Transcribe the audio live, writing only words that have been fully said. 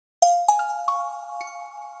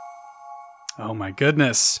Oh my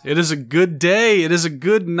goodness. It is a good day. It is a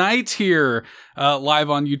good night here, live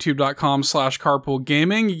on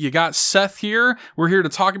youtube.com/carpoolgaming. You got Seth here. We're here to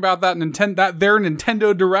talk about that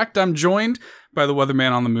Nintendo Direct. I'm joined by the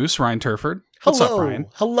weatherman on the moose, Ryan Turford. What's up, Ryan?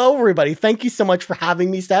 Hello, everybody. Thank you so much for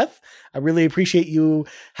having me, Seth. I really appreciate you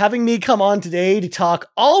having me come on today to talk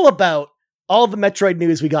all about all the Metroid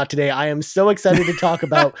news we got today. I am so excited to talk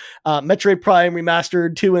about Metroid Prime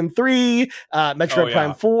Remastered 2 and 3, Metroid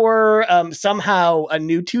Prime 4, somehow a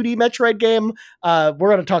new 2D Metroid game. We're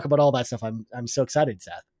going to talk about all that stuff. I'm so excited,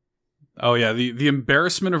 Seth. Oh yeah, the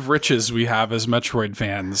embarrassment of riches we have as Metroid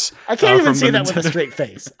fans. I can't even say that with a straight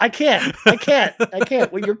face. I can't.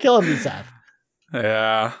 Well, you're killing me, Seth.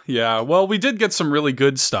 Yeah. Well, we did get some really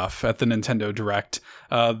good stuff at the Nintendo Direct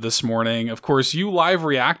this morning. Of course, you live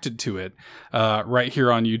reacted to it right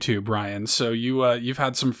here on YouTube, Ryan. So you've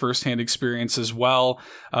had some firsthand experience as well.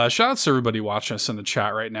 Shout out to everybody watching us in the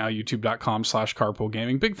chat right now,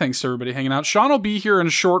 youtube.com/carpoolgaming. Big thanks to everybody hanging out. Sean will be here in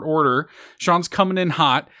short order. Sean's coming in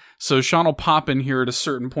hot, so Sean will pop in here at a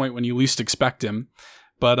certain point when you least expect him.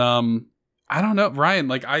 But I don't know, Ryan.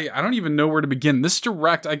 Like I don't even know where to begin. This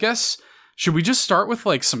Direct, I guess. Should we just start with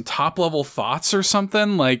like some top level thoughts or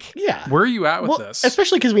something? Like, yeah, where are you at with this?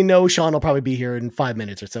 Especially because we know Sean will probably be here in 5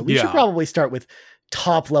 minutes or so. We should probably start with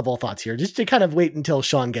top level thoughts here, just to kind of wait until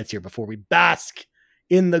Sean gets here before we bask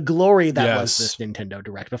in the glory that was this Nintendo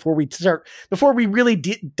Direct. Before we really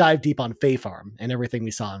dive deep on Fae Farm and everything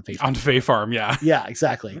we saw on Fae Farm. On Fae Farm, yeah. Yeah,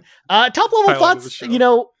 exactly. Top level thoughts,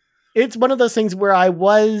 it's one of those things where I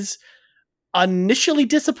was initially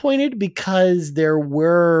disappointed because there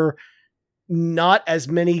were not as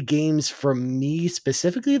many games from me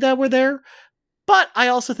specifically that were there, but I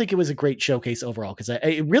also think it was a great showcase overall because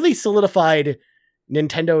it really solidified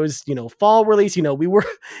Nintendo's, fall release. We were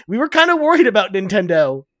kind of worried about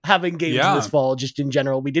Nintendo having games this fall, just in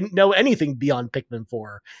general. We didn't know anything beyond Pikmin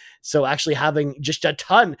 4. So actually having just a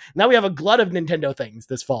ton, now we have a glut of Nintendo things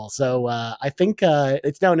this fall. So I think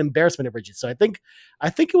it's now an embarrassment of riches. So I think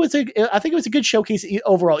it was a good showcase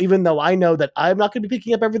overall, even though I know that I'm not going to be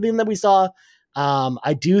picking up everything that we saw.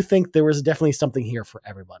 I do think there was definitely something here for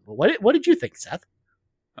everyone. But what did you think, Seth?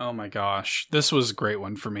 Oh my gosh, this was a great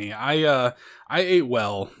one for me. I ate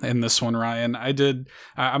well in this one, Ryan. I did.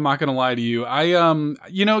 I'm not gonna lie to you.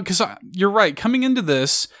 Because you're right. Coming into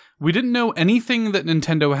this, we didn't know anything that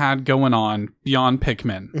Nintendo had going on beyond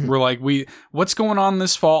Pikmin. Mm-hmm. We're like, what's going on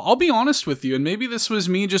this fall? I'll be honest with you, and maybe this was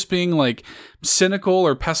me just being like cynical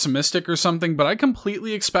or pessimistic or something, but I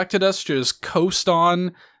completely expected us to just coast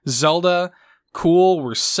on Zelda. Cool,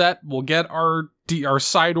 we're set. We'll get our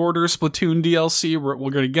side order Splatoon DLC. We're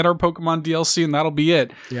going to get our Pokemon DLC, and that'll be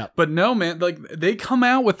it. Yeah. But no, man, like they come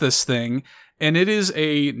out with this thing, and it is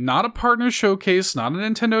not a partner showcase, not a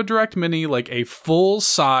Nintendo Direct Mini, like a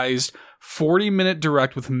full-sized 40-minute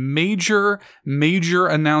Direct with major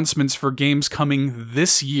announcements for games coming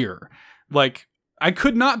this year. Like, I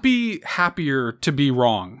could not be happier to be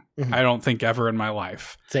wrong. Mm-hmm. I don't think ever in my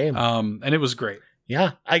life. Same. And it was great.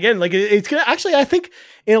 Yeah. Again, like it's going to actually, I think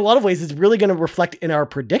in a lot of ways, it's really going to reflect in our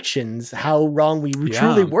predictions how wrong we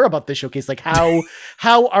truly were about this showcase. Like how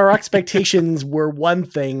our expectations were one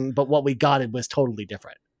thing, but what we got it was totally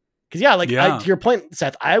different. Because to your point,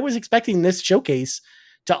 Seth, I was expecting this showcase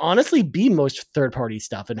to honestly be most third-party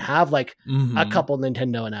stuff and have like a couple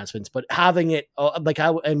Nintendo announcements, but having it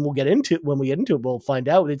and we'll get into it when we get into it, we'll find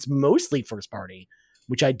out it's mostly first party,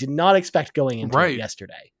 which I did not expect going into it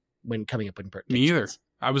yesterday. When coming up with predictions. Me either.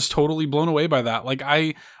 I was totally blown away by that. Like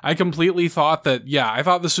I completely thought that, I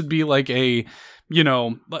thought this would be like a,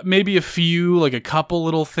 maybe a couple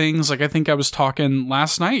little things. Like I think I was talking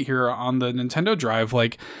last night here on the Nintendo Drive,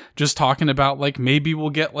 like just talking about like maybe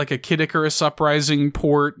we'll get like a Kid Icarus Uprising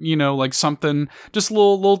port, like something, just a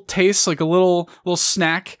little taste, like a little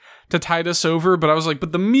snack to tide us over. But I was like,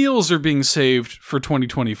 but the meals are being saved for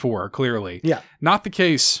 2024, clearly. Yeah. Not the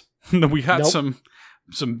case. We had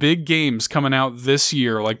some big games coming out this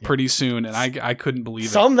year, like pretty soon, and I couldn't believe it.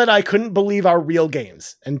 Some that I couldn't believe are real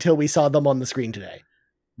games until we saw them on the screen today.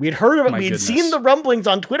 We had heard of it. We had seen the rumblings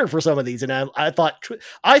on Twitter for some of these, and I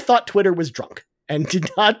thought Twitter was drunk and did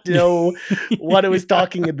not know what it was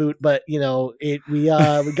talking about. But we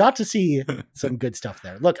got to see some good stuff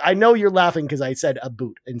there. Look, I know you're laughing because I said a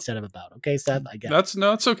boot instead of about. Okay, Seth, I get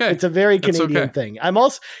it's okay. It's a very Canadian thing. I'm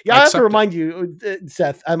also I have to remind you,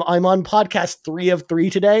 Seth. I'm on podcast 3 of 3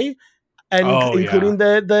 today, and including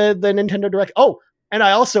the Nintendo Direct. Oh, and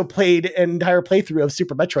I also played an entire playthrough of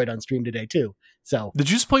Super Metroid on stream today too. So did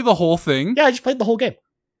you just play the whole thing? Yeah, I just played the whole game.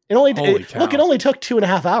 It only took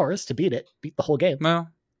 2.5 hours to beat the whole game. No.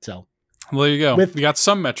 So well, there you go. We got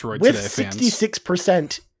some Metroid with today, fans.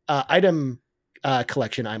 66% item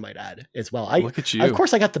collection, I might add as well. Look at you. Of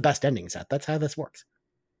course, I got the best ending set. That's how this works.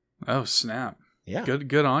 Oh, snap. Yeah.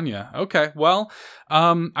 Good on you. Okay. Well,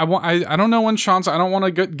 I don't know when Sean's, I don't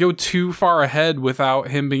want to go too far ahead without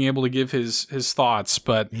him being able to give his thoughts,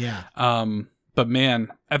 but yeah. But man,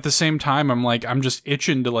 at the same time, I'm just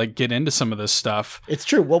itching to like get into some of this stuff. It's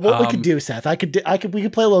true. Well, what we could do, Seth, we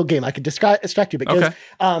could play a little game. I could distract you because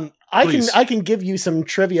I can give you some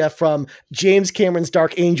trivia from James Cameron's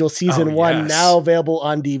Dark Angel season 1, now available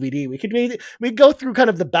on DVD. We go through kind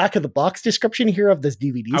of the back of the box description here of this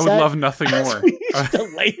DVD set. I would love nothing more. We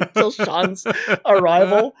delay until Sean's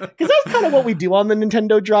arrival, because that's kind of what we do on the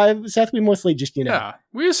Nintendo Drive, Seth. We mostly just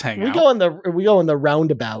we just hang out. We go in the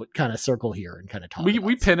roundabout kind of circle here and kind of talk.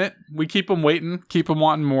 We pin it. We keep them waiting, keep them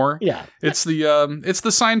wanting more. Yeah, it's the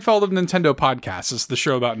Seinfeld of Nintendo podcasts. It's the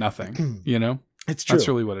show about nothing. It's true. That's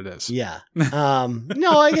really what it is. Yeah.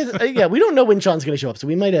 No, I guess we don't know when Sean's going to show up, so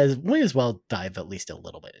we might as well dive at least a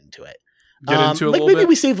little bit into it. Get into it a little maybe bit.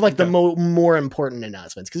 we save the more important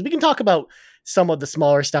announcements, because we can talk about some of the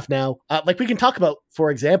smaller stuff now. We can talk about,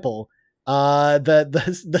 for example, the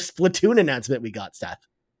Splatoon announcement we got, Seth.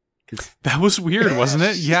 That was weird, wasn't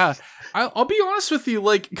it? Yeah. I'll be honest with you.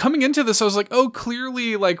 Like, coming into this, I was like, oh,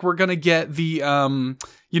 clearly, like, we're gonna get the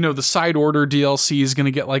the Side Order DLC is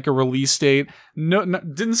gonna get like a release date. No,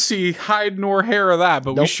 didn't see hide nor hair of that,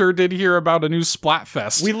 but we sure did hear about a new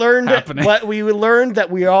Splatfest. We learned that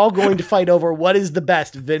we are all going to fight over what is the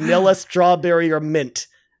best, vanilla, strawberry, or mint.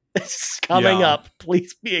 It's coming up.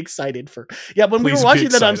 Please be excited for. Yeah, when we were watching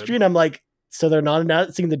that on screen, I'm like, so they're not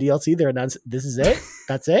announcing the DLC. They're announcing this is it.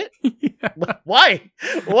 That's it. Why?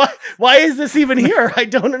 Why is this even here? I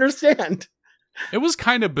don't understand. It was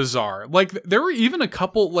kind of bizarre. Like, there were even a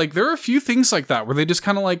couple, like, there are a few things like that where they just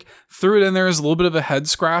kind of like threw it in there as a little bit of a head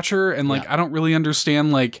scratcher. And like, I don't really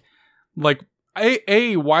understand, like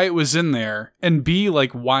A, why it was in there, and B,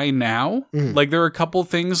 like, why now? Like, there are a couple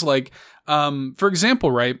things like, for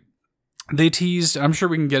example, right? They teased, I'm sure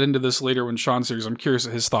we can get into this later when Sean's here, because I'm curious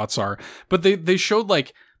what his thoughts are, but they showed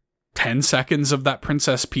like 10 seconds of that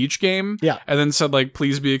Princess Peach game. Yeah. And then said like,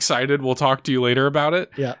 please be excited. We'll talk to you later about it.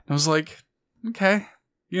 Yeah. And I was like, okay,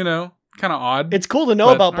 kind of odd. It's cool to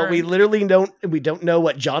know about, but we literally don't know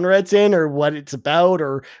what genre it's in or what it's about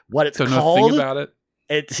or what it's called. Know a thing about it.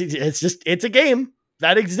 It's a game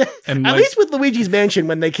that exists. At least with Luigi's Mansion,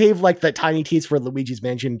 when they gave like the tiny tease for Luigi's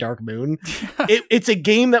Mansion Dark Moon, it's a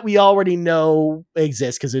game that we already know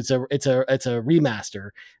exists because it's a remaster.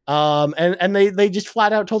 And they just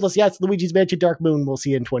flat out told us, yeah, it's Luigi's Mansion Dark Moon. We'll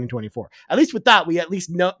see you in 2024. At least with that, we at least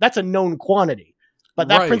know that's a known quantity. But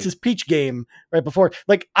that Princess Peach game right before,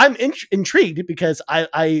 like, I'm intrigued because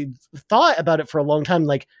I thought about it for a long time.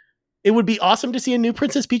 Like, it would be awesome to see a new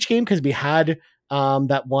Princess Peach game because we had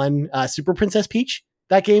that one Super Princess Peach.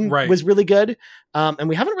 That game was really good, and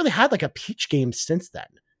we haven't really had like a Peach game since then.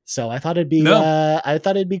 So I thought it'd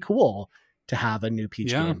be cool to have a new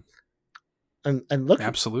Peach game. And look,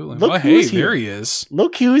 absolutely. Look who's here. There he is.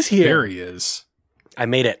 Look who's here. There he is. I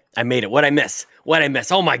made it. What'd I miss?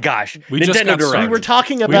 Oh my gosh. Nintendo Direct. We were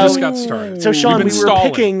talking about. We just got started. So Sean, we were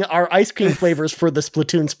picking our ice cream flavors for the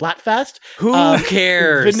Splatoon Splatfest. Who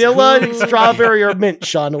cares? Vanilla, strawberry, or mint,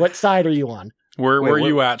 Sean. What side are you on? Where are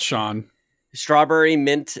you at, Sean? Strawberry,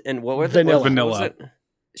 mint, and what was vanilla? Vanilla.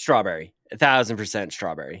 Strawberry. 1,000%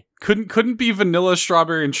 strawberry. Couldn't be vanilla,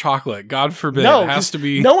 strawberry, and chocolate. God forbid. No, it has to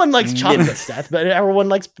be. No one likes chocolate, Seth, but everyone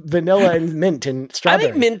likes vanilla and mint and strawberry.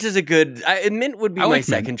 I think mint is a good. Mint would be my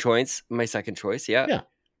second choice. My second choice. Yeah. Yeah.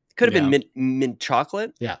 Could have been mint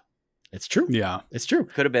chocolate. Yeah. It's true. Yeah, it's true.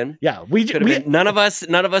 Could have been. Yeah, none of us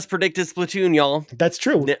predicted Splatoon, y'all. That's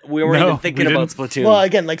true. We weren't even thinking about Splatoon. Well,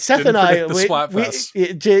 again, like Seth and I,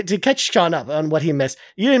 to catch Sean up on what he missed,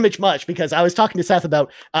 you didn't miss much because I was talking to Seth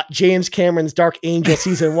about James Cameron's Dark Angel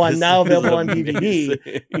season 1, now available on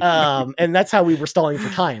DVD, and that's how we were stalling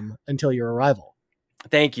for time until your arrival.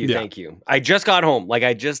 Thank you. I just got home. Like,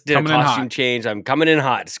 I just did a costume change. I'm coming in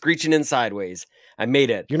hot, screeching in sideways. I made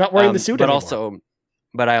it. You're not wearing the suit anymore.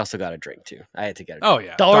 But I also got a drink too. I had to get a drink. Oh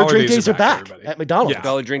yeah. Dollar drink days are back at McDonald's. Yeah.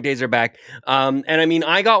 Dollar drink days are back. And I mean,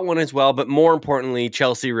 I got one as well, but more importantly,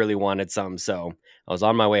 Chelsea really wanted some. So I was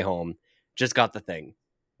on my way home. Just got the thing.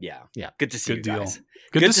 Yeah. Good to see you guys.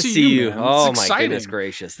 Good to see you. Man. Oh my goodness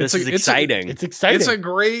gracious. This is exciting. It's exciting.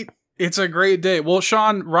 It's a great day. Well,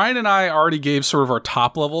 Sean, Ryan and I already gave sort of our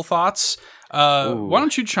top level thoughts. Why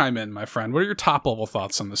don't you chime in, my friend? What are your top level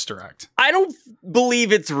thoughts on this Direct? I don't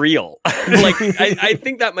believe it's real. I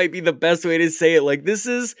think that might be the best way to say it. Like, this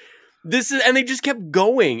is, and they just kept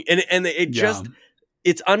going, and it just,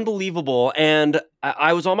 it's unbelievable. And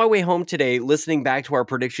I was on my way home today listening back to our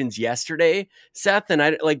predictions yesterday, Seth,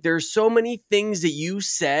 and there's so many things that you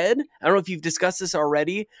said. I don't know if you've discussed this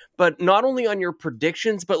already, but not only on your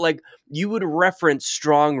predictions, but like you would reference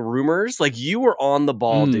strong rumors. Like you were on the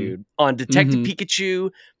ball, dude, on Detective Pikachu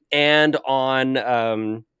and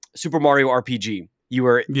on Super Mario RPG. You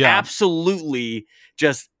were absolutely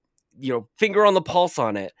just, finger on the pulse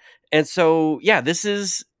on it. And so, this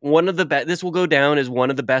is one of the best. This will go down as one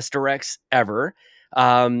of the best directs ever.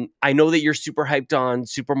 I know that you're super hyped on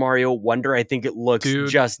Super Mario Wonder. I think it looks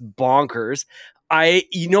just bonkers.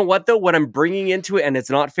 You know what though? What I'm bringing into it, and it's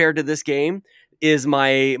not fair to this game, is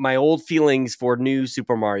my old feelings for new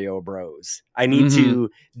Super Mario Bros. I need to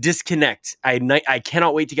disconnect. I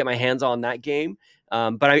cannot wait to get my hands on that game.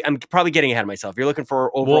 But I'm probably getting ahead of myself. You're looking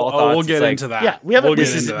for overall thoughts. We'll get into that. Yeah, we haven't.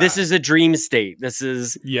 This is a dream state. This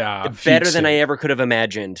is better than I ever could have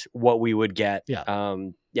imagined what we would get.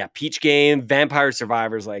 Yeah. Peach game, Vampire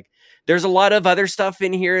Survivors. Like, there's a lot of other stuff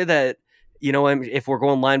in here that if we're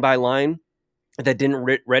going line by line, that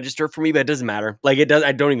didn't register for me, but it doesn't matter. Like, it does.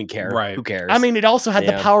 I don't even care. Right? Who cares? I mean, it also had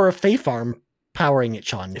the power of Fae Farm powering it,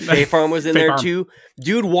 Sean. Fae Farm was in there too,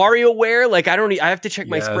 dude. WarioWare, like I have to check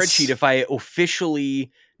my spreadsheet if I officially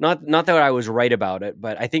not that I was right about it,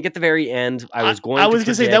 but I think at the very end I was going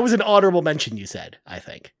to say that was an honorable mention. You said, I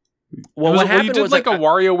think. Well, what happened you did was like a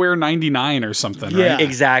WarioWare 99 or something, right? Yeah,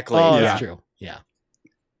 exactly. Oh, that's true.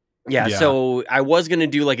 Yeah, so I was going to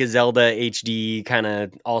do like a Zelda HD kind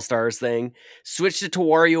of All-Stars thing. Switched it to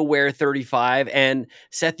WarioWare 35, and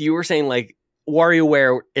Seth, you were saying like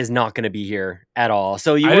WarioWare is not going to be here at all.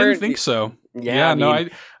 So I didn't think so.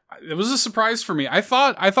 It was a surprise for me. I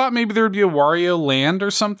thought maybe there would be a Wario Land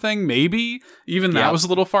or something. Maybe even that was a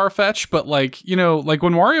little far fetched. But like when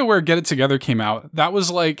WarioWare Get It Together came out, I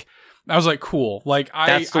was like, cool. Like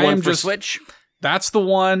that's the one for Switch. That's the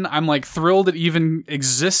one. I'm like thrilled it even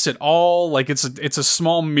exists at all. Like it's a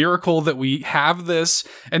small miracle that we have this,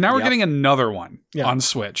 and now we're getting another one on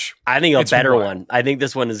Switch. I think a better one. I think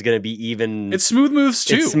this one is going to be even. It's smooth moves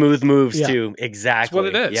too. It's smooth moves too. Exactly.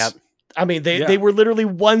 That's what it is. Yep. I mean, they were literally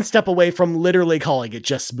one step away from literally calling it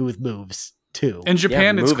just smooth moves too. In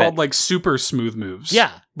Japan, it's called like super smooth moves. Yeah.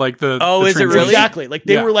 Like the is it really? Exactly. Like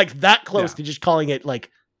they were like that close to just calling it like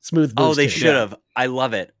smooth moves. Oh, they should have. I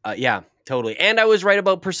love it. Yeah. Totally. And I was right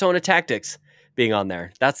about Persona Tactics being on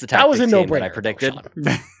there. That's the tactics that was a game no-brainer that I predicted.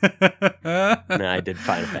 No, I did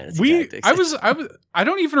Final Fantasy Tactics. I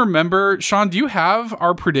don't even remember. Sean, do you have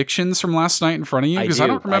our predictions from last night in front of you? Because I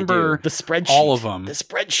don't remember the spreadsheet. All of them. The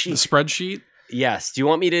spreadsheet. Yes. Do you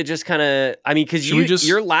want me to just kind of? I mean, because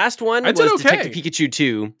your last one was Detective Pikachu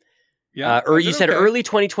 2. Yeah, or you said early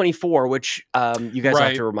 2024, which you guys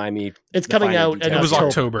have to remind me. It's coming out. It was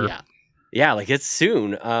October. Yeah, like it's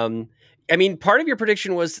soon. I mean, part of your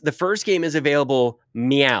prediction was the first game is available.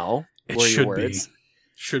 Meow. It should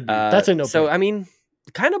be. That's a no. So I mean,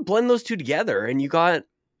 kind of blend those two together, and you got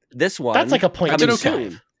this one. That's like a point. Coming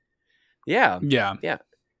soon. Yeah.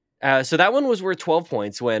 So that one was worth 12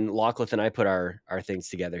 points when Lachlan and I put our things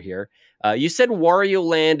together here. You said Wario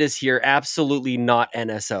Land is here. Absolutely not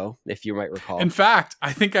NSO, if you might recall. In fact,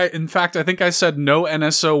 I think I said no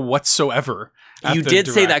NSO whatsoever. You did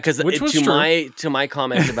say that because to my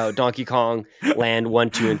comment about Donkey Kong Land 1,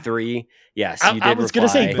 2, and 3. Yes, you did. I was going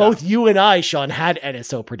to say both you and I, Sean, had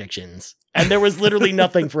NSO predictions, and there was literally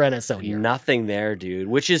nothing for NSO here. Nothing there, dude.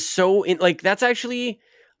 Which is so that's actually,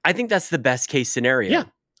 I think that's the best case scenario. Yeah.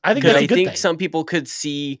 I think some people could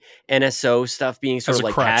see NSO stuff being sort of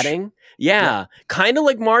like padding. Yeah. Kind of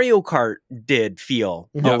like Mario Kart did feel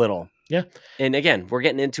a little. Yeah. And again, we're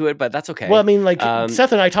getting into it, but that's okay. Well, I mean, like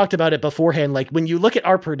Seth and I talked about it beforehand. Like when you look at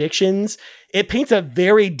our predictions, it paints a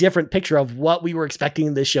very different picture of what we were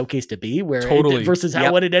expecting this showcase to be, versus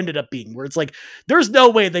what it ended up being, where it's like, there's no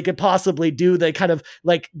way they could possibly do the kind of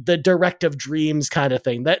like the Direct of Dreams kind of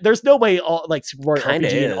thing. That there's no way all like Super Mario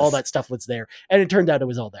RPG and all that stuff was there. And it turned out it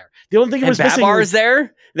was all there. The only thing it was missing was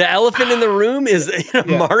there. The elephant in the room is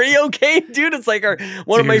Mario game, dude. It's like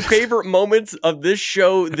one of my favorite moments of this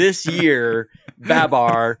show this year.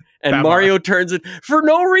 Babar and Mario turns it for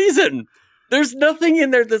no reason. There's nothing in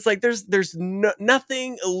there that's like there's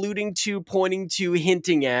nothing alluding to, pointing to,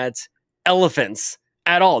 hinting at elephants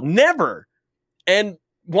at all. Never. And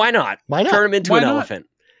why not? Turn him into an elephant.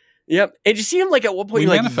 Yep. And you see him like at one point he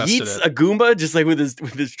like yeets a Goomba just like with his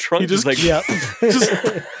trunk. He just like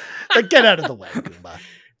like get out of the way, Goomba.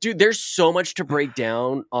 Dude, there's so much to break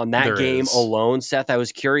down on that game alone, Seth. I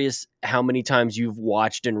was curious how many times you've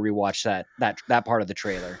watched and rewatched that part of the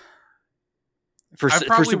trailer for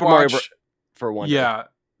Super Mario for one. Yeah,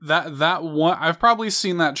 that one, I've probably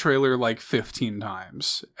seen that trailer like 15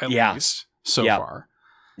 times at least so far.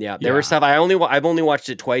 Yeah, there were stuff I've only watched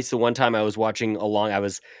it twice. The one time I was watching along, I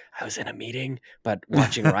was in a meeting, but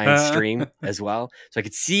watching Ryan's stream as well, so I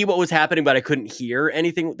could see what was happening, but I couldn't hear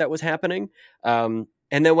anything that was happening. And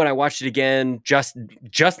then when I watched it again just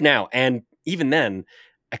now, and even then,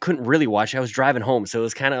 I couldn't really watch it. I was driving home, so it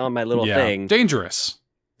was kind of on my little thing. Dangerous.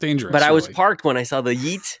 But I was parked when I saw the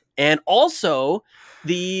yeet, and also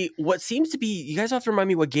what seems to be. You guys have to remind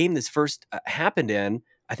me what game this first happened in.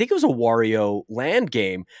 I think it was a Wario Land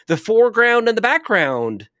game. The foreground and the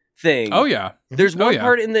background thing. Oh yeah. There's one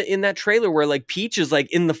part in that trailer where like Peach is like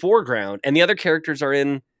in the foreground and the other characters are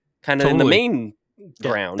in kind of in the main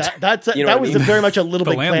ground. That was very much a Little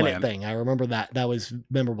Big Planet thing. I remember that. That was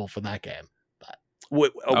memorable for that game.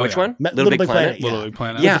 But which one? Little Big Planet. Little Big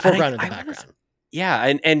Planet. Yeah, the foreground and the background.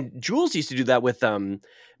 Yeah, and Jules used to do that with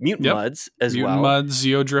Mutant Mudds as well. Mutant Mudds,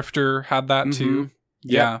 Zeo Drifter had that too.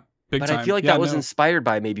 Yeah. Big time. I feel like that was inspired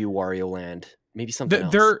by maybe Wario Land, maybe something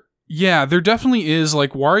else. There definitely is.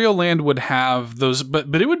 Like Wario Land would have those, but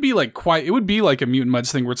it would be like it would be like a Mutant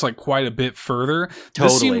Mudds thing where it's like quite a bit further. Totally.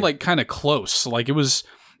 This seemed like kind of close. Like it was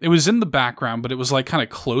in the background, but it was like kind of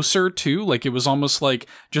closer too. Like it was almost like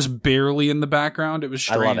just barely in the background. It was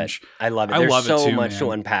strange. I love it. There's so much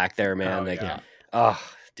to unpack there, man. Oh,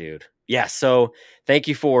 dude. Yeah, so thank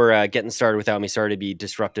you for getting started without me. Sorry to be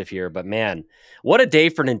disruptive here, but man, what a day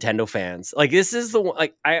for Nintendo fans. Like this is the one,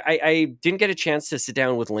 like I didn't get a chance to sit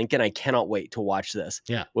down with Lincoln. I cannot wait to watch this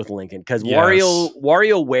with Lincoln because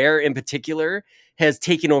WarioWare in particular has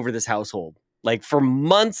taken over this household like for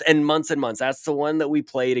months and months and months. That's the one that we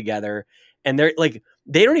play together. And they're like,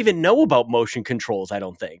 they don't even know about motion controls, I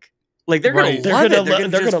don't think. Like they're going to love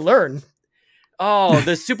it. They're going to learn. Oh,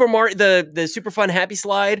 the Super Mario, the Super Fun Happy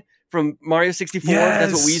Slide from Mario 64. Yes.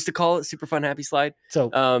 That's what we used to call it, Super Fun Happy Slide. So,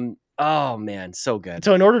 oh man, so good.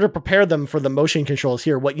 So in order to prepare them for the motion controls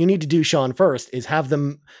here, what you need to do, Sean, first is have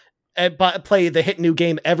them play the hit new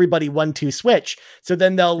game Everybody 1-2 Switch. So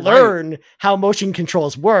then they'll learn how motion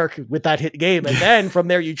controls work with that hit game, and then from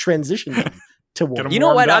there you transition them. You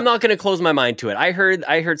know what? I'm not going to close my mind to it. I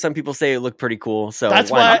heard some people say it looked pretty cool. So that's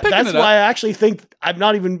why I actually think, I'm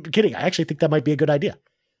not even kidding, I actually think that might be a good idea.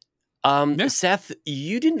 Seth,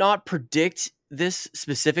 you did not predict this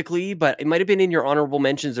specifically, but it might have been in your honorable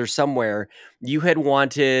mentions or somewhere. You had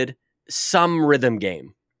wanted some rhythm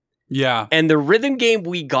game. Yeah. And the rhythm game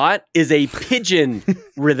we got is a pigeon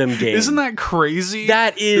rhythm game. Isn't that crazy?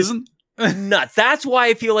 That is nuts. That's why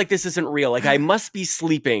I feel like this isn't real. Like I must be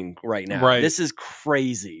sleeping right now. Right. This is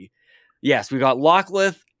crazy. Yes, we got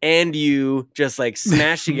Lockleth and you just like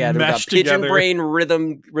smashed together. We got Pigeon Brain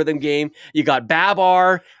rhythm game. You got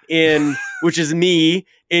Babar which is me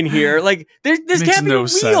in here. Like this can't be real.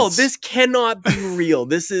 Sense. This cannot be real.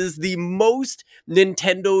 This is the most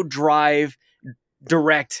Nintendo Drive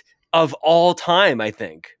Direct of all time, I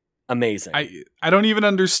think. Amazing. I don't even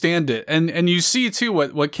understand it. And you see too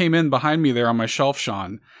what came in behind me there on my shelf,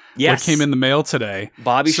 Sean. Yes. What came in the mail today.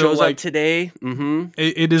 Bobby shows up today. Mm-hmm.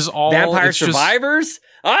 It is all Vampire Survivors.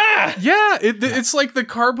 Yeah, it's like the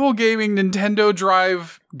Carbo Gaming Nintendo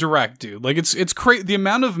Drive Direct, dude. Like it's crazy. The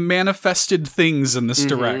amount of manifested things in this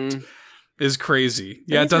Direct is crazy.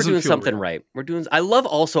 Yeah, it doesn't feel something real. Right. We're doing. I love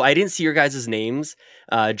also. I didn't see your guys' names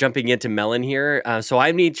jumping into Melon here, so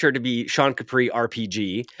I made sure to be Sean Capri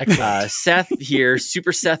RPG, Seth here,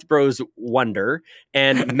 Super Seth Bros Wonder,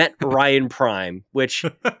 and Met Ryan Prime, which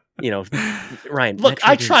Ryan. Look,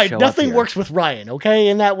 I tried. Nothing works with Ryan. Okay,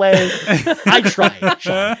 in that way, I tried.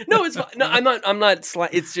 Sean. No, it's no. I'm not.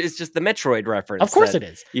 It's just the Metroid reference. Of course, it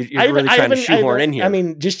is. You're really trying to shoehorn in here. I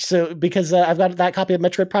mean, just so because I've got that copy of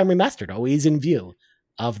Metroid Prime Remastered always in view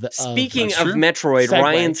of the. Speaking of Metroid,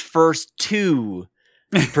 Ryan's first two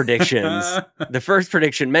predictions. The first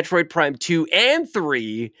prediction, Metroid Prime 2 and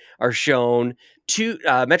 3 are shown.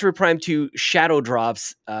 Metroid Prime 2 Shadow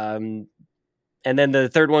Drops. And then the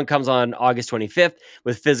third one comes on August 25th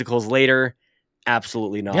with physicals later.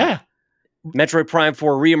 Absolutely not. Yeah. Metroid Prime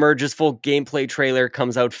 4 reemerges. Full gameplay trailer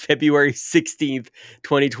comes out February 16th,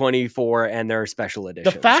 2024, and there are special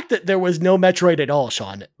editions. The fact that there was no Metroid at all,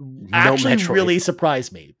 Sean, actually really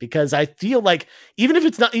surprised me, because I feel like even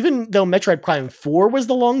though Metroid Prime 4 was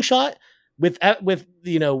the long shot with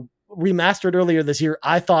remastered earlier this year,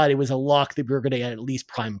 I thought it was a lock that we were going to get at least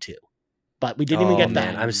Prime 2. But we didn't even get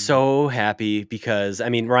that. I'm so happy because, I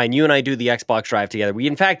mean, Ryan, you and I do the Xbox Drive together. We,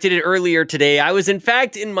 in fact, did it earlier today. I was, in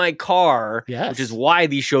fact, in my car, which is why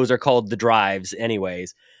these shows are called The Drives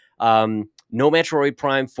anyways. No Metroid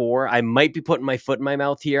Prime 4. I might be putting my foot in my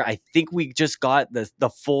mouth here. I think we just got the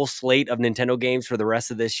full slate of Nintendo games for the rest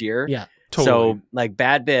of this year. Yeah. So like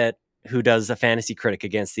Bad Bit, who does a fantasy critic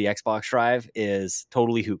against the Xbox Drive, is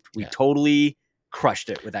totally hooped. We totally crushed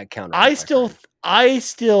it with that counter. I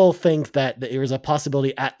still think that there is a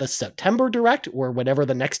possibility at the September Direct or whatever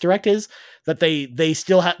the next Direct is that they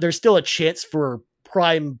still have. There's still a chance for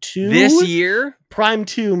Prime 2 this year. Prime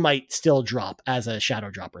 2 might still drop as a shadow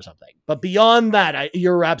drop or something. But beyond that,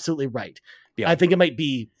 you're absolutely right. I think it might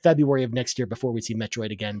be February of next year before we see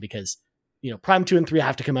Metroid again, because Prime 2 and 3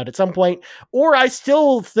 have to come out at some point. Or I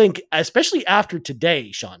still think, especially after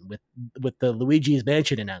today, Sean, with the Luigi's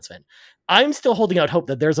Mansion announcement, I'm still holding out hope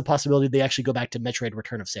that there's a possibility they actually go back to Metroid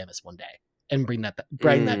Return of Samus one day and bring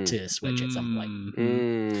that to Switch at some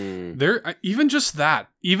point. There, even just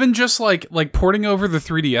like porting over the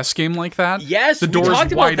 3DS game like that. Yes, the door's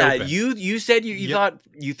talked wide about that. open. You said you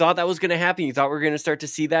thought that was going to happen. You thought we were going to start to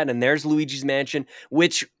see that, and there's Luigi's Mansion,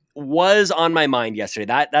 which was on my mind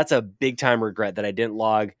yesterday. That's a big time regret that I didn't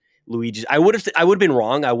log Luigi's. I would have been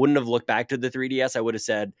wrong. I wouldn't have looked back to the 3DS. I would have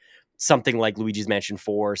said something like Luigi's Mansion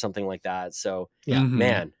 4 or something like that. So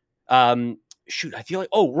man. Shoot, I feel like,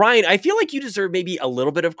 Ryan, I feel like you deserve maybe a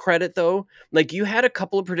little bit of credit though. Like you had a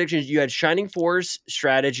couple of predictions. You had Shining Force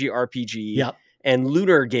strategy RPG and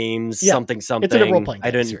Lunar Games, something. It's in a role-playing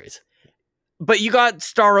game series. But you got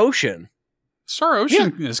Star Ocean. Star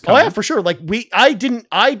Ocean is coming. Oh yeah, for sure. Like I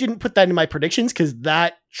didn't put that in my predictions because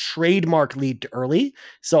that trademark leaked early,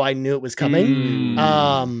 so I knew it was coming.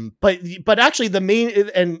 But actually the main,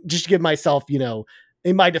 and just to give myself,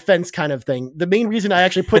 in my defense kind of thing, the main reason I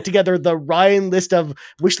actually put together the Ryan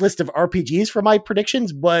wish list of RPGs for my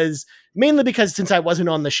predictions was mainly because since I wasn't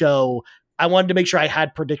on the show, I wanted to make sure I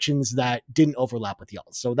had predictions that didn't overlap with y'all.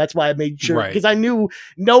 So that's why I made sure, because I knew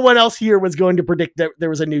no one else here was going to predict that there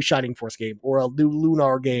was a new Shining Force game or a new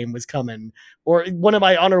Lunar game was coming. Or one of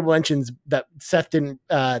my honorable mentions that Seth didn't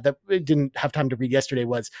have time to read yesterday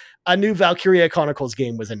was a new Valkyria Chronicles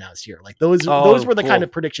game was announced here. Like those were the kind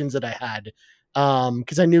of predictions that I had.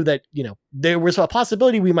 Because I knew that, there was a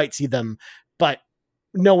possibility we might see them, but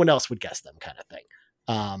no one else would guess them, kind of thing.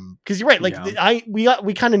 Because you're right, like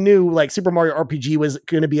we kind of knew like Super Mario RPG was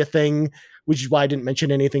going to be a thing, which is why I didn't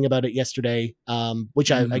mention anything about it yesterday. Which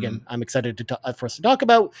I'm excited for us to talk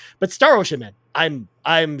about. But Star Ocean, man,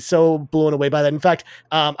 I'm so blown away by that. In fact,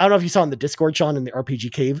 I don't know if you saw in the Discord, Sean, in the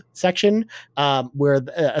RPG Cave section, where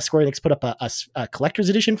Square Enix put up a collector's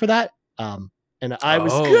edition for that. And I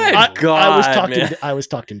was I was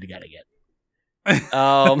talked into getting it.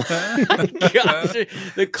 Oh my gosh.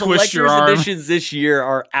 The collector's editions this year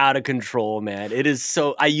are out of control, man. It is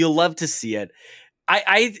so you'll love to see it.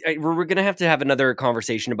 We're gonna have to have another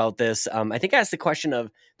conversation about this. I think I asked the question of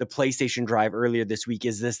the PlayStation Drive earlier this week.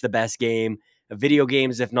 Is this the best game of video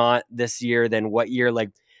games? If not this year, then what year? Like,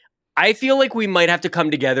 I feel like we might have to come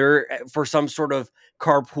together for some sort of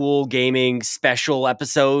carpool gaming special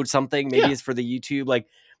episode, something. Maybe it's for the YouTube, like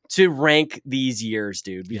to rank these years,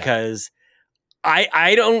 dude, because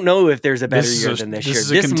I don't know if there's a better year than this year.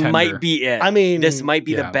 This might be it. I mean, this might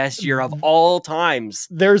be the best year of all times.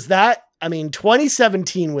 There's that. I mean,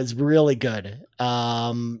 2017 was really good.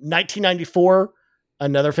 1994,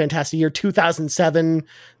 another fantastic year. 2007,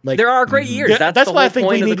 like there are great years. That's why I think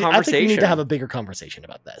we need to have a bigger conversation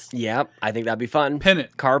about this. Yeah, I think that'd be fun. Pin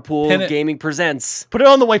it. Carpool Gaming presents. Put it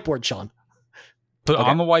on the whiteboard, Sean. Put it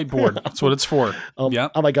on the whiteboard. That's what it's for. Oh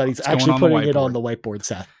my God, he's actually putting it on the whiteboard,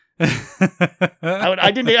 Seth.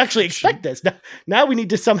 I didn't actually expect this. Now we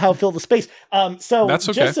need to somehow fill the space. So that's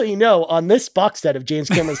okay. Just so you know, on this box set of James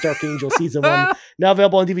Cameron's Dark Angel Season 1, now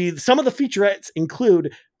available on DVD, some of the featurettes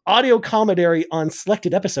include audio commentary on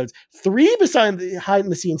selected episodes, 3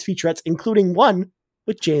 behind-the-scenes featurettes, including one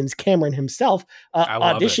with James Cameron himself,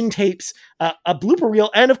 audition tapes, a blooper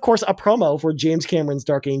reel, and of course a promo for James Cameron's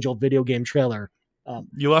Dark Angel video game trailer.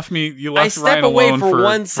 You left Ryan alone for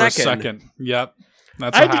 1 second. Yep.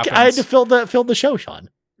 I had to fill the show, Sean.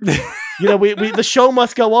 We the show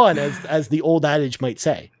must go on, as the old adage might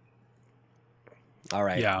say. All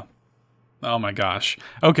right. Yeah. Oh my gosh.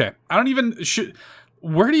 Okay. I don't even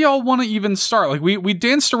where do y'all want to even start? Like we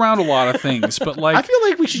danced around a lot of things, but like I feel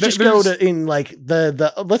like we should just go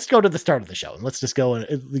to let's go to the start of the show and let's just go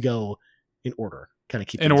in order. Kind of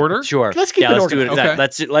keep in order. Sure. Let's keep it in order. Do it. Okay.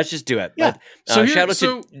 Let's just do it. Yeah. Shout out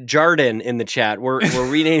to Jarden in the chat. We're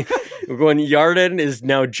reading. We're going. Yarden is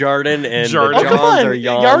now Jarden, and Jarden. the Johns are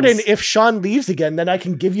Yawns. Yarden. If Sean leaves again, then I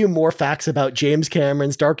can give you more facts about James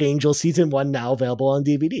Cameron's Dark Angel Season 1, now available on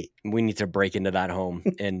DVD. We need to break into that home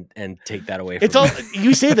and take that away.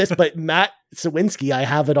 You say this, but Matt Sawinski, I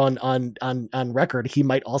have it on record. He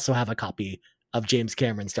might also have a copy of James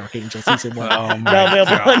Cameron's Dark Angel Season 1, now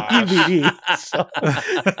available on DVD. So,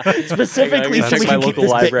 specifically, so we can keep this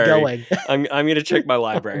library. bit going. I'm going to check my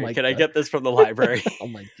library. Can I get this from the library? Oh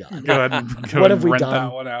my god! Go ahead and What have we rent done?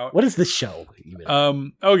 that one out. What is this show?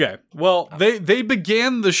 Even? Okay. Well, they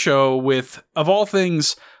began the show with, of all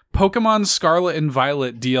things, Pokemon Scarlet and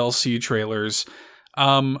Violet DLC trailers.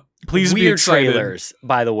 Please Weird be excited. trailers,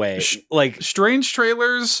 by the way. Like strange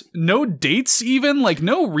trailers, no dates even, like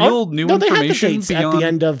no real new no, information they had the dates beyond at the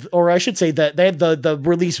end of, or I should say that they had the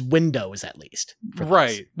release windows at least.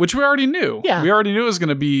 Right, which we already knew. Yeah. We already knew it was going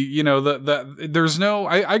to be, there's no,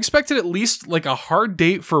 I expected at least like a hard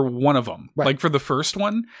date for one of them, right. like for the first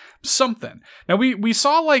one, something. Now we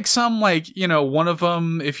saw like some, like, one of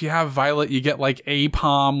them, if you have Violet, you get like a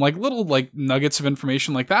palm, like little like nuggets of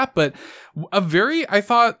information like that, but a very, I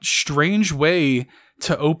thought, strange way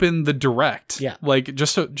to open the direct. Yeah. Like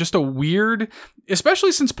just a weird,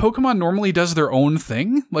 especially since Pokemon normally does their own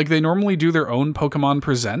thing. Like they normally do their own Pokemon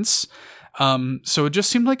Presents. So it just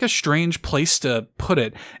seemed like a strange place to put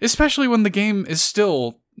it, especially when the game is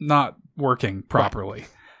still not working properly. Right.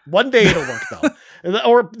 One day it'll work though,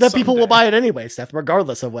 or the people will buy it anyway, Seth,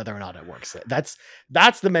 regardless of whether or not it works.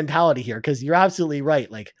 That's the mentality here. Cause you're absolutely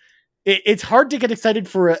right. Like it's hard to get excited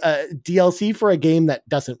for a DLC for a game that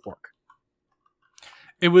doesn't work.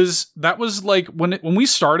 That was like when we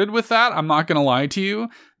started with that, I'm not going to lie to you.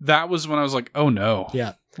 That was when I was like, oh no.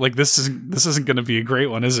 Yeah. Like this isn't going to be a great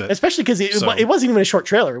one, is it? Especially because it wasn't even a short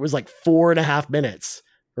trailer. It was like 4.5 minutes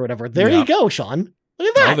or whatever. There you go, Sean. Look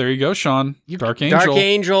at that. Oh, there you go, Sean. Dark Angel. Dark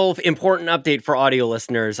Angel, important update for audio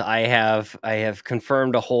listeners. I have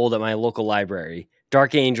confirmed a hold at my local library.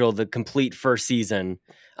 Dark Angel, the complete first season.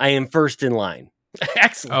 I am first in line.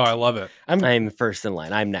 Excellent. Oh, I love it. I'm first in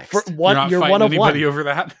line. I'm next. You're not fighting one of anybody one. over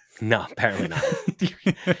that? No, apparently not.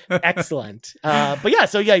 Excellent. But yeah,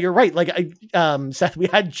 so yeah, you're right. Like Seth, we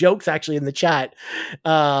had jokes actually in the chat,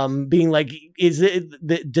 being like,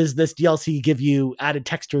 does this DLC give you added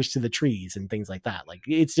textures to the trees and things like that? Like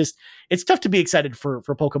it's tough to be excited for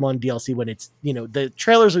Pokemon DLC when it's, the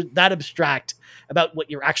trailers are that abstract about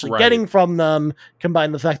what you're actually getting from them,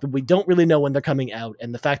 combined with the fact that we don't really know when they're coming out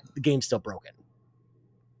and the fact that the game's still broken.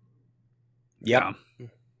 Yep.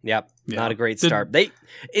 Not a great start.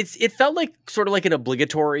 It felt like sort of like an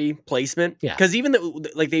obligatory placement. Yeah. Because even though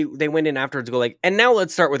like they went in afterwards to go like, and now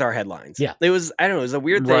let's start with our headlines. Yeah. It was a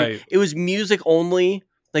weird thing. Right. It was music only.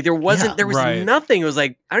 Like there was nothing. It was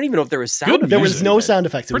like, I don't even know if there was sound. There was no sound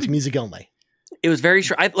effects. It was music only. It was very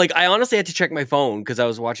short. I honestly had to check my phone because I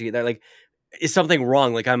was watching it. That like, is something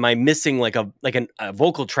wrong? Like, am I missing like a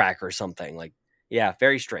vocal track or something? Like, yeah,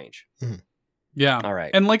 very strange. Mm-hmm. Yeah. All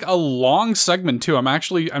right. And like a long segment too.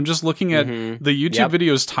 I'm just looking at the YouTube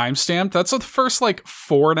video's timestamp. That's the first like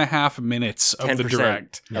 4.5 minutes of the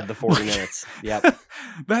direct. Of the 40 minutes. Yep.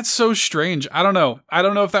 That's so strange. I don't know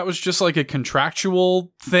if that was just like a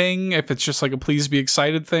contractual thing, if it's just like a please be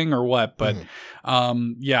excited thing or what, but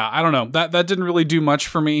yeah, I don't know. That didn't really do much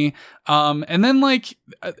for me. And then like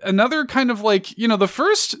another kind of like, the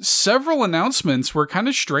first several announcements were kind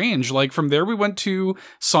of strange. Like from there we went to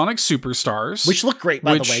Sonic Superstars, which looked great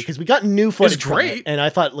by the way, because we got new footage from it, and I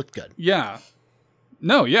thought it looked good. Yeah.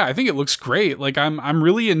 No, yeah, I think it looks great. Like I'm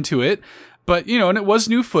really into it. But, and it was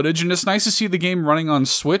new footage, and it's nice to see the game running on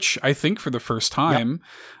Switch, I think, for the first time.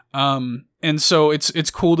 Yep. And so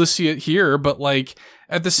it's cool to see it here, but like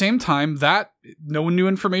at the same time, that no new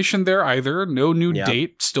information there either, no new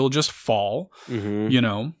date, still just fall,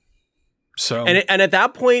 So and at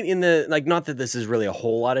that point in the like, not that this is really a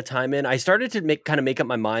whole lot of time in, I started to make up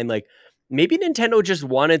my mind like maybe Nintendo just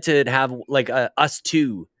wanted to have like a Us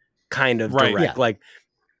 2 kind of direct, like.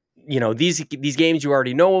 These games you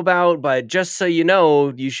already know about, but just so you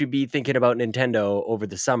know, you should be thinking about Nintendo over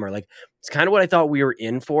the summer. Like it's kind of what I thought we were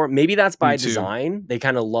in for. Maybe that's by design. They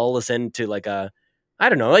kind of lull us into like I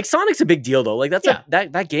don't know. Like Sonic's a big deal though. Like that's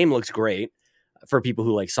that game looks great for people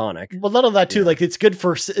who like Sonic. Well, none of that too. Like it's good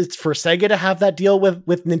for Sega to have that deal with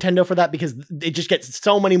Nintendo for that because it just gets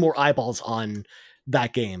so many more eyeballs on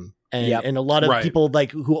that game. And a lot of people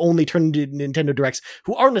like who only turn to Nintendo Directs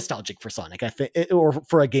who are nostalgic for Sonic, I think, or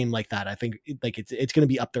for a game like that. I think like it's going to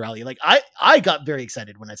be up their alley. Like I got very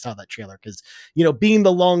excited when I saw that trailer because being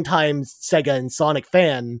the longtime Sega and Sonic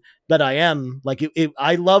fan that I am, like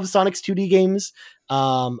I love Sonic's 2D games.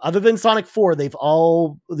 Other than Sonic 4, they've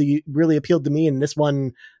all really appealed to me, and this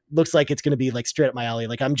one looks like it's going to be like straight up my alley.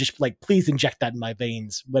 Like I'm just like, please inject that in my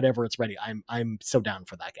veins whenever it's ready. I'm so down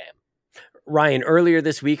for that game. Ryan, earlier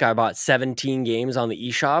this week, I bought 17 games on the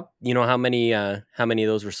eShop. You know how many of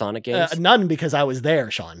those were Sonic games? None, because I was there,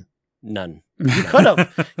 Sean. None.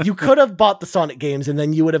 You could have bought the Sonic games, and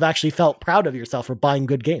then you would have actually felt proud of yourself for buying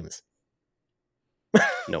good games.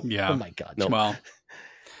 Nope. Yeah. Oh my god. Nope.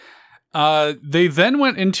 Well, they then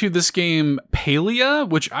went into this game Palia,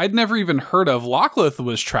 which I'd never even heard of. Lockleth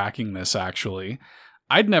was tracking this, actually.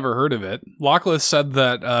 I'd never heard of it. Lockleth said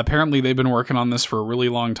that apparently they've been working on this for a really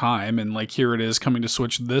long time, and like here it is coming to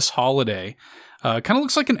Switch this holiday. Kind of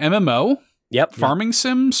looks like an MMO, farming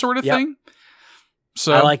sim sort of thing.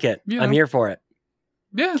 So I like it. I'm here for it.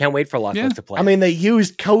 Yeah, can't wait for Lockleth to play. I mean, they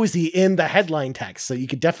used cozy in the headline text, so you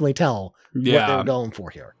could definitely tell what they're going for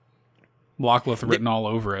here. Lockleth written all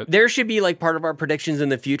over it. There should be like part of our predictions in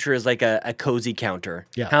the future is like a cozy counter.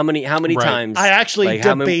 Yeah. How many times? I actually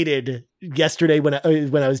debated yesterday when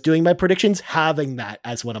I was doing my predictions, having that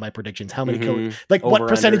as one of my predictions. How many what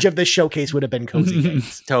percentage of this showcase would have been cozy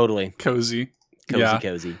games? Totally. Cozy.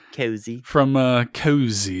 Cozy. From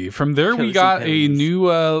Cozy. From there, we got a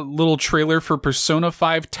new little trailer for Persona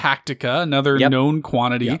 5 Tactica, another known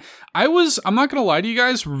quantity. Yep. I'm not going to lie to you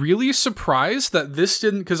guys, really surprised that this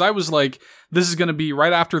didn't, because I was like, this is going to be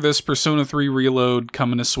right after this Persona 3 Reload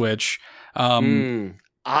coming to Switch.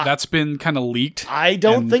 That's been kind of leaked. I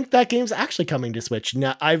don't think that game's actually coming to Switch.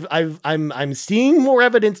 Now, I'm seeing more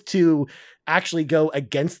evidence to actually go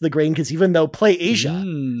against the grain, because even though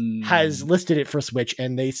PlayAsia has listed it for Switch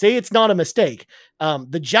and they say it's not a mistake,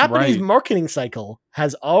 the Japanese marketing cycle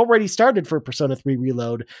has already started for Persona 3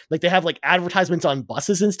 Reload. Like they have like advertisements on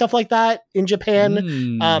buses and stuff like that in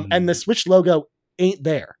Japan, and the Switch logo ain't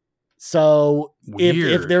there. So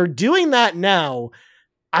if they're doing that now,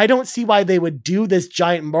 I don't see why they would do this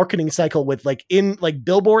giant marketing cycle with like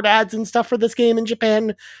billboard ads and stuff for this game in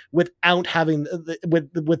Japan without having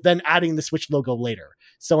with then adding the Switch logo later.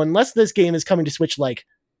 So unless this game is coming to Switch like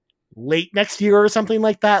late next year or something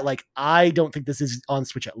like that, like I don't think this is on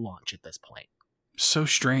Switch at launch at this point. So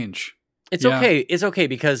strange. It's okay. It's okay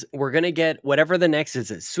because we're going to get whatever the next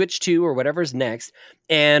is, Switch 2 or whatever's next.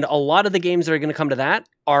 And a lot of the games that are going to come to that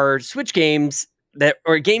are Switch games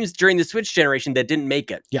or games during the Switch generation that didn't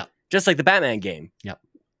make it. Yeah. Just like the Batman game. Yeah.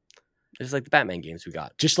 Just like the Batman games we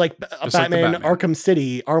got. Just like Batman Arkham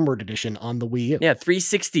City Armored Edition on the Wii U. Yeah,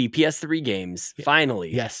 360 PS3 games. Yeah.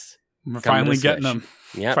 Finally. Yes. We're finally getting them.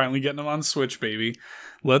 Yeah. Finally getting them on Switch, baby.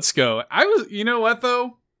 Let's go. You know what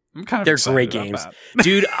though? I'm kind of They're great games.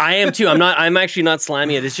 Dude, I am too. I'm actually not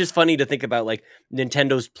slamming it. It's just funny to think about like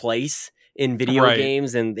Nintendo's place in video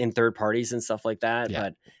games and in third parties and stuff like that. Yeah.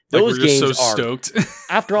 But those games so are stoked.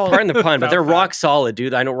 After all, pardon the pun, but they're rock solid,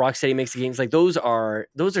 dude. I know Rocksteady makes the games like those are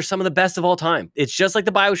some of the best of all time. It's just like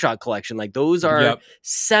the BioShock collection. Like those are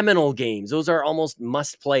seminal games. Those are almost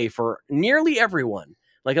must play for nearly everyone.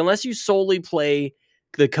 Like unless you solely play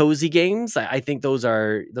the cozy games, I think those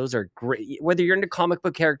are great. Whether you're into comic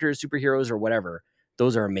book characters, superheroes, or whatever,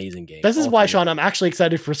 those are amazing games. This is why, Sean, I'm actually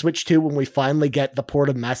excited for Switch 2 when we finally get the port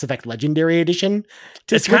of Mass Effect Legendary Edition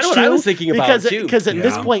to It's Switch kind of 2. what I was thinking about too. Because at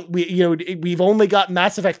this point, we've only got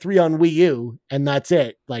Mass Effect 3 on Wii U, and that's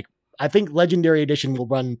it. Like I think Legendary Edition will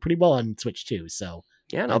run pretty well on Switch 2. So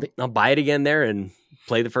yeah, and I'll buy it again there and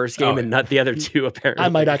play the first game and not the other two. Apparently, I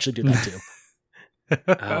might actually do that too.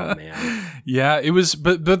 Oh man, yeah, it was,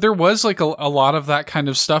 but there was like a lot of that kind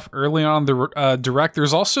of stuff early on the direct.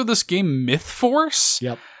 There's also this game Myth Force,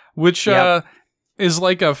 which is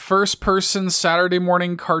like a first-person Saturday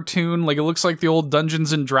morning cartoon. Like it looks like the old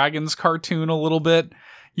Dungeons and Dragons cartoon a little bit,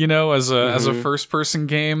 as a first-person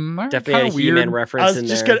game. Definitely a He-Man reference. I was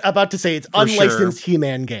just about to say it's unlicensed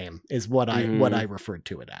He-Man game is what I referred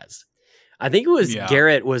to it as. I think it was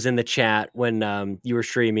Garrett was in the chat when you were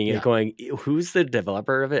streaming it going, who's the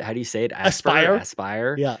developer of it? How do you say it? Aspire.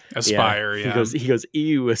 Yeah. Aspire, yeah. He goes,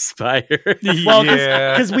 ew, Aspire. Well,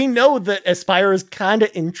 because we know that Aspire is kind of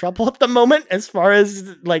in trouble at the moment as far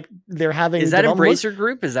as like they're having. Is that Embracer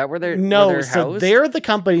Group? Is that where they're so housed? They're the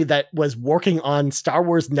company that was working on Star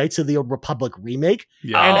Wars Knights of the Old Republic remake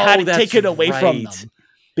and had to take it away from them.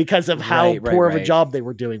 Because of how poor of a job they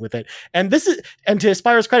were doing with it. And to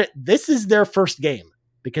Aspire's credit, this is their first game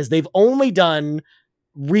because they've only done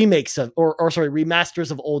remakes of, remasters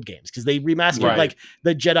of old games. Because they remastered like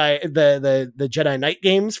the Jedi, the Jedi Knight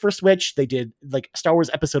games for Switch. They did like Star Wars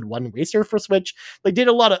Episode 1 Racer for Switch. They did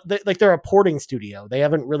a lot of, they're a porting studio. They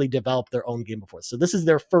haven't really developed their own game before. So this is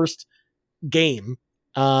their first game.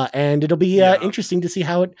 And it'll be interesting to see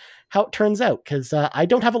how it turns out because I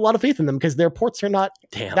don't have a lot of faith in them because their ports are not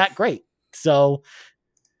that great. So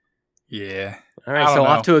yeah, all right. So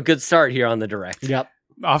off to a good start here on the direct. Yep,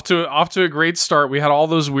 off to a great start. We had all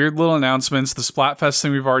those weird little announcements. The Splatfest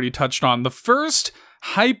thing we've already touched on. The first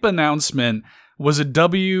hype announcement was a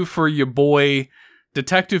W for your boy.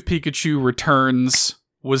 Detective Pikachu Returns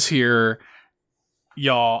was here.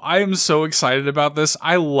 Y'all, I am so excited about this.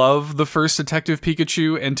 I love the first Detective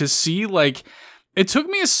Pikachu, and to see like It took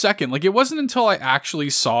me a second. Like, it wasn't until I actually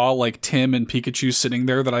saw like Tim and Pikachu sitting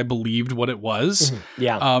there that I believed what it was. Mm-hmm.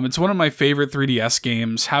 Yeah. It's one of my favorite 3DS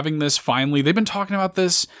games. Having this finally, they've been talking about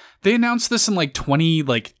this. They announced this in like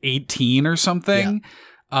 2018 or something.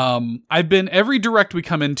 I've been every direct we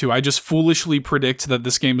come into, I just foolishly predict that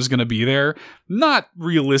this game is going to be there, not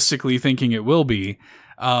realistically thinking it will be.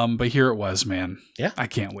 But here it was, man. Yeah. I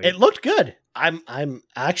can't wait. It looked good. I'm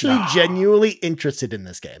actually genuinely interested in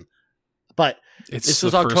this game. But this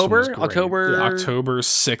was October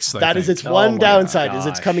 6th. That is its one downside is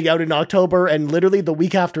it's coming out in October and literally the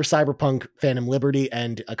week after Cyberpunk Phantom Liberty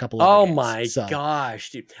and a couple of other games. My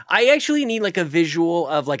gosh, dude. I actually need like a visual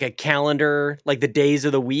of like a calendar, like the days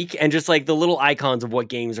of the week and just like the little icons of what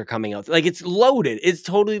games are coming out. Like it's loaded.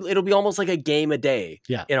 It'll be almost like a game a day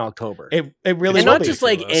in October. It really and will not be. just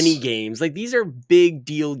like any games. Like these are big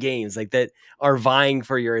deal games like that are vying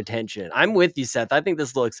for your attention. I'm with you, Seth. I think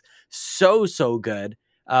this looks so good.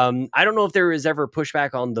 I don't know if there was ever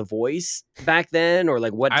pushback on the voice back then or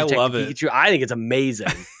like what Detective Pikachu. I think it's amazing.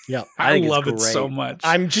 Yeah, I love it so much.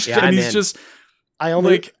 I'm just, and he's just. I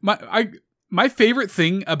only like my favorite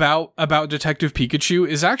thing about Detective Pikachu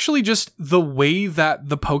is actually just the way that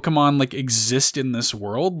the Pokemon like exist in this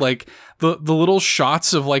world. Like the little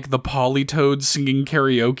shots of like the Politoed singing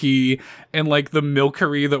karaoke and like the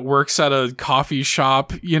milkery that works at a coffee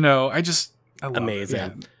shop. You know, I love amazing.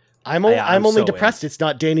 it. Yeah. I'm only depressed it's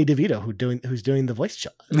not Danny DeVito who's doing the voice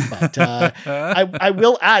shot. But I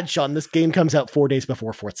will add, Sean, this game comes out 4 days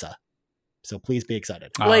before Forza. So please be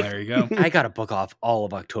excited. Oh, there you go. I got to book off all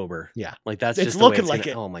of October. Yeah. Like that's it's just looking like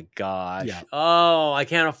it. Oh my gosh. Yeah. Oh, I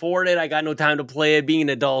can't afford it. I got no time to play it being an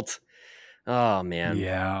adult. Oh man.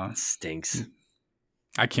 Yeah. It stinks.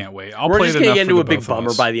 I can't wait. We're just going to get into a big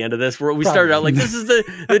bummer by the end of this. We started out like, this is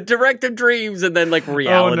the direct of dreams, and then like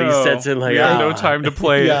reality sets in like, no time to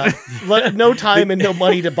play it. No time and no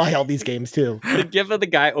money to buy all these games too. The gif of the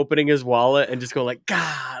guy opening his wallet and just going like,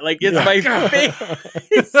 God, like it's my face.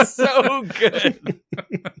 It's so good.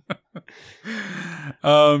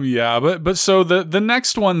 But so the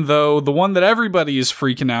next one though, the one that everybody is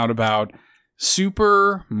freaking out about,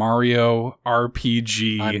 Super Mario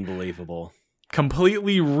RPG. Unbelievable.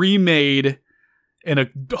 Completely remade in a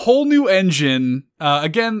whole new engine.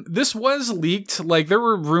 Again, this was leaked. Like there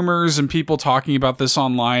were rumors and people talking about this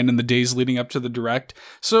online in the days leading up to the direct.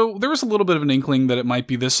 So there was a little bit of an inkling that it might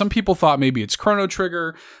be this. Some people thought maybe it's Chrono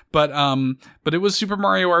Trigger, but it was Super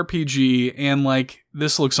Mario RPG, and like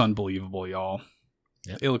this looks unbelievable, y'all.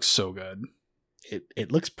 Yep. It looks so good. It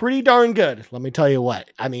looks pretty darn good. Let me tell you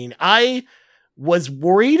what. I mean, I was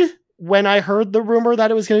worried when I heard the rumor that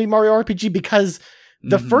it was going to be Mario RPG because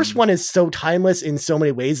the first one is so timeless in so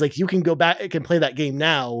many ways. Like you can go back and play that game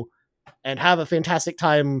now and have a fantastic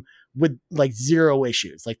time with like zero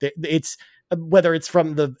issues. Like it's whether it's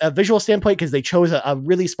from the visual standpoint, because they chose a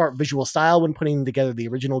really smart visual style when putting together the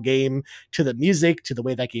original game, to the music, to the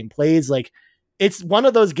way that game plays. Like it's one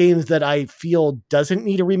of those games that I feel doesn't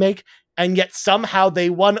need a remake. And yet somehow they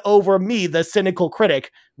won over me, the cynical critic,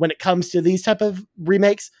 when it comes to these type of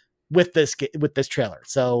remakes with this trailer.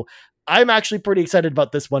 So I'm actually pretty excited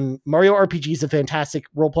about this one. Mario RPG is a fantastic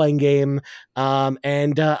role-playing game.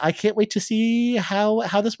 And I can't wait to see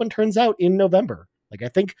how this one turns out in November. Like I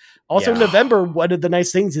think also November, one of the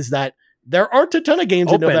nice things is that there aren't a ton of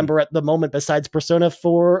games in November at the moment besides Persona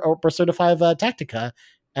 4 or Persona 5 Tactica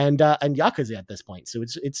and Yakuza at this point. So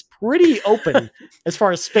it's pretty open as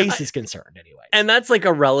far as space is concerned anyway. And that's like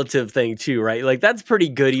a relative thing too, right? Like that's pretty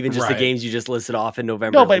good, even just the games you just listed off in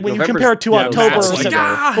November. No, but like when you compare it to October or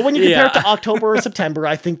September, but when you compare it to October or September,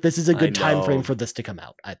 I think this is a good time frame for this to come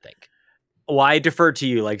out, I think. Well, I defer to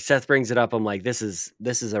you. Like Seth brings it up. I'm like, this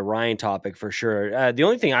is a Ryan topic for sure. The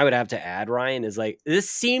only thing I would have to add, Ryan, is like, this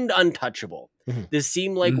seemed untouchable. Mm-hmm. This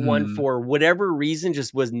seemed like one for whatever reason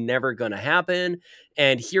just was never going to happen.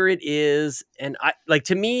 And here it is. And I like,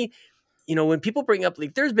 to me, you know, when people bring up,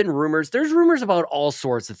 like, there's rumors about all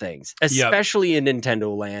sorts of things, especially in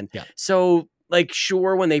Nintendo land. Yep. So like,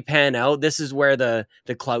 sure, when they pan out, this is where the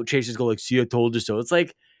clout chasers go like, see, I told you so. It's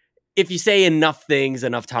like, if you say enough things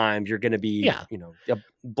enough times, you're going to be, you know, a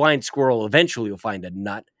blind squirrel. Eventually you'll find a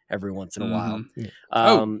nut every once in a while.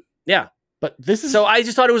 Yeah. But this is... So I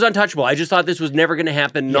just thought it was untouchable. I just thought this was never going to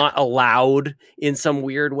happen, not allowed in some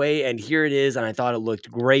weird way. And here it is. And I thought it looked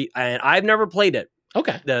great. And I've never played it.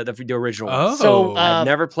 Okay. The original one. Oh. So I've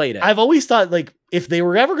never played it. I've always thought, like, if they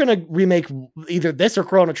were ever going to remake either this or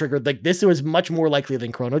Chrono Trigger, like, this was much more likely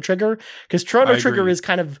than Chrono Trigger. Because Chrono Trigger is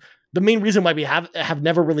kind of the main reason why we have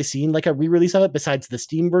never really seen like a re-release of it, besides the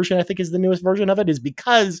Steam version, I think is the newest version of it, is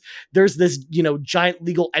because there's this, giant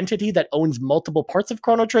legal entity that owns multiple parts of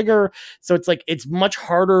Chrono Trigger. So it's like, it's much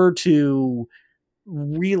harder to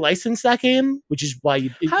relicense that game, which is why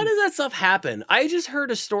how does that stuff happen? I just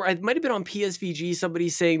heard a story, it might have been on PSVG, somebody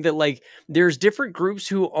saying that like there's different groups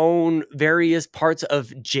who own various parts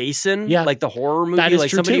of Jason, like the horror movie. That is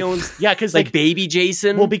like true somebody too. owns because like Baby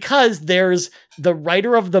Jason. Well, because there's the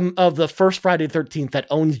writer of the first Friday the 13th that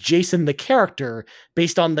owns Jason the character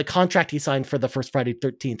based on the contract he signed for the first Friday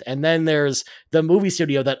the 13th, and then there's the movie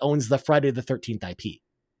studio that owns the Friday the 13th IP.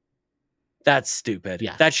 That's stupid.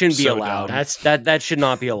 Yeah. That shouldn't be So allowed. dumb. That should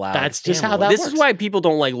not be allowed. That's just how that This works. is why people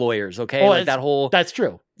don't like lawyers, okay? Well, like that whole that's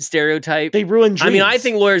true. stereotype. They ruin dreams. I mean, I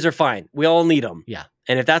think lawyers are fine. We all need them. Yeah.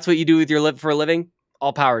 And if that's what you do with your for a living,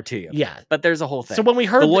 all power to you. Yeah. But there's a whole thing. So when we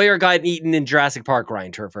heard the lawyer got eaten in Jurassic Park,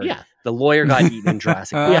 Ryan Turford. Yeah. The lawyer got eaten in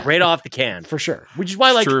Jurassic Park. Yeah. Right off the can. for sure, which is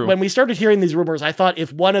why, like, True. when we started hearing these rumors, I thought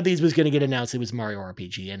if one of these was going to get announced, it was Mario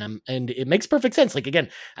RPG, and it makes perfect sense. Like, again,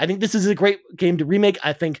 I think this is a great game to remake.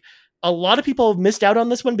 I think a lot of people have missed out on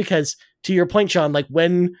this one because, to your point, Sean, like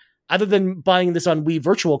other than buying this on Wii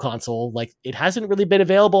Virtual Console, like it hasn't really been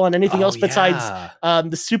available on anything else besides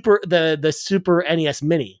the Super NES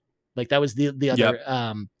Mini. Like that was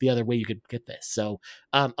the other way you could get this. So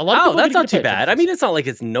a lot of people that's not too bad. I mean, it's not like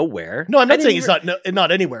it's nowhere. No, I'm not saying it's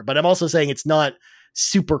not anywhere, but I'm also saying it's not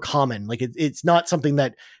super common. Like it's not something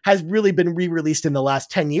that has really been re-released in the last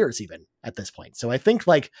 10 years, even at this point. So I think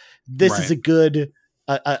like this is a good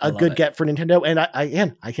good get for Nintendo, and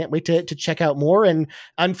I can't wait to check out more.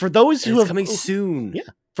 And for those who have coming soon,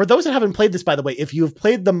 for those that haven't played this, by the way, if you have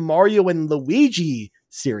played the Mario and Luigi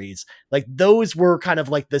series, like those were kind of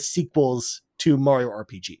like the sequels to Mario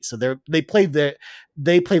RPG. So they play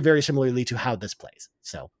very similarly to how this plays.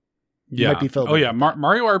 So yeah.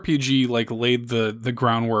 Mario RPG like laid the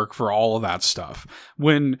groundwork for all of that stuff.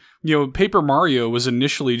 When Paper Mario was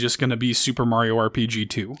initially just going to be Super Mario RPG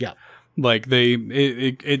 2. Yeah. Like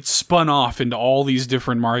it spun off into all these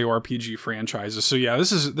different Mario RPG franchises. So yeah,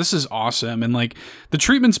 this is awesome, and like the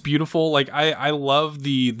treatment's beautiful. Like I love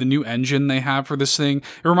the new engine they have for this thing.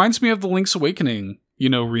 It reminds me of the Link's Awakening,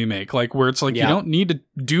 remake, like where it's like you don't need to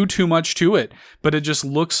do too much to it, but it just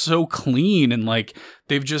looks so clean, and like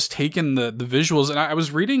they've just taken the visuals. And I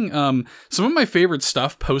was reading some of my favorite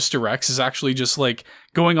stuff post Directs is actually just like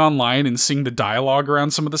going online and seeing the dialogue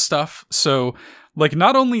around some of the stuff. So like,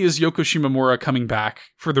 not only is Yoko Shimomura coming back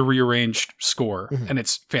for the rearranged score, and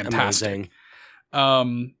it's fantastic,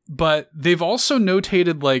 but they've also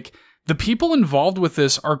notated, like, the people involved with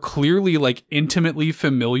this are clearly, like, intimately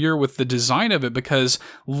familiar with the design of it, because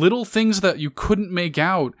little things that you couldn't make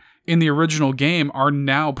out in the original game are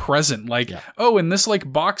now present. Like, in this,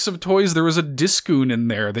 like, box of toys, there was a Discoon in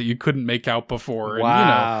there that you couldn't make out before.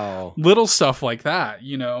 Wow. And, little stuff like that,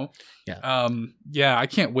 Yeah. I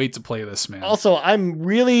can't wait to play this, man. Also, I'm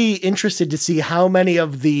really interested to see how many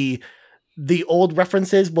of the old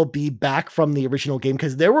references will be back from the original game,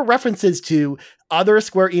 because there were references to other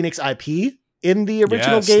Square Enix IP in the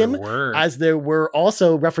original game, as there were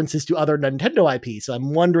also references to other Nintendo IP. So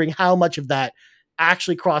I'm wondering how much of that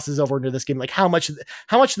actually crosses over into this game, like how much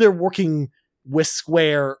they're working with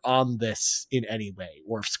Square on this in any way,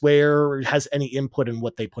 or if Square has any input in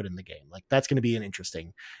what they put in the game. Like that's going to be an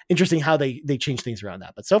interesting how they change things around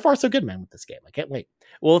that. But so far so good, man, with this game. I can't wait.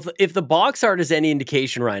 Well, if the box art is any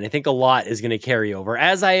indication, Ryan, I think a lot is going to carry over.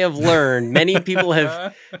 As I have learned, many people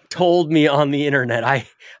have told me on the internet. I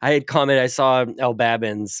had commented, I saw El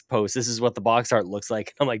Babin's post, this is what the box art looks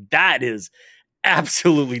like. I'm like, that is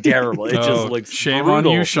absolutely terrible. It just looks shame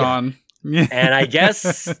brutal. on you, Sean. Yeah. And I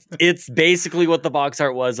guess it's basically what the box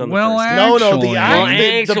art was on the first game. No, the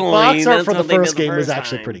Actually, box art for the that's what they did first the game was first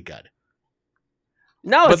actually time. pretty good.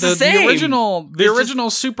 No, But it's the same. the original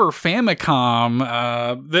Super Famicom,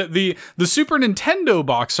 the Super Nintendo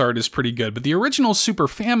box art is pretty good, but the original Super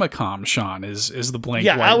Famicom, Sean, is the blank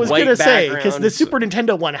white. I was white gonna say, because background. the Super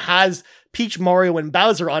Nintendo one has Peach, Mario, and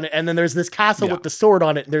Bowser on it, and then there's this castle with the sword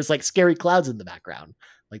on it, and there's like scary clouds in the background.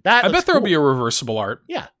 Like that. I bet there'll cool. be a reversible art.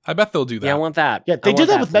 Yeah. I bet they'll do that. Yeah, I want that. Yeah, they I did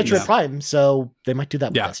want that with please. Metroid Prime, so they might do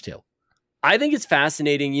that with us too. I think it's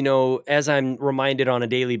fascinating, as I'm reminded on a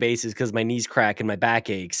daily basis because my knees crack and my back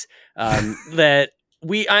aches, that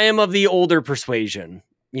I am of the older persuasion.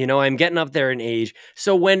 I'm getting up there in age.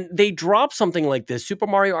 So when they drop something like this, Super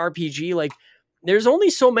Mario RPG, like there's only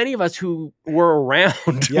so many of us who were around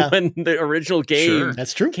when the original game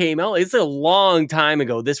That's true. came out. It's a long time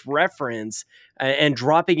ago. This reference and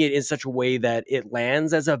dropping it in such a way that it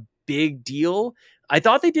lands as a big deal. I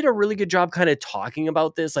thought they did a really good job kind of talking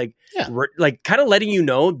about this, like kind of letting you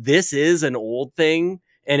know this is an old thing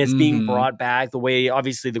and it's being brought back. The way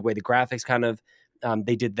the graphics kind of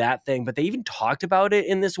they did that thing, but they even talked about it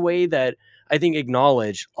in this way that I think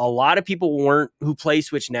acknowledged a lot of people who play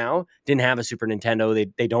Switch now didn't have a Super Nintendo.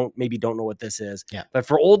 They don't know what this is. Yeah. But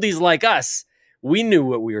for oldies like us, we knew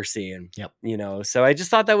what we were seeing. Yep. So I just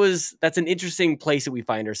thought that's an interesting place that we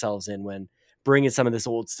find ourselves in when bringing some of this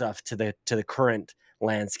old stuff to the current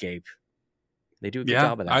landscape. They do a good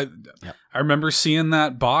job of that. I remember seeing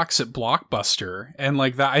that box at Blockbuster, and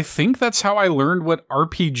like that, I think that's how I learned what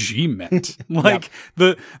RPG meant. Like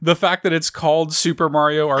the fact that it's called Super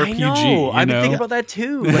Mario RPG. I know. I've been thinking about that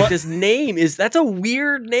too. Like this name that's a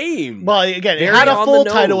weird name. Well, again, it had a full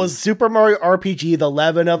title as Super Mario RPG: The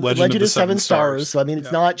Legend of the Seven Stars. So I mean,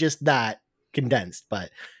 it's not just that condensed, but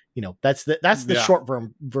that's the short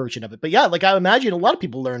version of it. But yeah, like I imagine a lot of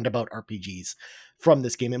people learned about RPGs from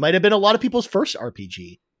this game. It might have been a lot of people's first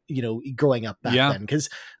RPG, growing up back then. Because,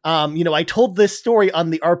 I told this story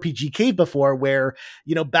on the RPG Cave before where,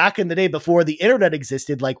 back in the day before the internet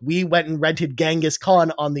existed, like we went and rented Genghis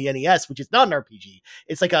Khan on the NES, which is not an RPG.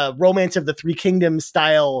 It's like a Romance of the Three Kingdoms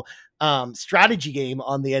style strategy game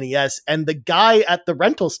on the NES. And the guy at the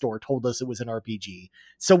rental store told us it was an RPG.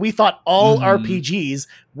 So we thought all RPGs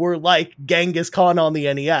were like Genghis Khan on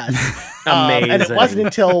the NES. Amazing. And it wasn't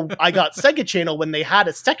until I got Sega Channel when they had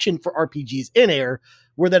a section for RPGs in air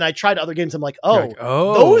where then I tried other games. I'm like,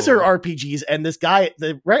 those are RPGs. And this guy,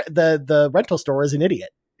 the rental store is an idiot.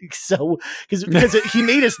 So, because he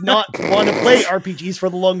made us not want to play RPGs for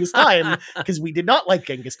the longest time because we did not like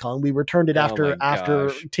Genghis Khan. We returned it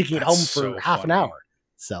after taking it home for half an hour.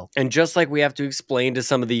 So, and just like we have to explain to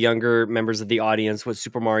some of the younger members of the audience what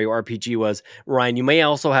Super Mario RPG was, Ryan, you may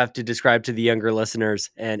also have to describe to the younger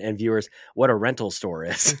listeners and viewers what a rental store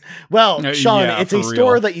is. Well, Sean, it's a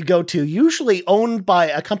store that you go to, usually owned by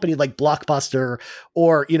a company like Blockbuster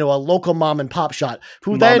or, a local mom and pop shop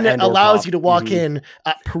who then allows you to walk in,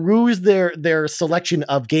 peruse their selection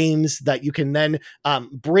of games that you can then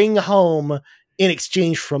bring home in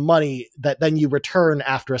exchange for money that then you return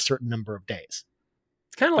after a certain number of days.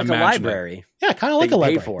 It's kind of like a library. Yeah, kind of like a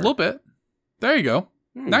library. A little bit. There you go.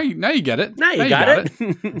 Now you get it. Now you got it.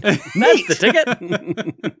 That's the ticket.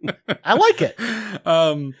 I like it.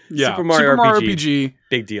 Super Mario RPG.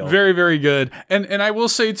 Big deal. Very, very good. And I will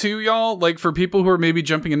say too, y'all, like for people who are maybe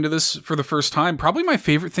jumping into this for the first time, probably my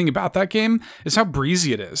favorite thing about that game is how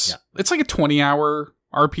breezy it is. Yeah. It's like a 20-hour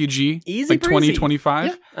RPG, easy, like 20, 25.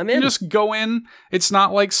 Yeah, I'm in. You just go in. It's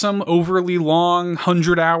not like some overly long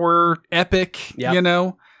 100-hour epic, and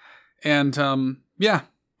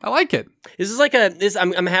I like it. This is like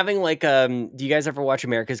I'm having like do you guys ever watch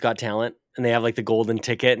America's Got Talent? And they have like the golden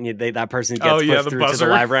ticket, and that person gets pushed through to the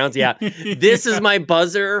live rounds. Yeah, this is my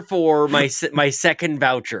buzzer for my second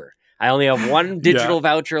voucher. I only have one digital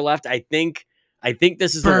voucher left. I think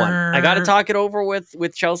this is the one. I got to talk it over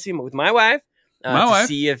with Chelsea, with my wife. To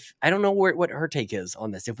see if I don't know what her take is on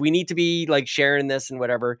this. If we need to be like sharing this and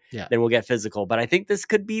whatever, then we'll get physical. But I think this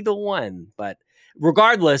could be the one. But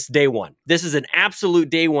regardless, day one. This is an absolute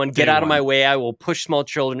day one. Get out of my way. I will push small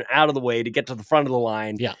children out of the way to get to the front of the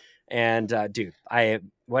line. Yeah. And dude,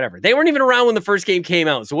 whatever. They weren't even around when the first game came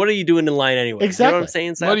out. So what are you doing in line anyway? Exactly. You know what I'm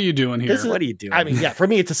saying, Seth? What are you doing here? What are you doing? I mean, for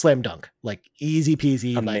me, it's a slam dunk. Like easy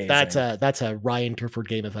peasy. Amazing. Like that's a Ryan Turford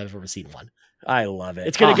game if I've ever seen one. I love it.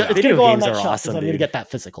 It's gonna go. It's gonna go on that shot awesome, I'm gonna get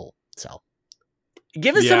that physical. So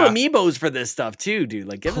give us some amiibos for this stuff too, dude.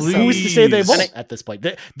 Like, give us some. Who's to say they won't at this point?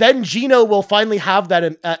 Then Gino will finally have that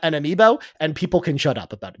an amiibo, and people can shut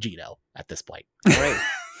up about Gino at this point. Right.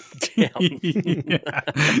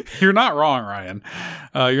 You're not wrong, Ryan.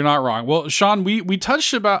 You're not wrong. Well, Sean, we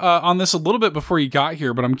touched about on this a little bit before you got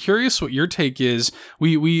here, but I'm curious what your take is.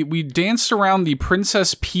 We danced around the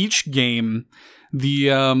Princess Peach game.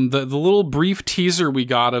 The little brief teaser we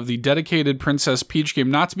got of the dedicated Princess Peach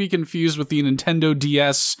game, not to be confused with the Nintendo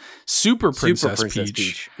DS Super Princess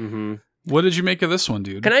Peach. Mm-hmm. What did you make of this one,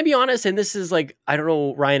 dude? Can I be honest? And this is like, I don't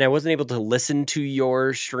know, Ryan, I wasn't able to listen to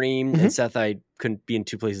your stream, and Seth, I couldn't be in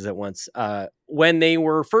two places at once. When they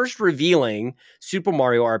were first revealing Super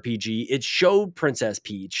Mario RPG, it showed Princess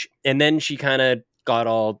Peach, and then she kind of got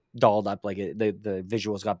all dolled up, like the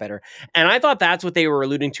visuals got better. And I thought that's what they were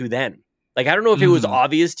alluding to then. Like, I don't know if it was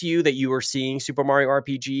obvious to you that you were seeing Super Mario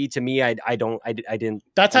RPG. To me, I didn't.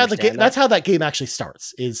 That's how that's how that game actually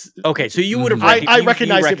starts. Is okay. So you would have. I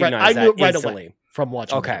recognized it. I knew it right away from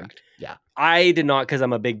watching. Okay. The direct. Yeah. I did not, because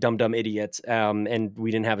I'm a big dumb idiot. And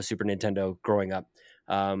we didn't have a Super Nintendo growing up.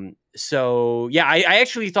 So yeah, I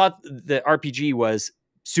actually thought the RPG was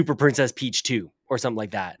Super Princess Peach 2 or something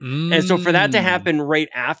like that. And so for that to happen right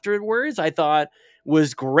afterwards, I thought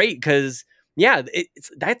was great because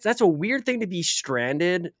that's a weird thing to be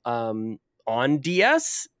stranded on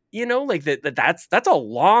DS. You know, like that's a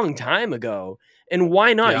long time ago. And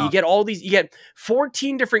why not? Yeah. You get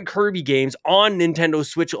 14 different Kirby games on Nintendo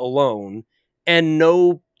Switch alone and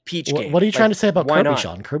no Peach game. What are you trying to say about Kirby, not?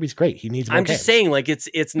 Sean? Kirby's great. He needs more I'm games. just saying, like,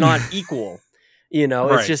 it's not equal. You know,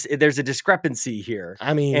 Right. it's just there's a discrepancy here.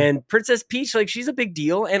 I mean, and Princess Peach, like, she's a big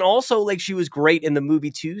deal. And also, like, she was great in the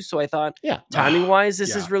movie too. So I thought, timing wise,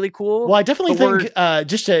 this is really cool. Well, I definitely think,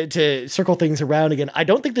 just to circle things around again, I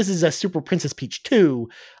don't think this is a Super Princess Peach 2.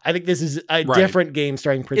 I think this is a different game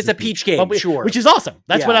starring Princess Peach. It's a Peach game, sure. Which is awesome.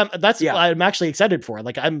 That's what I'm actually excited for.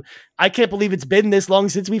 Like, I can't believe it's been this long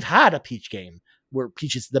since we've had a Peach game where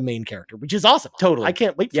Peach is the main character, which is awesome. Totally. I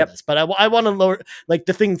can't wait for this. But I want to lower, like,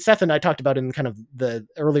 the thing Seth and I talked about in kind of the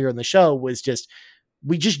earlier in the show was just,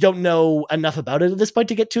 we just don't know enough about it at this point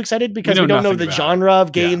to get too excited because we don't know the genre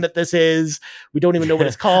of game that this is. We don't even know what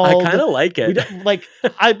it's called. I kind of like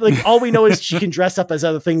it. All we know is she can dress up as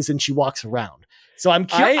other things and she walks around. So I'm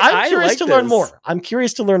curious to learn more. I'm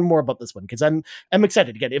curious to learn more about this one because I'm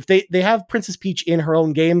excited. Again, if they have Princess Peach in her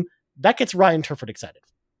own game, that gets Ryan Turford excited.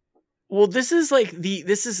 Well, this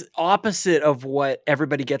is opposite of what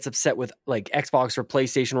everybody gets upset with, like Xbox or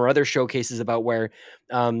PlayStation or other showcases about, where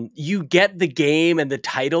you get the game and the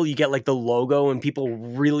title, you get like the logo, and people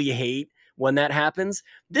really hate when that happens.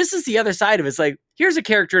 This is the other side of it. It's like, here's a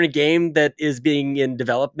character in a game that is being in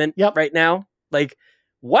development right now. Like,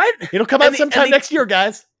 what? It'll come out sometime next year,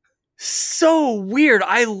 guys. So weird.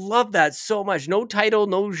 I love that so much. No title,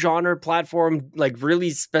 no genre, platform, like really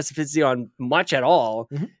specificity on much at all.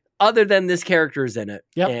 Mm-hmm. Other than this character is in it.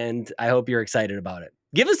 Yep. And I hope you're excited about it.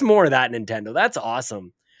 Give us more of that, Nintendo. That's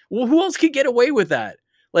awesome. Well, who else could get away with that?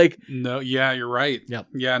 Like, no, yeah, you're right. Yep.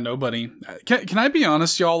 Yeah, nobody. Can I be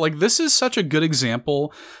honest, y'all? Like, this is such a good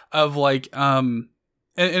example of like, and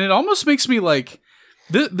it almost makes me like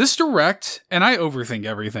this direct, and I overthink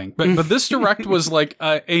everything, but this direct was like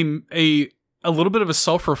a little bit of a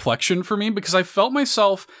self-reflection for me because I felt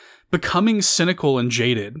myself becoming cynical and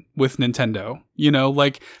jaded with Nintendo, you know,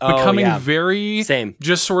 like becoming very same,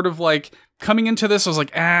 just sort of like coming into this. I was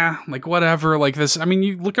like, like whatever, like this. I mean,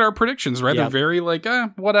 you look at our predictions, right? They're very like,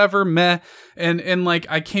 whatever, meh. And like,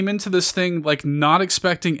 I came into this thing, like not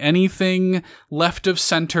expecting anything left of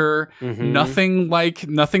center, nothing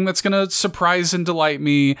that's going to surprise and delight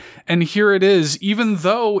me. And here it is, even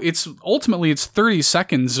though it's 30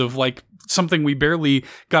 seconds of like something we barely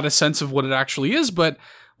got a sense of what it actually is, but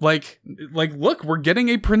Like, look, we're getting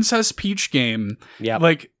a Princess Peach game. Yeah.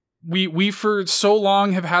 Like, we for so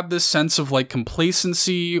long have had this sense of like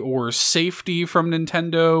complacency or safety from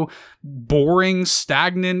Nintendo, boring,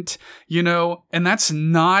 stagnant, you know, and that's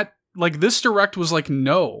not, like, this direct was like,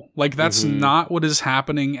 no, like, that's not what is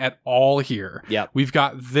happening at all here. Yeah. We've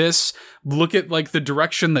got this, look at like the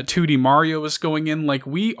direction that 2D Mario is going in. Like,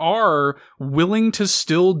 we are willing to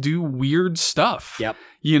still do weird stuff. Yep.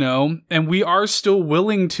 You know, and we are still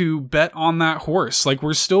willing to bet on that horse. Like,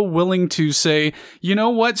 we're still willing to say, you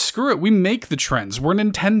know what, screw it. We make the trends. We're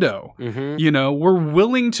Nintendo. You know, we're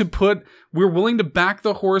willing to back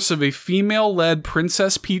the horse of a female-led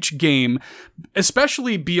Princess Peach game,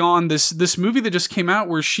 especially beyond this movie that just came out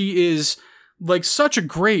where she is like such a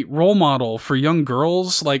great role model for young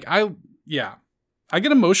girls. Like, I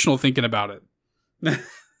get emotional thinking about it.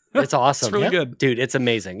 It's awesome. It's really good. Dude, it's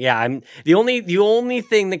amazing. Yeah, I'm the only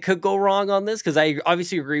thing that could go wrong on this, because I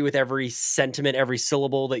obviously agree with every sentiment, every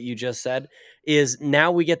syllable that you just said, is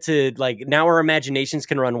now we get to, like, now our imaginations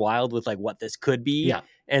can run wild with like what this could be. Yeah.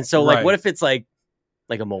 And so like what if it's like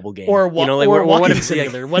a mobile game, or you know, like what if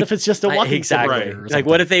simulator? What if it's just a walking simulator? Like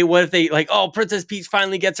what if they like, oh, Princess Peach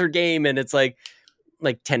finally gets her game and it's like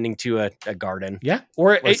tending to a garden. Yeah.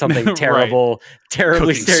 Or something terrible,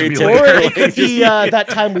 terribly Cooking stereotypical. Or it could be that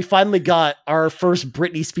time we finally got our first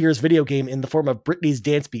Britney Spears video game in the form of Britney's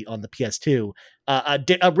Dance Beat on the PS2,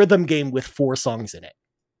 a rhythm game with 4 songs in it.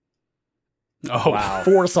 Oh, wow.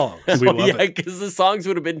 4 songs. We love it. Because the songs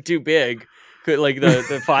would have been too big. Like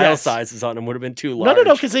the file sizes on them would have been too large.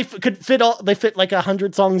 No, because they could fit they fit like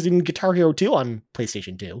 100 songs in Guitar Hero 2 on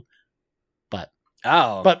PlayStation 2.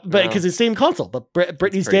 But because it's the same console, but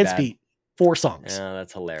Britney's Dance Beat, 4 songs. Yeah,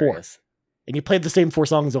 that's hilarious. 4. And you played the same 4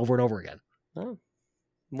 songs over and over again. Oh.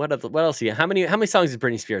 What else? How many songs has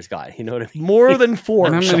Britney Spears got? You know what I mean? More than 4.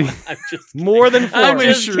 I'm just more than 4. I'm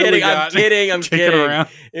just kidding. I'm kidding. Around.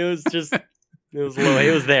 It was just. It was low.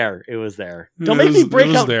 It was there. Don't make me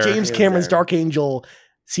break out James It was Cameron's there. Dark Angel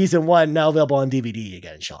Season 1, now available on DVD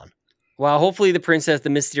again, Sean. Well, hopefully the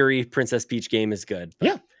Mystery Princess Peach game is good.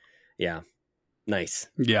 Yeah. Yeah. Nice.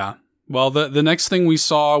 Yeah. Well, the next thing we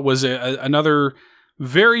saw was another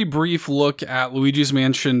very brief look at Luigi's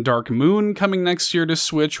Mansion Dark Moon coming next year to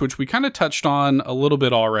Switch, which we kind of touched on a little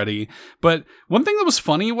bit already. But one thing that was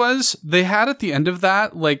funny was they had at the end of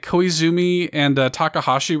that, like Koizumi and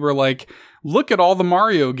Takahashi were like, look at all the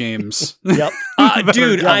Mario games. Yep.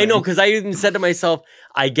 Dude, I know, because I even said to myself,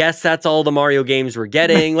 I guess that's all the Mario games we're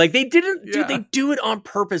getting. Like, they didn't, dude, they do it on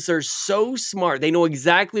purpose. They're so smart. They know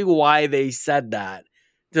exactly why they said that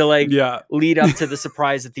to lead up to the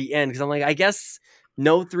surprise at the end. Because I'm like, I guess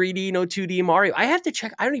no 3D, no 2D Mario. I have to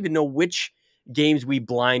check. I don't even know which games we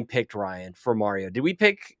blind picked, Ryan, for Mario. Did we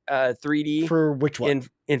pick 3D for which one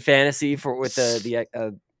in fantasy with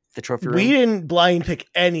the trophy room? We didn't blind pick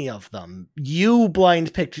any of them. You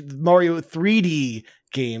blind picked Mario 3D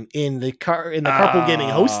game in the Carpool Gaming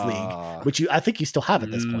Host League, which I think you still have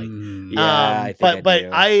at this point. Yeah,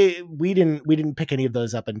 we didn't pick any of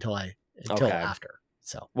those up until after.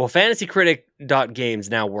 So, well, FantasyCritic.games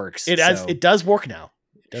now works. It does work now.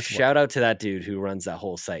 Shout out to that dude who runs that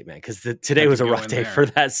whole site, man, because today was a rough day for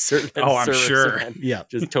that certain. I'm sure. Man. Yeah,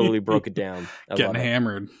 just totally broke it down. Getting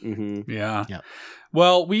hammered. Mm-hmm. Yeah.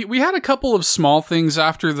 Well, we had a couple of small things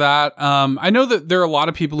after that. I know that there are a lot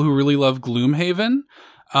of people who really love Gloomhaven.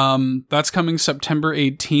 That's coming September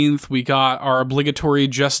 18th. We got our obligatory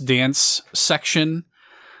Just Dance section.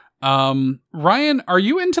 Ryan, are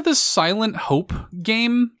you into this Silent Hope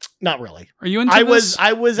game? Not really. Are you into this?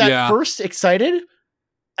 I was at first excited,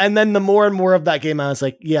 and then the more and more of that game, I was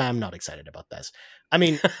like, yeah, I'm not excited about this. I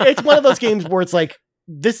mean, it's one of those games where it's like,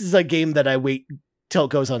 this is a game that I wait till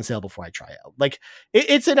it goes on sale before I try out. Like,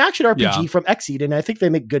 it's an action RPG from Xseed, and I think they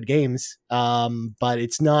make good games, but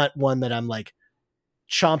it's not one that I'm like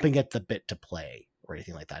chomping at the bit to play or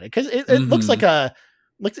anything like that. Because it looks like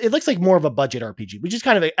it looks like more of a budget RPG, which is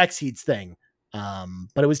kind of an Xseed's thing.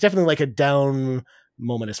 But it was definitely like a down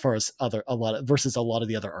moment as far as versus a lot of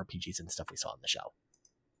the other RPGs and stuff we saw on the show.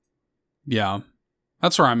 Yeah.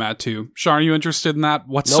 That's where I'm at too. Sean, are you interested in that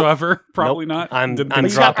whatsoever? Nope. Probably nope. not. I'm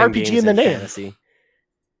dropping RPG in the name. Fantasy.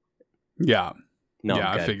 Yeah. No,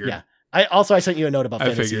 yeah, I figured. Yeah. I sent you a note about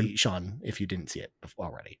fantasy, Sean, if you didn't see it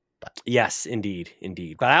already. But yes, indeed.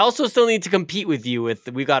 But I also still need to compete with you.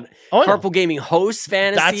 We got Carpool Gaming Hosts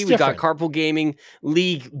Fantasy. We got Carpool Gaming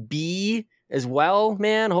League B as well.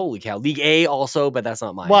 Man, holy cow! League A also, but that's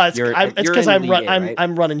not mine. Well, it's because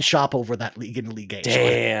I'm running shop over that league in League A.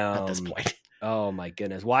 Damn. At this point. Oh my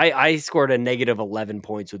goodness! Well, I scored a negative 11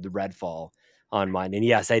 points with the Redfall on mine, and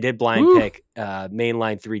yes, I did blind pick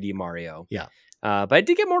mainline 3D Mario. Yeah, but I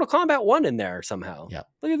did get Mortal Kombat 1 in there somehow. Yeah,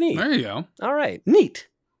 look at me. There you go. All right, neat.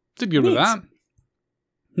 Did good with that.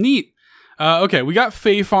 Neat. Okay, we got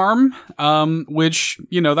Fae Farm, which,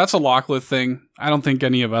 that's a Lachlan thing. I don't think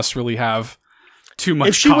any of us really have too much.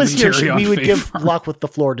 If she was here, we would give Farm. Lachlan the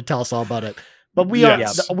floor to tell us all about it. But we are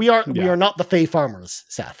not the Fae Farmers,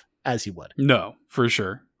 Seth, as you would. No, for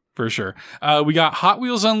sure. We got Hot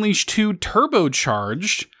Wheels Unleashed 2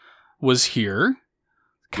 Turbocharged was here.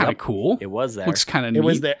 Kind of cool. It was there. Looks kind of neat. It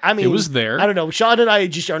was there. I mean, it was there. I don't know. Sean and I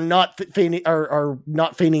just are not feigning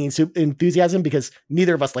enthusiasm because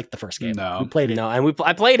neither of us liked the first game. No, we played it. No, and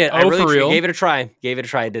I played it. I really gave it a try.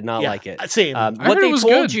 I did not like it. Same.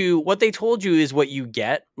 What they told you is what you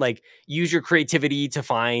get. Like, use your creativity to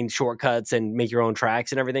find shortcuts and make your own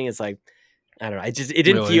tracks and everything. It's like, I don't know. It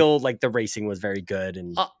didn't feel like the racing was very good.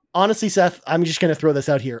 And honestly, Seth, I'm just going to throw this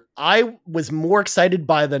out here. I was more excited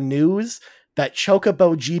by the news that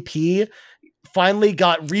Chocobo GP finally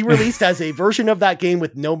got re-released as a version of that game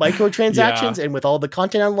with no microtransactions and with all the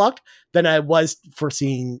content unlocked than I was for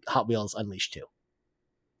seeing Hot Wheels Unleashed 2.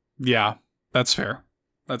 Yeah, that's fair.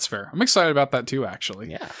 I'm excited about that too,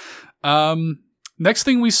 actually. Yeah. Next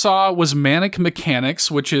thing we saw was Manic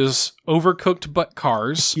Mechanics, which is Overcooked but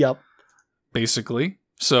cars. Yep. Basically.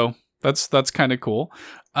 So that's kind of cool.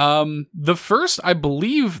 The first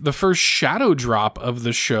shadow drop of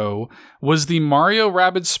the show was the Mario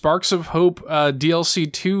Rabbids Sparks of Hope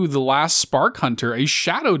DLC 2, The Last Spark Hunter, a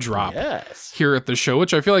shadow drop here at the show,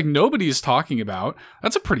 which I feel like nobody's talking about.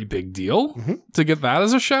 That's a pretty big deal to get that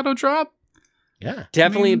as a shadow drop. Yeah.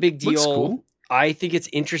 Definitely a big deal. Cool. I think it's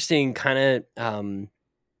interesting kind of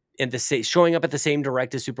showing up at the same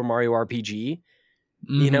direct as Super Mario RPG.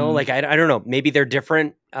 Like I don't know, maybe they're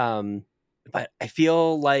different. But I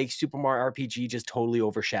feel like Super Mario RPG just totally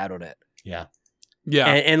overshadowed it. Yeah. Yeah.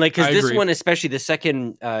 And like, because this one, especially the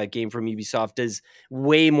second game from Ubisoft, is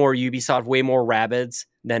way more Ubisoft, way more Rabbids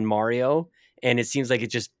than Mario. And it seems like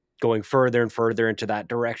it's just going further and further into that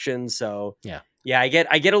direction. So yeah, Yeah, I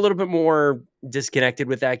get a little bit more disconnected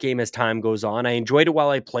with that game as time goes on. I enjoyed it while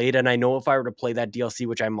I played, and I know if I were to play that DLC,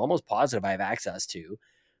 which I'm almost positive I have access to,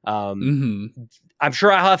 I'm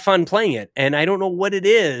sure I'll have fun playing it. And I don't know what it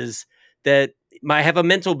is that I have a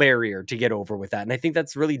mental barrier to get over with that. And I think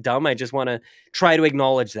that's really dumb. I just want to try to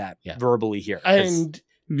acknowledge that verbally here. And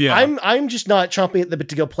I'm just not chomping at the bit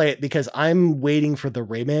to go play it because I'm waiting for the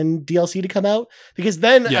Rayman DLC to come out, because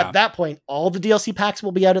then at that point, all the DLC packs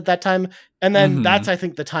will be out at that time. And then that's, I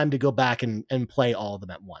think, the time to go back and play all of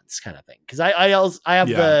them at once kind of thing. Cause I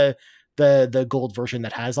have the gold version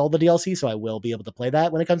that has all the DLC. So I will be able to play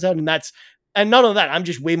that when it comes out. And none of that, I'm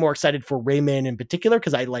just way more excited for Rayman in particular,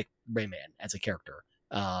 because I like Rayman as a character.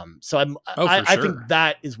 So I think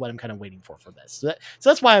that is what I'm kind of waiting for this. So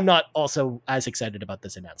that's why I'm not also as excited about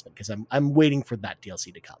this announcement, because I'm waiting for that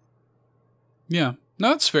DLC to come. Yeah, no,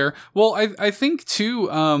 that's fair. Well, I think too,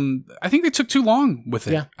 I think they took too long with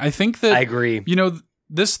it. Yeah. I think that, I agree. You know,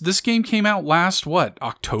 this game came out last,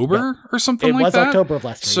 October or something like that? It was October of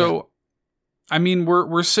last year. So, I mean,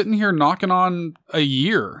 we're sitting here knocking on a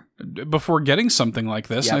year before getting something like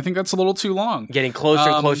this, and I think that's a little too long. Getting closer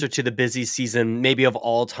and closer to the busy season, maybe of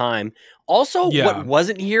all time. Also, what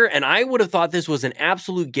wasn't here, and I would have thought this was an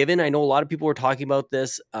absolute given. I know a lot of people were talking about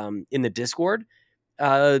this in the Discord.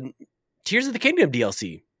 Tears of the Kingdom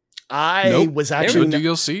DLC. Was actually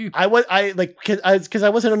DLC. Because I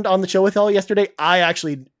wasn't on the show with y'all yesterday. I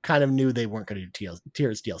actually kind of knew they weren't going to do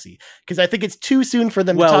Tears DLC, because I think it's too soon for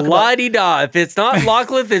them to talk about. Well, la-di-da. If it's not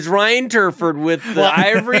Lachlan, it's Ryan Turford with the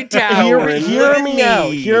Ivory Tower.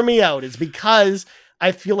 Hear me out. It's because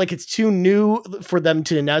I feel like it's too new for them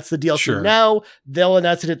to announce the DLC now. They'll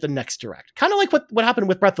announce it at the next Direct. Kind of like what happened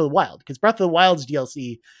with Breath of the Wild, because Breath of the Wild's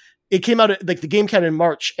DLC, it came out like the game came out in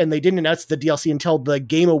March, and they didn't announce the DLC until the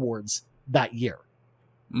Game Awards that year,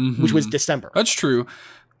 which was December. That's true.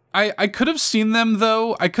 I could have seen them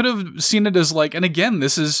though. I could have seen it as like, and again,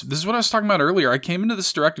 this is what I was talking about earlier. I came into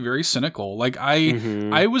this Direct very cynical. Like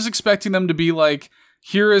I was expecting them to be like,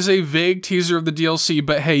 here is a vague teaser of the DLC,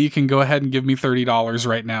 but hey, you can go ahead and give me $30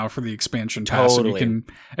 right now for the expansion pass, and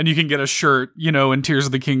you can get a shirt, in Tears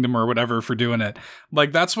of the Kingdom or whatever for doing it.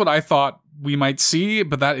 Like that's what I thought we might see,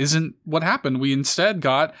 but that isn't what happened. We instead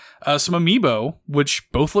got some amiibo,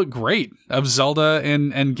 which both look great, of Zelda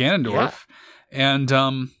and Ganondorf, and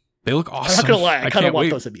they look awesome. I'm not gonna lie, I kind of want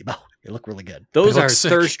those amiibo. They look really good. Those are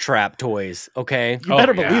thirst trap toys, okay? You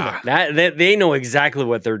better believe it. That they know exactly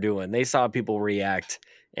what they're doing. They saw people react.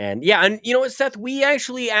 And and you know what, Seth? We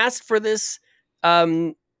actually asked for this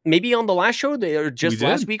maybe on the last show or just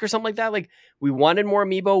last week or something like that. Like, we wanted more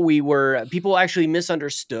amiibo. People actually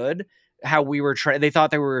misunderstood how we were they thought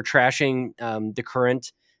they were trashing the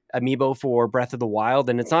current amiibo for Breath of the Wild,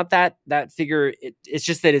 and it's not that figure. It's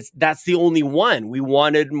just that that's the only one. We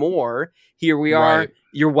wanted more. Here we are. Right.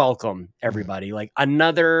 You're welcome, everybody. Like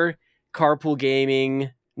another Carpool Gaming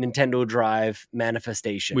Nintendo Drive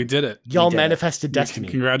manifestation. We did it. Y'all manifested destiny.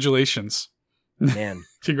 Congratulations, man.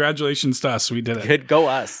 Congratulations to us. We did it. Good, go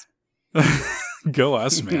us. Go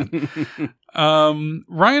us, man.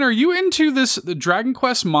 Ryan, are you into the Dragon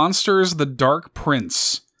Quest Monsters: The Dark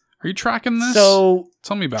Prince? Are you tracking this? So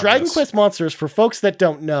tell me about Dragon Quest Monsters, for folks that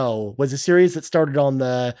don't know, was a series that started on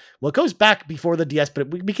it goes back before the DS,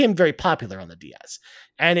 but it became very popular on the DS.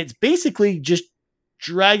 And it's basically just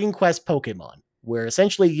Dragon Quest Pokemon, where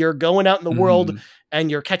essentially you're going out in the world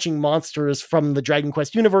and you're catching monsters from the Dragon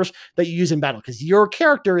Quest universe that you use in battle, because your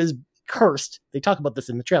character is cursed. They talk about this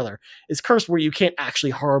in the trailer. Is cursed where you can't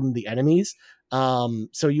actually harm the enemies.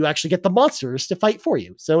 So you actually get the monsters to fight for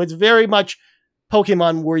you. So it's very much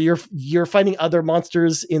Pokemon where you're fighting other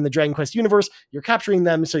monsters in the Dragon Quest universe. You're capturing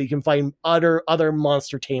them so you can find other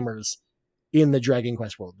monster tamers in the Dragon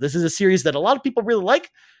Quest world. This is a series that a lot of people really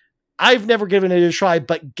like. I've never given it a try,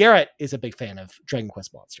 but Garrett is a big fan of Dragon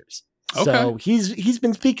Quest Monsters. Okay. So he's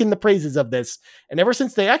been speaking the praises of this. And ever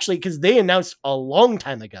since because they announced a long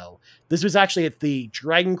time ago, this was actually at the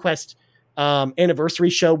Dragon Quest anniversary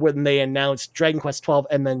show when they announced Dragon Quest 12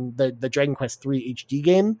 and then the Dragon Quest 3 HD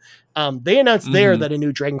game. They announced there that a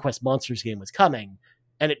new Dragon Quest Monsters game was coming,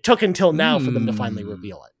 and it took until now for them to finally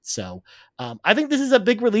reveal it. So I think this is a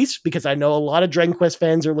big release, because I know a lot of Dragon Quest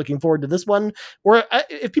fans are looking forward to this one. Or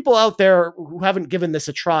if people out there who haven't given this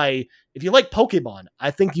a try, if you like Pokemon, I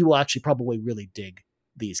think you will actually probably really dig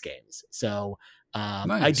these games. So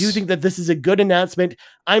nice. I do think that this is a good announcement.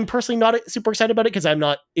 I'm personally not super excited about it because I'm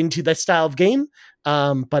not into this style of game.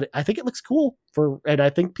 But I think it looks cool and I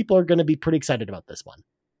think people are going to be pretty excited about this one.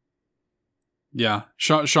 Yeah.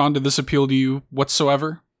 Sean, did this appeal to you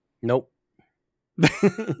whatsoever? Nope.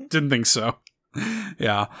 Didn't think so.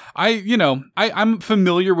 Yeah, I'm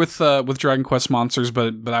familiar with Dragon Quest monsters,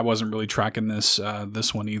 but I wasn't really tracking this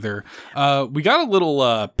one either. We got a little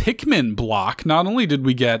Pikmin block. Not only did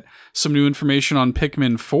we get some new information on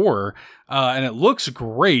Pikmin 4, and it looks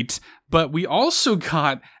great, but we also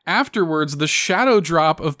got afterwards the shadow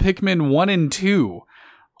drop of Pikmin 1 and 2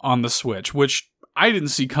 on the Switch, which I didn't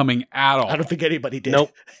see coming at all. I don't think anybody did.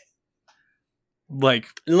 Nope. Like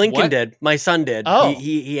Lincoln what? did. My son did. Oh.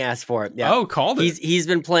 He asked for it. Yeah. Oh, called it. He's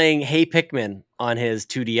been playing Hey Pikmin on his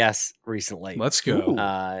 2DS recently. Let's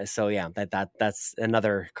go. So yeah, that's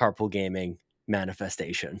another carpool gaming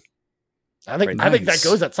manifestation. I think Nice. that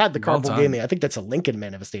goes outside the Well carpool done. gaming. I think that's a Lincoln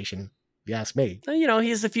manifestation. If you ask me.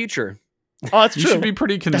 He's the future. Oh, that's You true. should be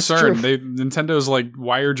pretty That's concerned. true. Nintendo's like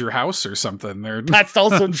wired your house or something. They're That's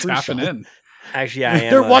also true. tapping Sean. in. Actually, I am.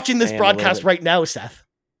 They're watching this I am a broadcast little right now, Seth.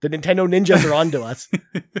 The Nintendo ninjas are onto us.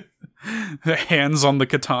 The hands on the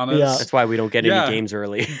katanas. Yeah. That's why we don't get Yeah. any games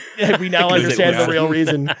early. We now Because it understand was- the real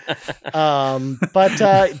reason. But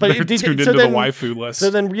They're did, tuned so into then, the waifu list. So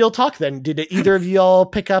then, real talk. Then, did either of y'all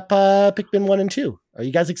pick up Pikmin 1 and 2? Are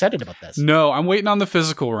you guys excited about this? No, I'm waiting on the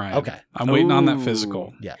physical, Ryan. Okay. I'm waiting on that Ooh.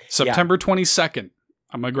 physical. Yeah. September 22nd.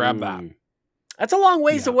 I'm gonna grab that. That's a long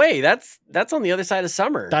ways Yeah. away. That's on the other side of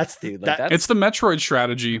summer. That's- dude. that- That's, It's the Metroid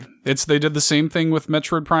strategy. They did the same thing with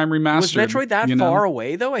Metroid Prime was Remastered. Metroid that you know? far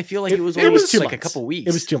away though? I feel like it was It only was 2 like a months. couple weeks.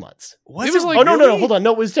 It was 2 months. It was like- Oh no, really? hold on.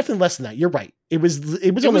 No, it was definitely less than that. You're right. It was only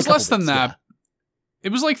a couple less than weeks, that.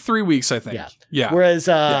 It was like 3 weeks, I think. Yeah. Yeah. Whereas,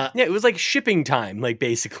 Yeah, it was like shipping time, like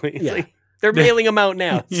basically. It's Yeah. like, they're mailing them out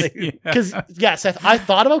now. It's like- because Seth, I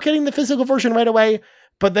thought about getting the physical version right away,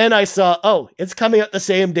 but then I saw, it's coming out the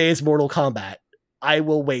same day as Mortal Kombat. I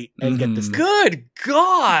will wait and get this. Mhm. thing. Good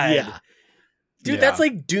God. Yeah. Dude, Yeah. that's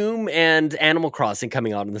like Doom and Animal Crossing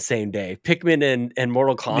coming out on the same day. Pikmin and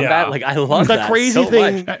Mortal Kombat. Yeah. Like, I love The that crazy so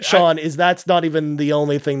thing, much. Sean, is that's not even the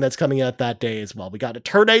only thing that's coming out that day as well. We got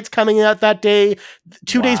Eternights coming out that day.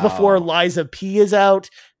 2 days Wow. before Lies of P is out,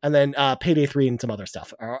 and then Payday 3 and some other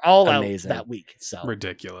stuff are all Amazing. out that week. So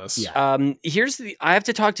Ridiculous. Yeah. I have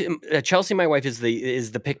to talk to Chelsea. My wife is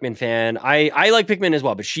the Pikmin fan. I like Pikmin as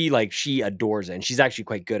well, but she adores it, and she's actually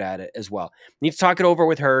quite good at it as well. Need to talk it over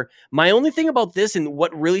with her. My only thing about this, and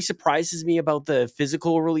what really surprises me about the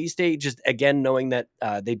physical release date, just again knowing that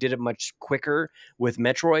they did it much quicker with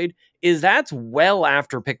Metroid, is that's well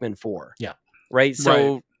after Pikmin 4. Yeah. Right. So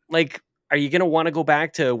Right. like, are you going to want to go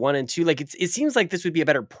back to 1 and 2? Like, it seems like this would be a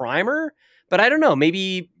better primer, but I don't know.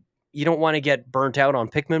 Maybe you don't want to get burnt out on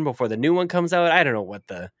Pikmin before the new one comes out. I don't know what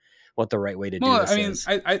the right way to do Well, this I mean, is.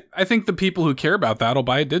 I think the people who care about that will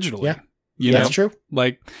buy it digitally. Yeah. You know? that's true.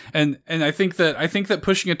 Like, and I think that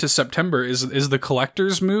pushing it to September is the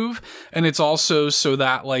collector's move, and it's also so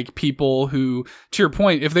that like people who, to your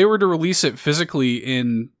point, if they were to release it physically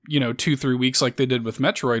in 2-3 weeks like they did with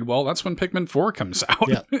Metroid, well, that's when Pikmin 4 comes out.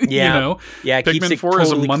 Yeah. Yeah. You know, Yeah, it keeps Pikmin it 4 is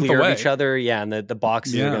a totally month clear away. of each other. Yeah, and the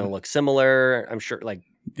boxes Yeah. are going to look similar. I'm sure. Like,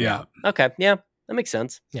 yeah. okay, yeah, that makes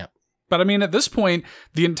sense. But I mean, at this point,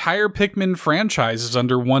 the entire Pikmin franchise is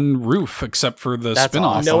under one roof, except for the That's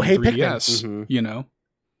spin-off awesome. No on Hey 3DS. Pikmin. You know,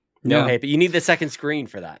 No, yeah, hey, but you need the second screen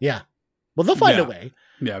for that. Yeah. Well, they'll find Yeah. a way.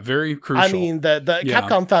 yeah, very crucial. I mean, the Yeah.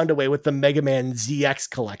 Capcom found a way with the Mega Man ZX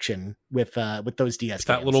collection with those DS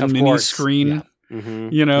that games. little Of mini course. screen. Yeah. Mm-hmm.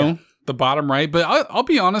 You know, Yeah. the bottom right. But I'll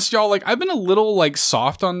be honest, y'all. Like, I've been a little like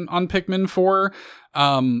soft on Pikmin 4.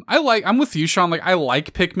 I'm with you, Sean. Like, I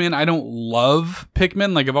like Pikmin. I don't love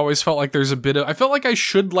Pikmin. Like, I've always felt like there's a bit of. I felt like I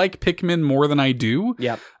should like Pikmin more than I do.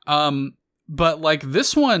 Yep. But like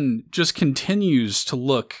this one just continues to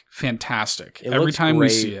look fantastic It every looks time we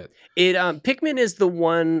great. see it. It Pikmin is the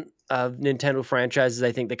one of Nintendo franchises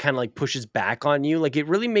I think that kind of like pushes back on you. Like, it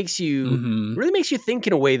really makes you Mhm. think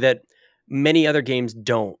in a way that many other games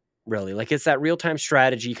don't really. Like, it's that real-time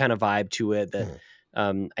strategy kind of vibe to it that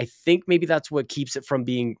I think maybe that's what keeps it from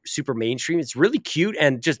being super mainstream. It's really cute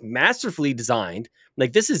and just masterfully designed.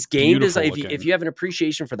 Like, this is game Beautiful design. If looking. you have an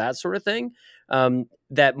appreciation for that sort of thing,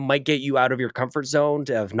 that might get you out of your comfort zone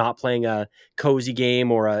of not playing a cozy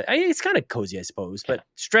game or it's kind of cozy, I suppose, but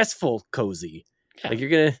stressful cozy. Yeah. Like,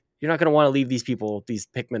 you're not gonna want to leave these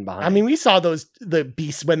Pikmin behind. I mean, we saw the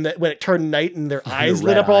beasts when it turned night and their eyes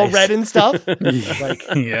lit red up all eyes. red and stuff. Like,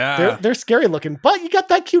 Yeah. they're scary looking, but you got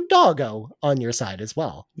that cute doggo on your side as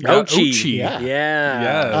well. You got Ochi. Yeah.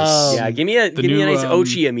 Yes. Yeah, give me a new, nice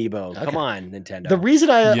Ochi amiibo. okay. Come on, Nintendo. The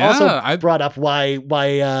reason I Yeah, also brought up why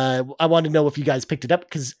I wanted to know if you guys picked it up,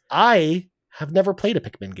 because I have never played a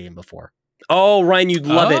Pikmin game before. Oh, Ryan, you'd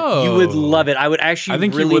love it. You would Oh. love it. I would I actually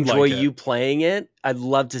think you really would enjoy like it. you playing it. I'd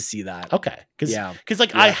love to see that. Okay, because Yeah.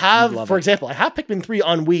 like Yeah, I you'd have, love for it. example, I have Pikmin 3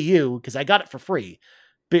 on Wii U because I got it for free.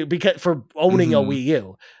 because for owning a Wii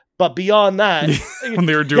U. But beyond that, when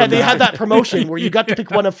they were doing they had that promotion where you got to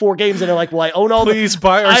pick one of 4 games, and they're like, "Well, I own all. Please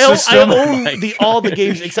buy our system. I own all the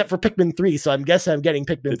games except for Pikmin 3, so I'm guessing I'm getting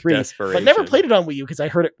Pikmin 3." But never played it on Wii U because I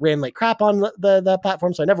heard it ran like crap on the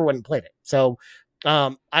platform, so I never went and played it. So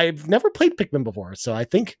I've never played Pikmin before, so I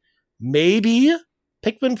think maybe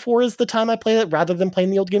Pikmin 4 is the time I play it rather than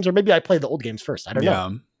playing the old games, or maybe I play the old games first. I don't know.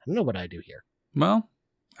 I don't know what I do here. Well,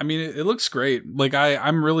 I mean, it looks great. Like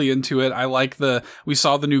I'm really into it. I like we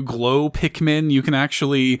saw the new glow Pikmin. You can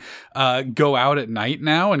actually go out at night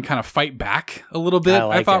now and kind of fight back a little bit.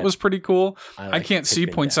 I thought it was pretty cool. I can't see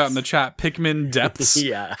points out in the chat. Pikmin depths.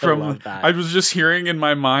 Yeah, I love that. I was just hearing in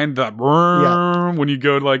my mind that when you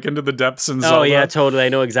go like into the depths and Zelda. Oh yeah, totally. I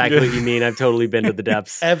know exactly what you mean. I've totally been to the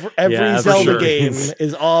depths. Every Zelda game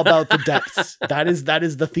is all about the depths. That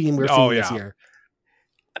is the theme we're seeing this year.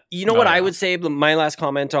 You know what I would say, my last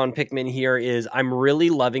comment on Pikmin here is I'm really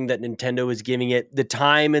loving that Nintendo is giving it the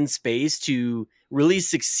time and space to really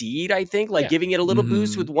succeed, I think, giving it a little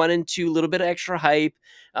boost with 1 and 2, a little bit of extra hype.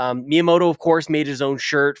 Miyamoto, of course, made his own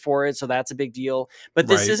shirt for it, so that's a big deal. But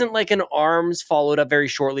this isn't like an ARMS followed up very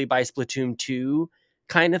shortly by Splatoon 2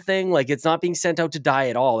 kind of thing. Like, it's not being sent out to die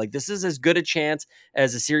at all. Like, this is as good a chance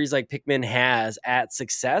as a series like Pikmin has at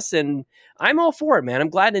success, and I'm all for it, man. I'm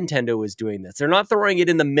glad Nintendo is doing this. They're not throwing it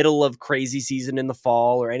in the middle of crazy season in the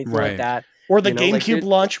fall or anything like that. Or the GameCube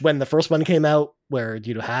launch when the first one came out, where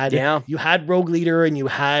you had Rogue Leader and you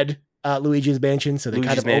had Luigi's Mansion, so they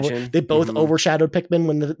they both overshadowed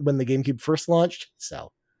Pikmin when the GameCube first launched.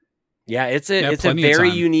 So yeah, it's a very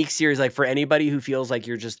unique series. Like, for anybody who feels like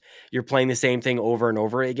you're playing the same thing over and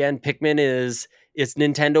over again, Pikmin it's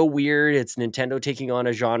Nintendo weird. It's Nintendo taking on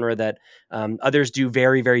a genre that others do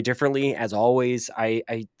very, very differently. As always, I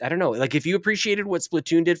don't know. Like, if you appreciated what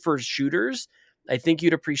Splatoon did for shooters, I think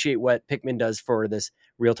you'd appreciate what Pikmin does for this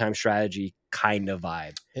real-time strategy kind of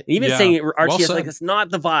vibe. And even saying it RTS like it's not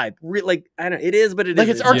the vibe. I don't. It is, but it like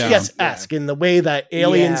it's RTS-esque in the way that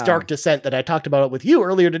Aliens Dark Descent that I talked about with you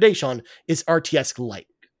earlier today, Sean, is RTS light,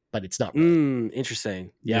 but it's not. Really.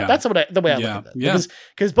 Interesting. Yeah, that's the way I look at it.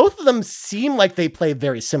 Because both of them seem like they play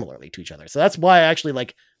very similarly to each other. So that's why I actually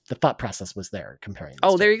like. The thought process was there comparing.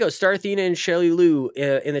 There you go. Starthena and Shelly Lou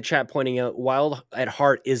in the chat pointing out Wild at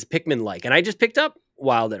Heart is Pikmin-like. And I just picked up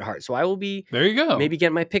Wild at Heart. So I will be there you go. Maybe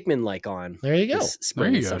get my Pikmin-like on. There you go. There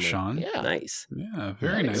you go, Sean. Yeah. Nice. Yeah,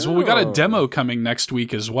 very nice. Well, we got a demo coming next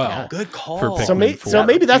week as well. Yeah. Good call. For Pikmin 4. So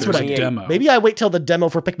maybe that's what I do. Demo. Maybe I wait till the demo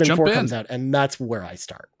for Pikmin 4 comes out, and that's where I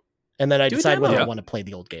start. And then I decide whether I want to play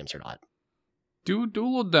the old games or not. Do a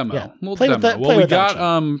little demo. Yeah. Play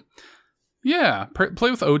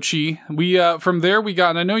with Ochi. We from there we got,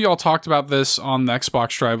 and I know y'all talked about this on the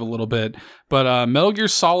Xbox Drive a little bit, but Metal Gear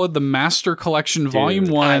Solid: The Master Collection Volume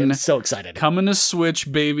 1. I am so excited. Coming to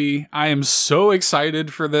Switch, baby. I am so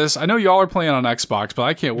excited for this. I know y'all are playing on Xbox, but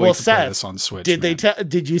I can't wait to play this on Switch.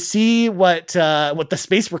 Did you see what the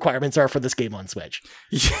space requirements are for this game on Switch?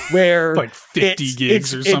 Where like 50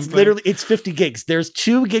 gigs or something? It's literally 50 gigs. There's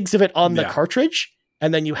 2 gigs of it on the cartridge,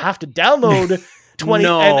 and then you have to download 20,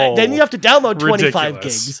 and then you have to download 25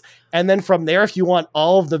 gigs. And then from there, if you want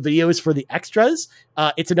all of the videos for the extras,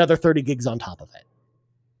 it's another 30 gigs on top of it.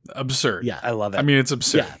 Absurd. Yeah. I love it. I mean, it's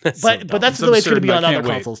absurd. Yeah. But that's the way it's going to be on other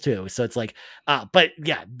consoles too. So it's like, but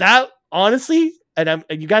yeah, that honestly, and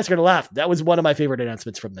you guys are going to laugh. That was one of my favorite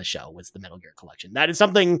announcements from the show, was the Metal Gear Collection. That is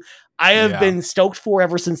something I have been stoked for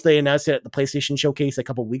ever since they announced it at the PlayStation Showcase a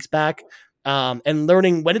couple weeks back. And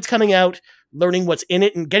learning when it's coming out, learning what's in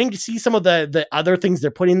it, and getting to see some of the other things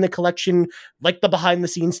they're putting in the collection, like the behind the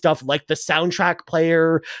scenes stuff, like the soundtrack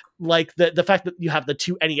player, like the fact that you have the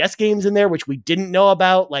 2 NES games in there, which we didn't know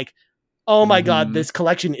about. Like, oh my God, this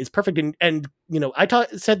collection is perfect. And you know,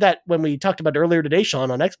 said that when we talked about it earlier today, Sean,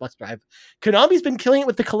 on Xbox Drive, Konami's been killing it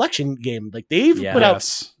with the collection game. Like, they've put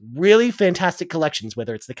out really fantastic collections,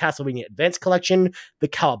 whether it's the Castlevania Advance collection, the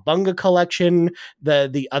Cowabunga collection,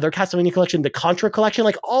 the other Castlevania collection, the Contra collection.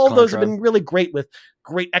 Like, all of those have been really great with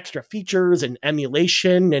great extra features and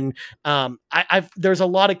emulation. And there's a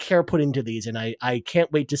lot of care put into these, and I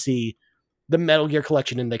can't wait to see the Metal Gear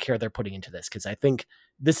Collection and the care they're putting into this, because I think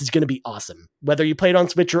this is going to be awesome. Whether you play it on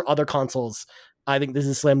Switch or other consoles, I think this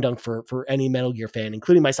is slam dunk for any Metal Gear fan,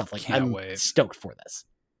 including myself. Like, I'm stoked for this.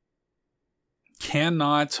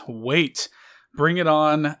 Cannot wait. Bring it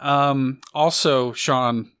on. Also,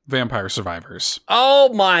 Sean, Vampire Survivors.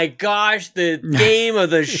 Oh my gosh, the game of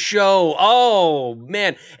the show. Oh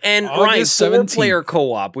man. And August Ryan, 17th. 4-player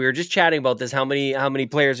co-op. We were just chatting about this. How many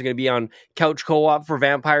players are going to be on couch co-op for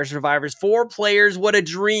Vampire Survivors? 4 players, what a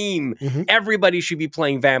dream. Everybody should be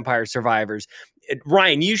playing Vampire Survivors.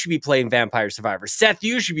 Ryan, you should be playing Vampire Survivors. Seth,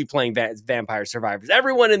 you should be playing Vampire Survivors.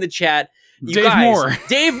 Everyone in the chat, you Dave guys, Moore.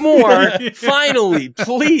 Dave Moore, finally,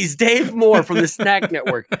 please, Dave Moore from the Snack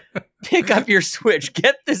Network, pick up your Switch.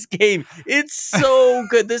 Get this game. It's so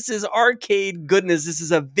good. This is arcade goodness. This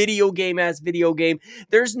is a video game.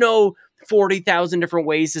 There's no 40,000 different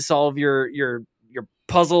ways to solve your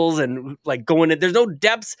puzzles and like going in. There's no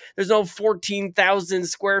depths. There's no 14,000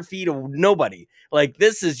 square feet of nobody. Like,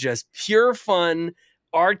 this is just pure fun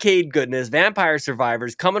arcade goodness. Vampire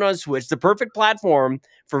Survivors coming on Switch, the perfect platform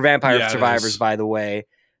for Vampire Survivors, by the way.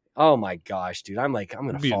 Oh my gosh, dude. I'm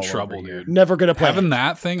gonna be fall in trouble, over dude. Never gonna play having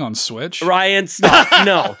that thing on Switch. Ryan, stop.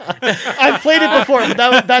 No. I've played it before,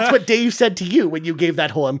 but that's what Dave said to you when you gave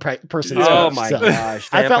that whole person. Oh my gosh.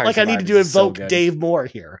 I felt like I needed to invoke so Dave Moore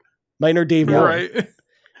here. Minor Dave Moore. Right.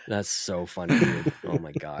 That's so funny, dude. Oh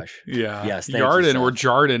my gosh. Yeah. Yes. Yarden or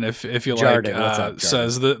Jarden, if you Jarden, like, what's up, Jarden?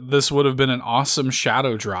 says that this would have been an awesome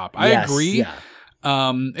shadow drop. I agree. Yeah.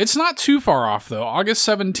 It's not too far off though. August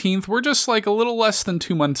 17th. We're just like a little less than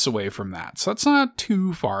 2 months away from that. So that's not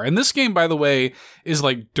too far. And this game, by the way, is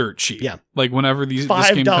like dirt cheap. Yeah. Like whenever this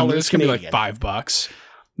game comes, it's gonna be like $5.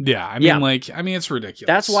 Yeah. I mean, it's ridiculous.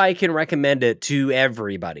 That's why I can recommend it to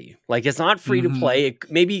everybody. Like, it's not free to play. It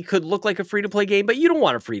maybe could look like a free to play game, but you don't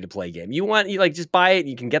want a free to play game. You like just buy it and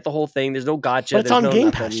you can get the whole thing. There's no gotcha. But it's on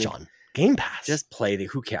Game Pass, John. Game Pass. Just play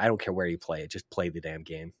who cares? I don't care where you play it. Just play the damn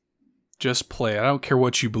game. Just play it. I don't care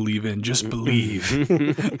what you believe in. Just believe. We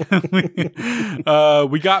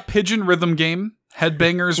got Pigeon Rhythm Game.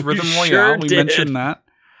 Headbangers Rhythm Royale. We mentioned that.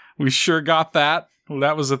 We sure got that.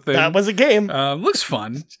 That was a thing. That was a game. Looks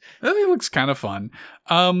fun. It looks kind of fun.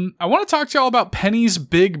 I want to talk to y'all about Penny's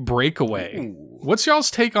Big Breakaway. Ooh. What's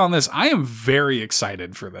y'all's take on this? I am very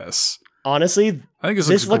excited for this. Honestly, I think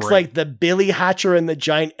this looks great. like the Billy Hatcher and the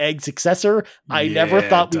Giant Egg successor I never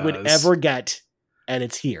thought we would ever get, and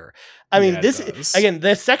it's here. I mean, this again,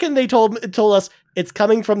 the second they told us it's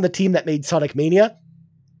coming from the team that made Sonic Mania,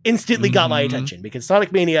 instantly got my attention, because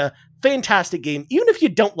Sonic Mania, fantastic game. Even if you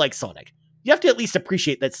don't like Sonic, you have to at least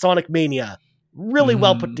appreciate that Sonic Mania, really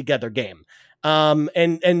well put together game. And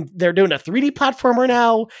they're doing a 3D platformer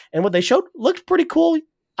now, and what they showed looked pretty cool.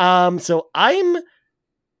 So I'm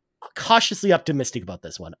cautiously optimistic about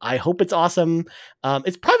this one. I hope it's awesome.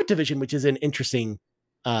 It's Private Division, which is an interesting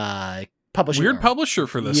publisher. Weird publisher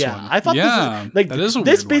for this one. I thought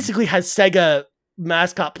this basically has Sega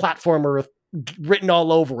mascot platformer written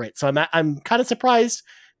all over it. So I'm kind of surprised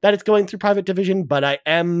that it's going through Private Division, but I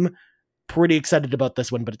am pretty excited about this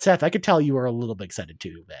one. But Seth, I could tell you are a little bit excited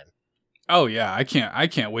too, man. Oh yeah, I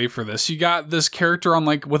can't wait for this. You got this character on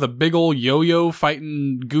like with a big old yo-yo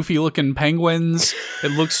fighting goofy looking penguins.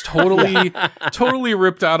 It looks totally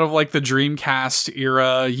ripped out of like the Dreamcast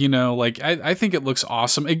era, you know, like I think it looks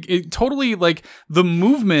awesome. It totally, like, the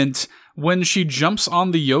movement when she jumps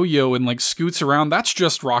on the yo-yo and like scoots around, that's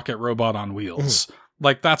just Rocket Robot on wheels.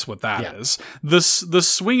 Like, that's what that is. The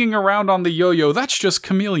swinging around on the yo-yo, that's just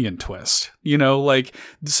Chameleon Twist. You know, like,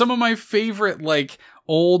 some of my favorite, like,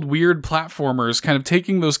 old weird platformers, kind of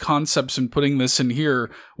taking those concepts and putting this in here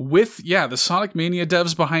with, the Sonic Mania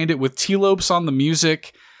devs behind it, with T-Lopes on the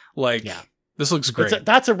music. Like, this looks great.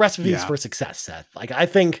 That's a recipe for success, Seth. Like, I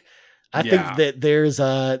think that there's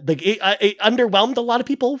it underwhelmed a lot of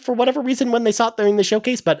people for whatever reason when they saw it during the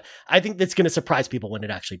showcase, but I think that's going to surprise people when it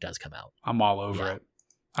actually does come out. I'm all over it.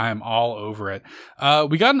 I am all over it.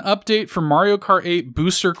 We got an update for Mario Kart 8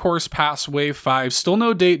 Booster Course Pass Wave 5. Still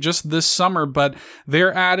no date, just this summer, but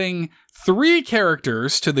they're adding 3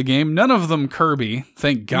 characters to the game. None of them Kirby.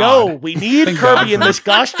 Thank God. No, we need Kirby in this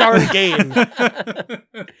gosh darn game.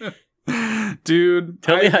 Dude.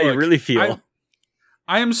 Tell me how you really feel.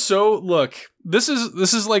 I am so, look, this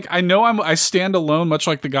is like, I know I stand alone, much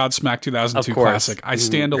like the Godsmack 2002 classic. I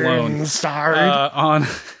stand alone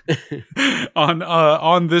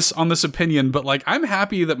on this opinion, but like, I'm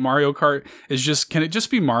happy that Mario Kart is can it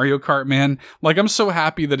just be Mario Kart, man? Like, I'm so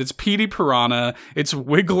happy that it's Petey Piranha, it's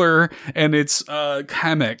Wiggler, and it's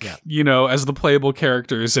Kamek, you know, as the playable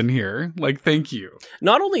characters in here. Like, thank you.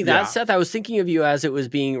 Not only that, Seth, I was thinking of you as it was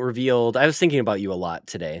being revealed. I was thinking about you a lot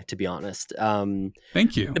today, to be honest.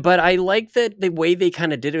 Thank you. But I like that the way they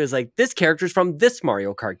kind of did it was like, this character's from this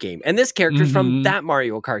Mario Kart game, and this character's from that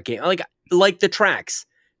Mario Kart game. Like the tracks,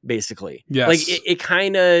 basically. Yes. Like, it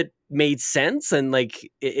kind of made sense, and like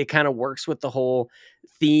it kind of works with the whole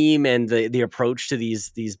theme and the approach to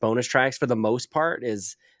these bonus tracks. For the most part,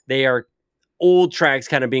 is they are old tracks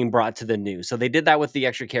kind of being brought to the new. So they did that with the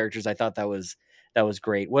extra characters. I thought that was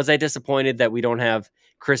great. Was I disappointed that we don't have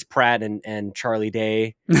Chris Pratt and Charlie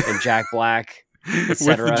Day and Jack Black,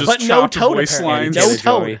 etc.? But no Toad, apparently. No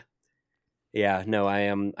Toad. Yeah, no, I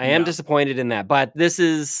am disappointed in that. But this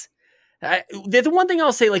is the one thing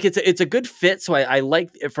I'll say, like it's a good fit. So I like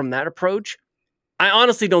it from that approach. I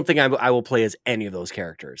honestly don't think I will play as any of those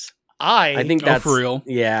characters. I think that's for real.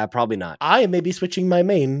 Yeah, probably not. I may be switching my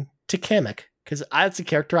main to Kamek because that's a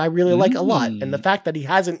character I really like a lot. And the fact that he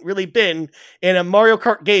hasn't really been in a Mario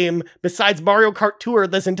Kart game besides Mario Kart Tour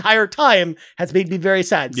this entire time has made me very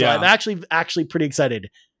sad. So I'm actually pretty excited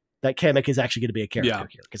that Kamek is actually going to be a character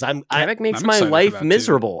here because Kamek makes my life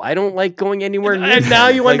miserable. Too. I don't like going anywhere near and now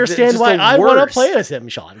you understand why I want to play as him,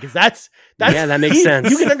 Sean, because that's that makes sense.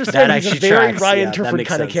 You can understand he's a very Ryan Turford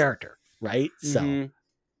kind of character, right? So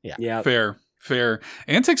yeah. Fair.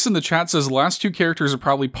 Antics in the chat says last two characters are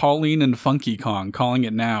probably Pauline and Funky Kong, calling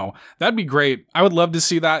it now. That'd be great. I would love to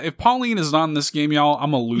see that. If Pauline is not in this game, y'all,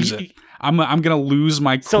 I'm gonna lose it. I'm gonna lose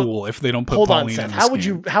my cool if they don't put Pauline in this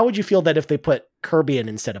game. How would you feel that if they put Kirby in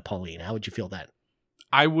instead of Pauline? How would you feel that?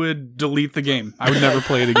 I would delete the game. I would never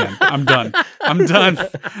play it again. I'm done.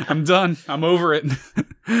 I'm over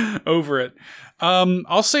it.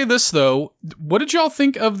 I'll say this though. What did y'all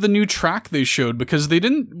think of the new track they showed? Because we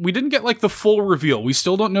didn't get like the full reveal. We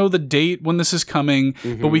still don't know the date when this is coming,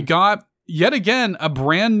 but we got yet again a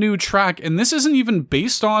brand new track, and this isn't even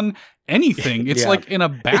based on anything. It's like in a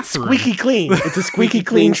bathroom. It's squeaky clean. It's a squeaky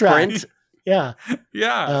clean track. Yeah.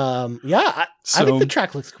 Yeah. I think the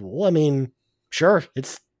track looks cool. I mean, sure,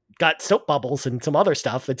 it's got soap bubbles and some other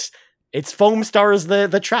stuff. It's Foam Stars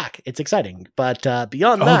the track. It's exciting, but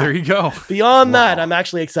beyond that, there you go. Beyond that, I'm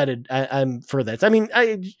actually excited. I'm for this. I mean,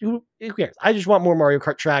 who cares? I just want more Mario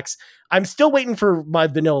Kart tracks. I'm still waiting for my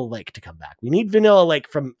Vanilla Lake to come back. We need Vanilla Lake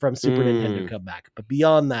from Super Nintendo to come back. But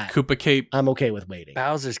beyond that, Koopa Cape, I'm okay with waiting.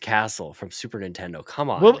 Bowser's Castle from Super Nintendo. Come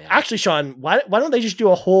on. Well, man. actually, Sean, why don't they just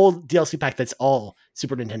do a whole DLC pack that's all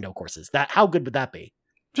Super Nintendo courses? How good would that be?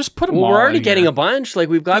 Just put them all. We're already getting a bunch. Like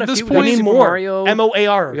we've got at a this few. point, we need more Mario,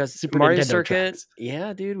 MOAR. We got Super Mario Nintendo Circuit. tracks.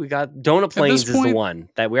 Yeah, dude, we got Donut Plains is the one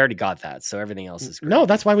that we already got that. So everything else is great. No,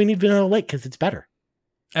 that's why we need Vanilla Lake because it's better.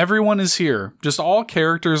 Everyone is here. Just all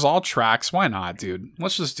characters, all tracks. Why not, dude?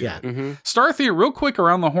 Let's just do it. Mm-hmm. Starthy, real quick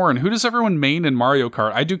around the horn. Who does everyone main in Mario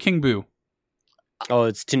Kart? I do King Boo. Oh,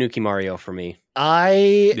 it's Tanuki Mario for me.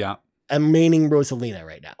 I am maining Rosalina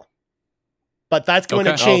right now, but that's going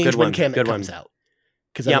to change when Kamek comes out.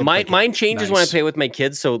 Mine changes when I play with my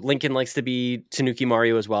kids. So Lincoln likes to be Tanuki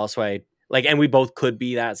Mario as well. So and we both could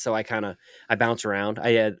be that. So I bounce around.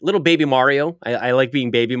 I had little baby Mario. I like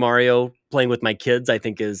being baby Mario. Playing with my kids, I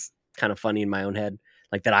think is kind of funny in my own head.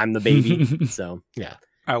 Like that I'm the baby. So yeah,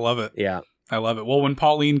 I love it. Yeah, I love it. Well, when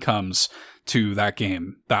Pauline comes to that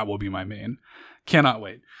game, that will be my main. Cannot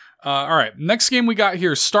wait. All right, next game we got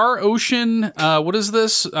here, Star Ocean. What is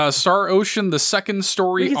this? Star Ocean, the second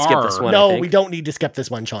story. We can skip this one. No, we don't need to skip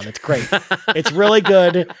this one, Sean. It's great. It's really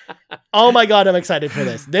good. Oh my god, I'm excited for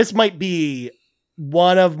this. This might be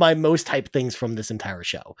one of my most hyped things from this entire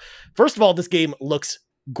show. First of all, this game looks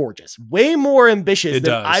gorgeous, way more ambitious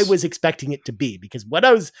than I was expecting it to be, because what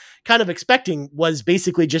I was kind of expecting was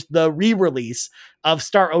basically just the re-release of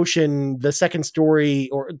Star Ocean, the second story,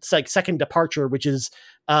 or it's like Second Departure, which is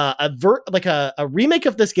a remake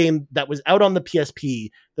of this game that was out on the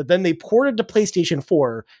PSP that then they ported to PlayStation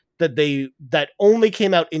 4 that only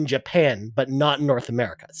came out in Japan but not in North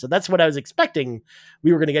America. So that's what I was expecting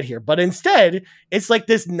we were going to get here. But instead, it's like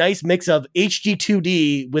this nice mix of HD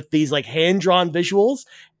 2D with these like hand-drawn visuals,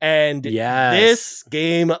 and this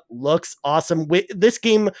game looks awesome. This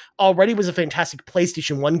game already was a fantastic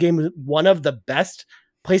PlayStation 1 game, one of the best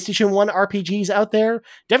PlayStation 1 RPGs out there.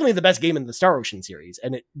 Definitely the best game in the Star Ocean series,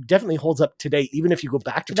 and it definitely holds up today, even if you go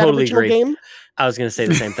back to that original game. I was going to say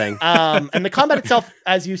the same thing. And the combat itself,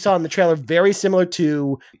 as you saw in the trailer, very similar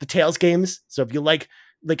to the Tales games. So if you like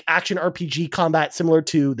action RPG combat similar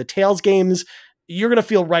to the Tales games, you're going to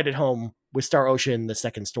feel right at home with Star Ocean, the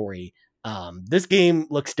second story. This game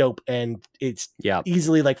looks dope, and it's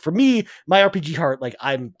easily, like, for me, my RPG heart, like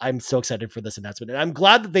I'm so excited for this announcement, and I'm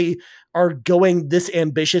glad that they are going this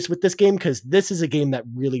ambitious with this game, because this is a game that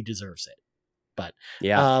really deserves it. But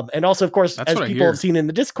and also, of course, as people have seen in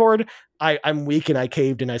the Discord, I'm weak and I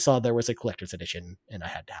caved and I saw there was a collector's edition and I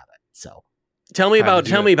had to have it. So Tell me about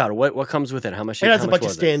it. What comes with it? How much? It has a bunch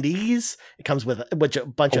of standees. It comes with a bunch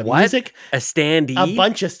of music. A standee. A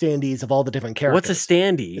bunch of standees of all the different characters. What's a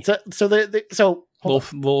standee? It's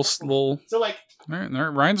little. So like. All right,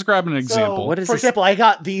 Ryan's grabbing an example. What is for example, I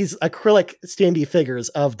got these acrylic standee figures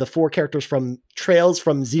of the 4 characters from Trails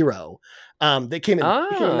from Zero. They came in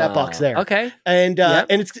that box there. Okay, and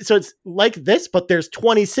it's like this, but there's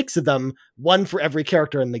 26 of them, one for every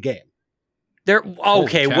character in the game. They're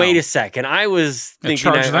okay. Wait a second. I was thinking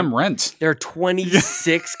charge them rent. There are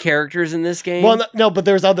 26 characters in this game. Well, no, but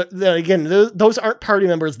there's other. Again, those aren't party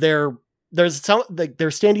members. There's some they're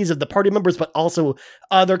standees of the party members, but also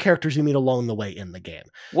other characters you meet along the way in the game.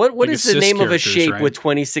 What is the name of a shape with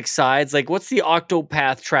 26 sides? Like, what's the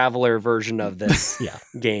Octopath Traveler version of this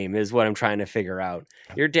game? Is what I'm trying to figure out.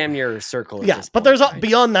 You're damn near a circle. Yeah, but there's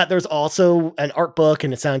beyond that. There's also an art book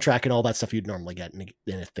and a soundtrack and all that stuff you'd normally get in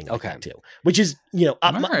a thing like that too, which is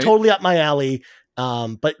totally up my alley.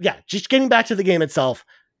 But yeah, just getting back to the game itself.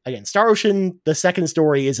 Again, Star Ocean: The Second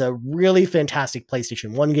Story is a really fantastic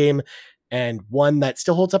PlayStation 1 game. And one that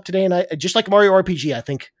still holds up today. And I just like Mario RPG, I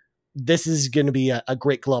think this is going to be a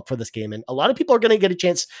great glow up for this game. And a lot of people are going to get a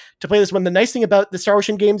chance to play this one. The nice thing about the Star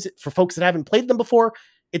Ocean games, for folks that haven't played them before,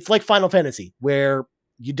 it's like Final Fantasy, where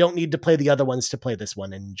you don't need to play the other ones to play this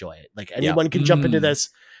one and enjoy it. Like anyone can jump into this,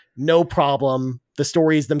 no problem. The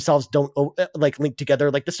stories themselves don't link together.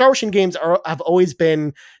 Like the Star Ocean games have always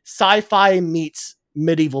been sci-fi meets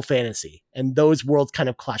medieval fantasy, and those worlds kind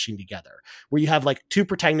of clashing together, where you have like two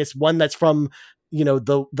protagonists, one that's from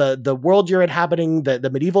the world you're inhabiting, the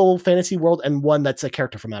medieval fantasy world, and one that's a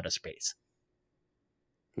character from outer space.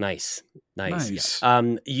 Nice.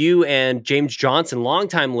 You and James Johnson,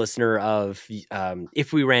 longtime listener of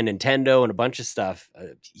If We Ran Nintendo and a bunch of stuff,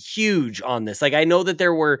 huge on this. Like, I know that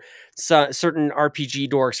there were certain RPG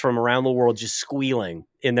dorks from around the world just squealing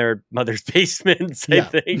in their mother's basements, I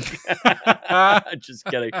think. Just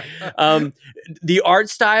kidding. The art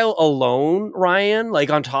style alone, Ryan, like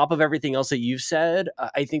on top of everything else that you've said,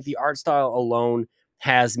 I think the art style alone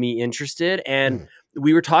has me interested. And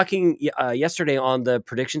we were talking yesterday on the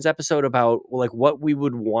predictions episode about like what we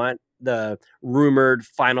would want the rumored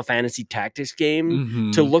Final Fantasy Tactics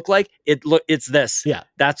game to look like. It's this. Yeah,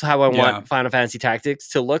 that's how I want Final Fantasy Tactics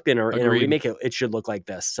to look in a remake. It should look like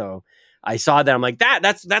this. So I saw that. I'm like,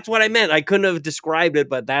 that's what I meant. I couldn't have described it,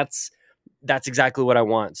 but that's exactly what I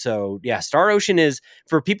want. So yeah, Star Ocean is,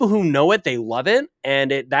 for people who know it, they love it,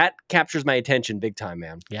 and that captures my attention big time,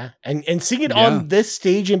 man. Yeah, and seeing it on this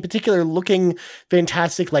stage in particular, looking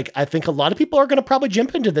fantastic. Like, I think a lot of people are going to probably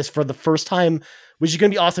jump into this for the first time, which is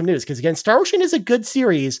going to be awesome news. Because again, Star Ocean is a good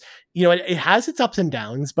series. It has its ups and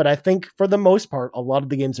downs, but I think for the most part, a lot of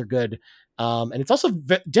the games are good. And it's also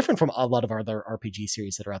different from a lot of other RPG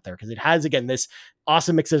series that are out there, because it has, again, this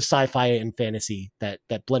awesome mix of sci-fi and fantasy that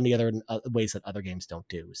blend together in ways that other games don't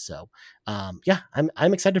do. So,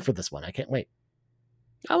 I'm excited for this one. I can't wait.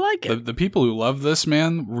 I like it. The people who love this,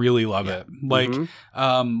 man, really love it. Like,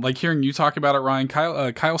 like hearing you talk about it, Ryan.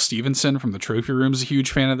 Kyle Stevenson from the Trophy Room is a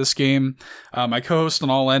huge fan of this game. My co-host on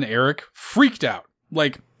All In, Eric, freaked out.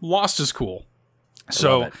 Like, lost his cool.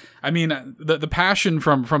 So, I mean, the passion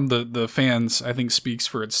from the fans, I think, speaks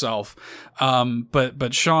for itself.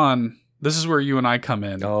 But Sean, this is where you and I come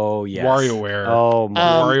in. Oh, yes. WarioWare. Oh, my.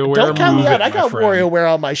 WarioWare. Don't count me out. I got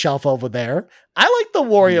WarioWare on my shelf over there. I like the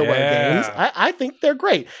WarioWare games. I think they're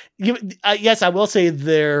great. Yes, I will say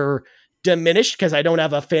they're diminished because I don't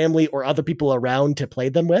have a family or other people around to play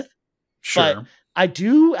them with. Sure. But I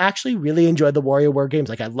do actually really enjoy the WarioWare games.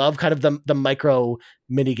 Like, I love kind of the micro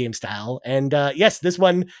mini game style. And yes, this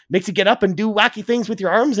one makes you get up and do wacky things with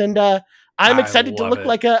your arms. And I'm excited to look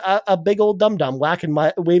like a big old dum-dum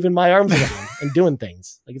waving my arms around and doing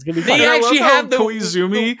things. Like, it's going to be fun. They actually have the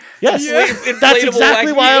Koizumi. Yes, that's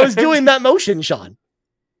exactly why I was doing that motion, Sean.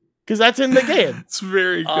 Because that's in the game. It's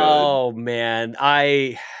very good. Oh man,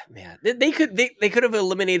 they could have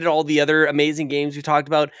eliminated all the other amazing games we talked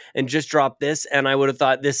about and just dropped this, and I would have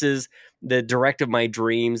thought this is the direct of my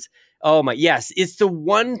dreams. Oh my, yes, it's the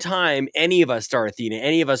one time any of us, Darathena,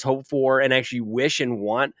 any of us hope for and actually wish and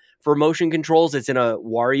want for motion controls. It's in a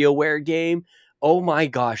WarioWare game. Oh my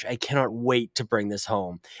gosh, I cannot wait to bring this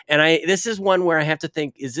home. And this is one where I have to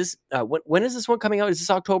think: is this when is this one coming out? Is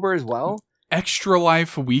this October as well? Extra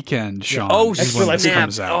Life Weekend, Sean. Oh, Extra Life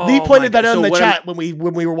comes out. Lee pointed that out in the chat when we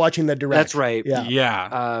were watching the direct. That's right. Yeah.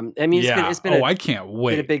 I mean, it's been I can't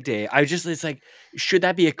wait. Been a big day. It's like, should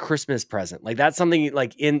that be a Christmas present? Like, that's something,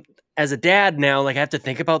 like, as a dad now, like, I have to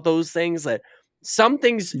think about those things. Like, some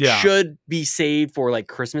things should be saved for like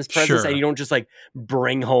Christmas presents, and you don't just like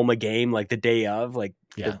bring home a game like the day of, like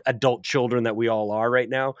the adult children that we all are right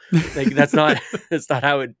now. Like, that's not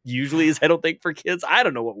how it usually is. I don't think for kids. I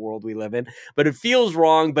don't know what world we live in, but it feels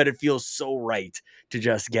wrong, but it feels so right to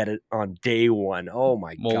just get it on day one. Oh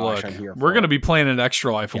my gosh, look, I'm here. We're gonna be playing an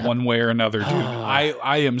Extra Life one way or another, dude.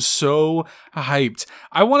 I am so hyped.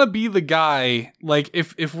 I want to be the guy. Like,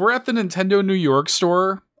 if we're at the Nintendo New York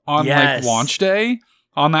store on like launch day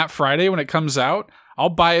on that Friday when it comes out, I'll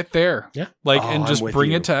buy it there. Yeah. Like, and just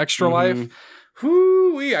bring it to Extra Life.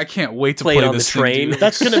 I can't wait to play on this the train. Thing,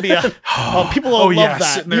 That's going to be people will love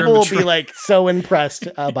that. People will be like so impressed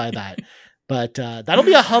by that. But that'll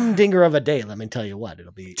be a humdinger of a day. Let me tell you what,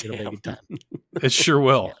 it'll be a good time. It sure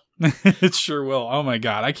will. It sure will. Oh my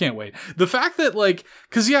God. I can't wait. The fact that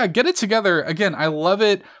cause Get It Together again. I love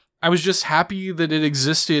it. I was just happy that it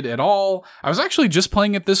existed at all. I was actually just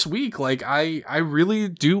playing it this week. I really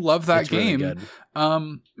do love that game. Really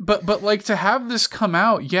good. But to have this come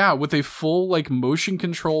out, with a full motion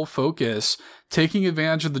control focus, taking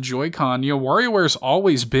advantage of the Joy-Con. WarioWare's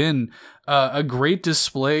always been a great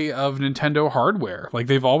display of Nintendo hardware.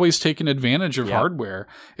 They've always taken advantage of hardware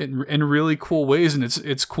in really cool ways, and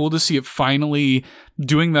it's cool to see it finally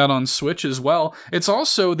doing that on Switch as well. It's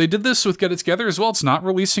also, they did this with Get It Together as well. It's not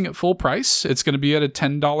releasing at full price. It's going to be at a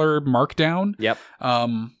 $10 markdown. Yep.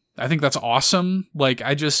 I think that's awesome.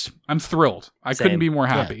 I'm thrilled. I couldn't be more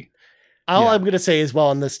happy. All I'm going to say as well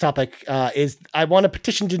on this topic is I want to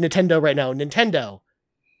petition to Nintendo right now. Nintendo,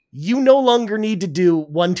 you no longer need to do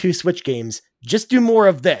 1-2 Switch games. Just do more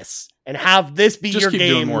of this and have this be your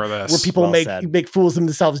game where people make fools of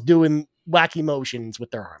themselves doing wacky motions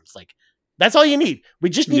with their arms. That's all you need. We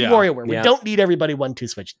just need WarioWare. We don't need everybody 1-2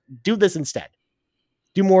 Switch. Do this instead.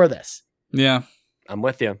 Do more of this. Yeah. I'm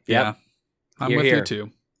with you. Yeah. I'm with you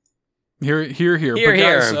too. Here. But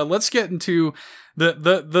guys, let's get into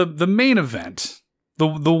the main event.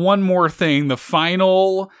 The one more thing, the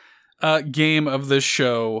final game of this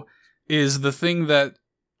show is the thing that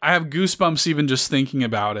I have goosebumps even just thinking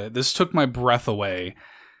about it. This took my breath away.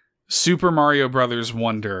 Super Mario Brothers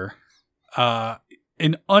Wonder.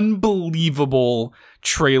 An unbelievable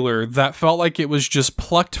trailer that felt like it was just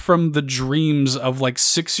plucked from the dreams of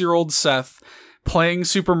 6-year-old Seth playing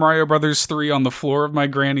Super Mario Brothers 3 on the floor of my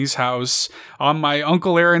granny's house on my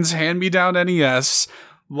Uncle Aaron's hand-me-down NES.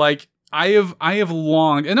 I have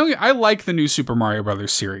longed, and I like the new Super Mario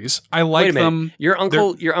Brothers series. I like them. Your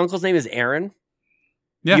uncle's name is Aaron?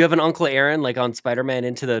 Yeah. You have an Uncle Aaron on Spider-Man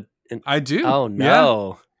Into the... I do. Oh,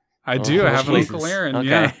 no. Yeah. I do. I have an Uncle Aaron.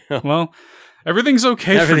 Okay. Yeah. Well, everything's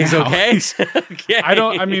okay. Everything's okay. Okay.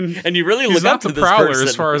 And you really look up to the this Prowler person.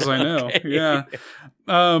 As far as I know. Okay.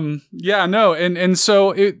 Yeah. No. And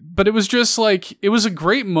so but it was just it was a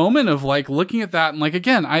great moment of looking at that. And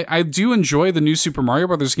again, I do enjoy the new Super Mario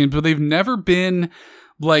Brothers games, but they've never been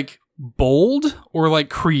bold or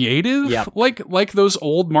creative like those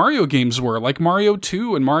old Mario games were, Mario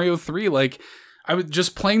 2 and Mario 3. I was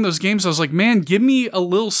just playing those games. I was like, man, give me a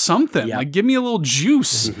little something. Give me a little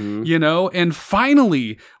juice, and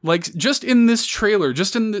finally, just in this trailer,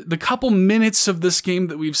 just in the couple minutes of this game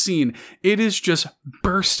that we've seen, it is just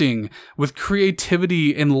bursting with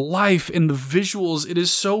creativity and life in the visuals. It is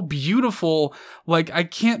so beautiful. I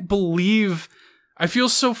can't believe, I feel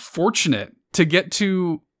so fortunate to get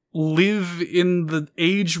to live in the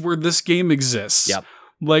age where this game exists. Yep.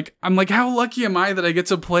 I'm how lucky am I that I get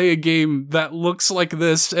to play a game that looks like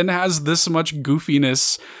this and has this much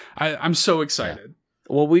goofiness? I'm so excited.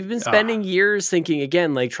 Yeah. Well, we've been spending years thinking,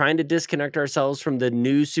 again, trying to disconnect ourselves from the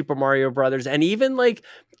new Super Mario Brothers and even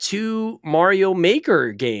 2 Mario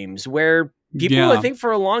Maker games where people, I think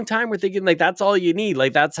for a long time were thinking that's all you need.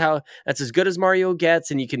 That's as good as Mario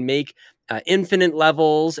gets, and you can make infinite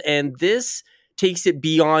levels. And this takes it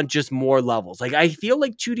beyond just more levels. I feel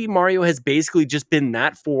 2D Mario has basically just been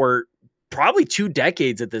that for probably 2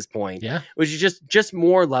 decades at this point. Yeah. Which is just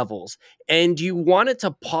more levels. And you want it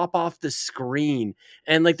to pop off the screen.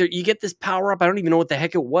 And you get this power up. I don't even know what the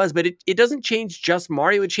heck it was, but it doesn't change just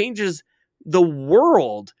Mario. It changes the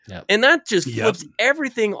world. Yep. And that just flips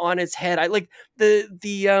everything on its head. I like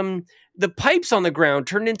the pipes on the ground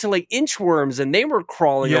turned into inchworms and they were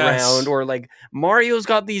crawling around, or Mario's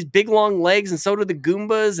got these big long legs and so do the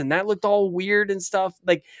Goombas, and that looked all weird and stuff.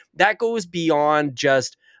 That goes beyond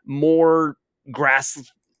just more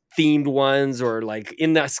grass themed ones or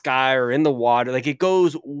in the sky or in the water. It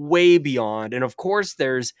goes way beyond. And of course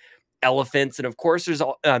there's elephants, and of course there's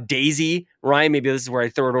Daisy. Ryan, maybe this is where I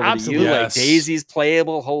throw it over to you. Daisy's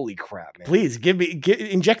playable. Holy crap, man. Please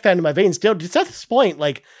inject that into my veins. To Seth's point,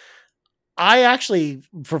 I actually,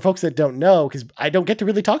 for folks that don't know, because I don't get to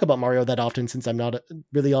really talk about Mario that often since I'm not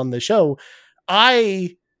really on the show,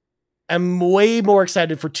 I am way more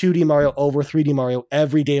excited for 2D Mario over 3D Mario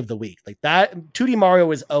every day of the week. That 2D Mario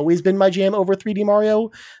has always been my jam over 3D Mario,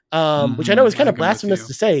 which I know is kind of blasphemous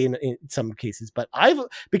to say in some cases, but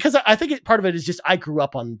because I think part of it is just I grew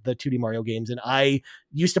up on the 2D Mario games and I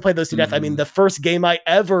used to play those to death. I mean, the first game I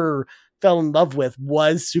ever fell in love with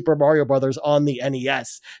was Super Mario Brothers on the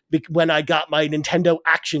NES when I got my Nintendo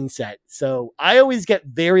Action set. So I always get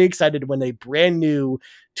very excited when a brand new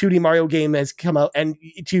 2D Mario game has come out. And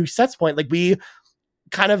to Seth's point, like we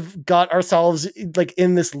kind of got ourselves like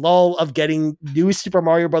in this lull of getting new Super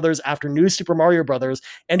Mario Brothers after new Super Mario Brothers,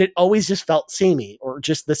 and it always just felt samey or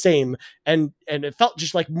just the same, and it felt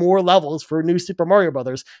just like more levels for new Super Mario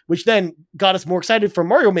Brothers, which then got us more excited for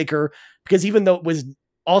Mario Maker, because even though it was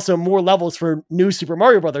also more levels for new Super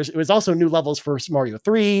Mario Brothers, it was also new levels for Mario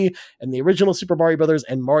 3 and the original Super Mario Brothers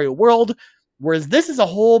and Mario World, whereas this is a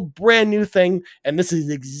whole brand new thing, and this is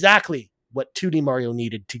exactly what 2D Mario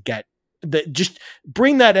needed to get just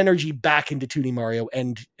bring that energy back into 2D Mario,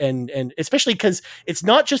 and especially because it's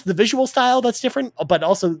not just the visual style that's different, but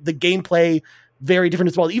also the gameplay very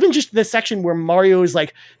different as well. Even just this section where Mario is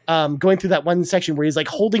like going through that one section where he's like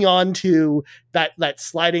holding on to that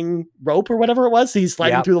sliding rope or whatever it was. So he's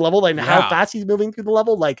sliding through the level, and how fast he's moving through the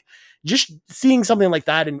level. Like just seeing something like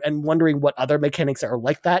that and wondering what other mechanics are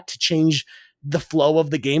like that to change the flow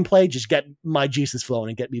of the gameplay just get my juices flowing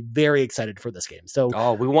and get me very excited for this game. So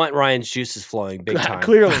we want Ryan's juices flowing big time.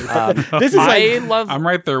 Clearly. This is I'm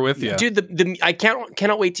right there with you. Dude, I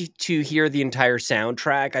cannot wait to hear the entire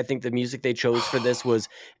soundtrack. I think the music they chose for this was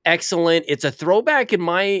excellent. It's a throwback in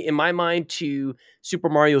my mind to Super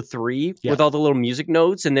Mario 3 with all the little music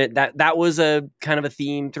notes, and that was a kind of a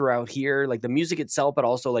theme throughout here, like the music itself, but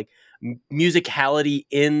also like musicality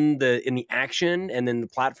in the action and then the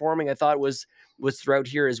platforming. I thought was throughout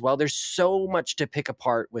here as well. There's so much to pick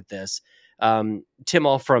apart with this. Tim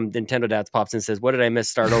All from Nintendo Dads pops in and says, "What did I miss?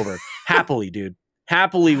 Start over." Happily, dude.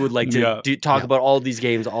 Happily would like to talk about all these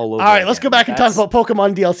games all over. All right, let's go back and talk about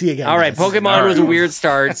Pokemon DLC again. All right, Pokemon was a weird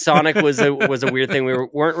start. Sonic was a weird thing. We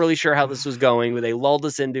weren't really sure how this was going. They lulled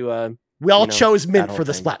us into a. We all chose Mint for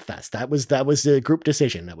the Splatfest. That was the group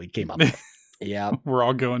decision that we came up with. Yeah, we're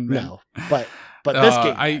all going Mint. No, but this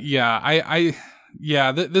game.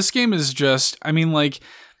 This game is just. I mean, like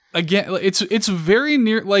again, it's very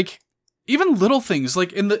near like. Even little things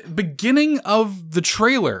like in the beginning of the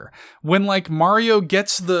trailer when like Mario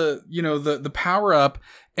gets the power up,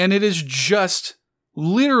 and it is just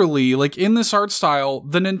literally like in this art style,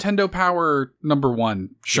 the Nintendo Power #1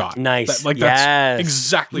 shot. Nice. That's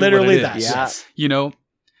exactly literally what it is. Yeah.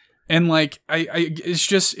 And like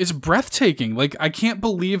it's breathtaking. Like I can't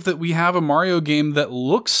believe that we have a Mario game that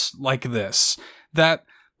looks like this, that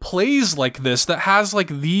plays like this, that has like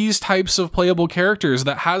these types of playable characters,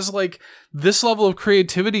 that has like this level of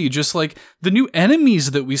creativity. Just like the new enemies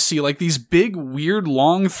that we see, like these big, weird,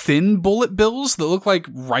 long, thin bullet bills that look like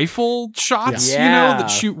rifle shots, that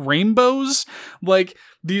shoot rainbows. Like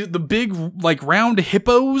the big, like round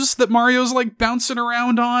hippos that Mario's like bouncing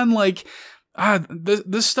around on. Like,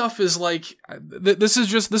 this stuff is like, this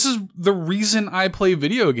is the reason I play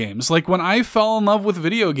video games. Like when I fell in love with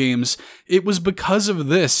video games, it was because of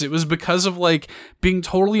this. It was because of like being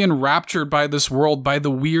totally enraptured by this world, by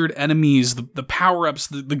the weird enemies, the power-ups,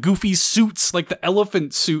 the goofy suits, like the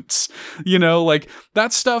elephant suits, like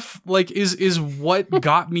that stuff like is what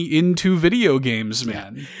got me into video games,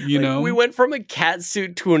 man. We went from a cat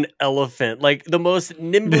suit to an elephant, like the most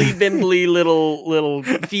nimbly bimbly little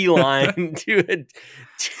feline to an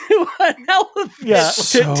elephant. Yeah,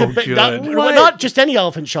 so good. Not just any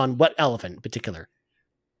elephant, Sean. What elephant in particular?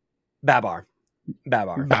 Babar. Yeah,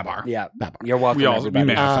 Babar. You're welcome.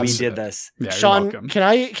 We did this. Yeah, Sean, can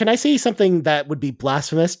I say something that would be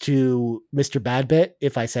blasphemous to Mr. Badbit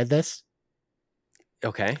if I said this?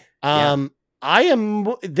 Okay.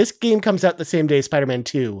 This game comes out the same day as Spider-Man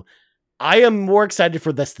 2. I am more excited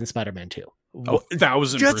for this than Spider-Man 2.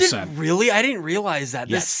 1,000%. Really? I didn't realize that.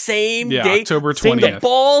 Yes. The same day. October 20th. The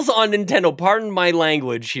balls on Nintendo, pardon my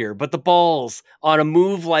language here, but the balls on a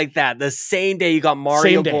move like that, the same day you got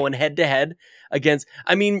Mario going head-to-head against...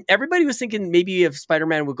 I mean, everybody was thinking maybe if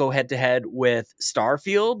Spider-Man would go head-to-head with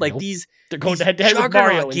Starfield. Like they're going head-to-head with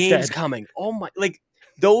Mario games instead. Coming. Oh my... Like,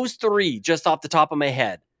 those three, just off the top of my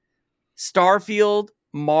head. Starfield,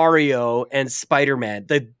 Mario, and Spider-Man.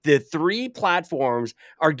 The three platforms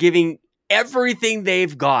are giving everything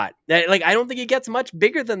they've got. Like, I don't think it gets much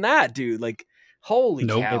bigger than that, dude. Like, holy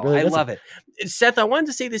cow. Really I love it. Seth, I wanted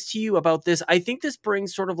to say this to you about this. I think this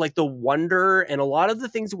brings sort of like the wonder and a lot of the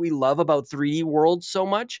things that we love about 3D worlds so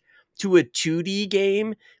much to a 2D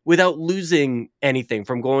game without losing anything,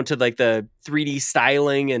 from going to like the 3D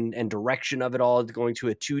styling and direction of it all to going to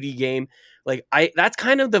a 2D game. Like that's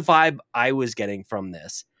kind of the vibe I was getting from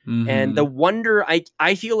this. Mm-hmm. And the wonder,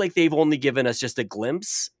 I feel like they've only given us just a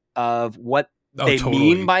glimpse of what they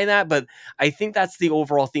mean by that, but I think that's the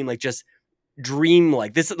overall theme, like just dream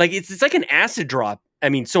like this, like it's like an acid drop. I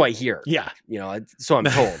mean, so I hear. Yeah. So I'm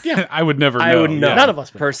told. I would never know. I wouldn't know. None of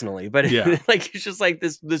us would personally, but like it's just like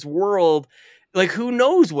this world like, who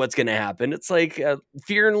knows what's going to happen? It's like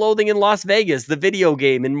Fear and Loathing in Las Vegas, the video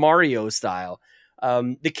game in Mario style.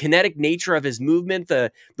 The kinetic nature of his movement,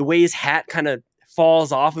 the way his hat kind of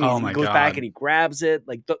falls off and he goes back and he grabs it.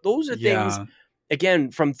 Like those are things,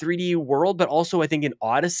 again, from 3D World, but also I think in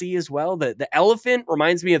Odyssey as well. The elephant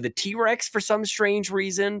reminds me of the T-Rex for some strange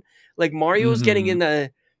reason. Like Mario's getting in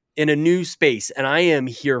a new space, and I am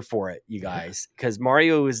here for it, you guys, because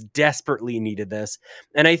Mario is desperately needed this.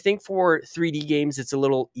 And I think for 3D games, it's a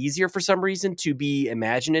little easier for some reason to be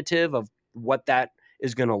imaginative of what that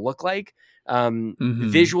is going to look like.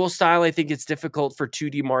 Visual style, I think it's difficult for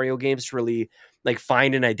 2D Mario games to really like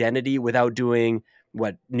find an identity without doing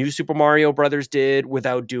what New Super Mario Brothers did,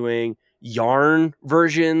 without doing yarn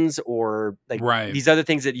versions or like these other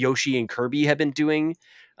things that Yoshi and Kirby have been doing.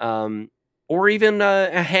 Or even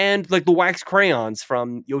a hand like the wax crayons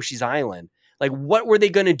from Yoshi's Island. Like, what were they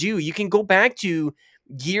going to do? You can go back to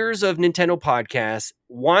years of Nintendo podcasts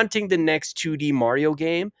wanting the next 2D Mario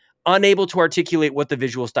game, unable to articulate what the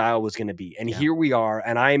visual style was going to be. And here we are,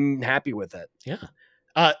 and I'm happy with it. Yeah.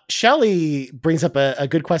 Shelly brings up a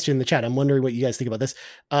good question in the chat. I'm wondering what you guys think about this.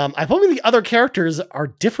 I'm hoping the other characters are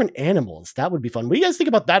different animals. That would be fun. What do you guys think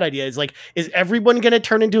about that idea? Is everyone going to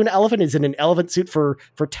turn into an elephant? Is it an elephant suit for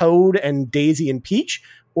Toad and Daisy and Peach?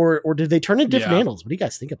 Or did they turn into different animals? What do you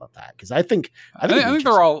guys think about that? Because I think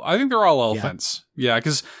they're all elephants. Yeah,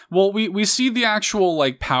 because we see the actual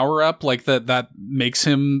like power up like that makes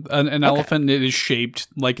him an elephant. It is shaped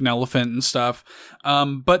like an elephant and stuff.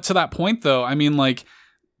 But to that point though, I mean like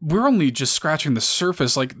we're only just scratching the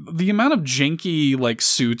surface. Like the amount of janky like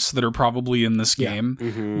suits that are probably in this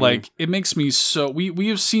game, like it makes me so. We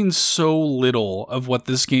have seen so little of what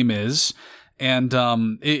this game is, and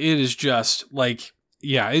it is just like.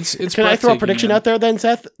 Yeah, it's. Can I throw a prediction out there then,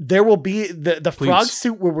 Seth? There will be the frog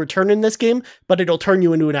suit will return in this game, but it'll turn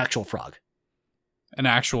you into an actual frog. An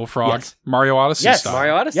actual frog, yes. Mario Odyssey style.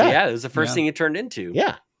 Mario Odyssey. Yeah, it was the first thing it turned into.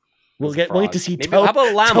 Yeah, we'll get to see Toad. How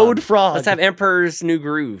about llama? Toad frog. Let's have Emperor's New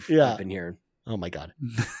Groove up in here. Oh my god.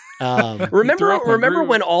 Remember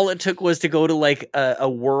when all it took was to go to like a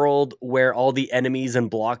world where all the enemies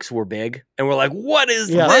and blocks were big, and we're like, "What is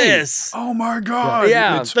this? Oh my god!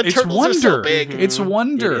 Yeah, it's wonder. Are so big. It's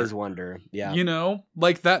wonder. It is wonder. Yeah, you know,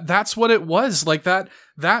 like that. That's what it was. Like that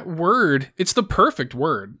word. It's the perfect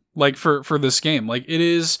word. Like for this game. Like it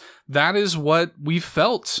is. That is what we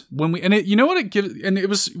felt when we. And it. You know what it gives. And it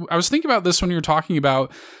was. I was thinking about this when you were talking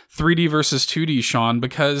about 3D versus 2D, Sean,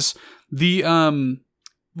 because the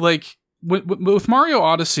like with Mario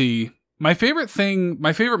Odyssey, my favorite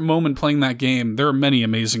moment playing that game, there are many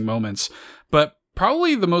amazing moments, but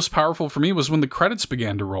probably the most powerful for me was when the credits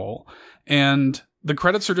began to roll, and the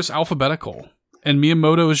credits are just alphabetical, and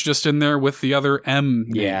Miyamoto is just in there with the other M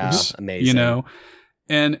names. Yeah, amazing. You know?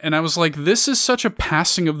 And I was like, this is such a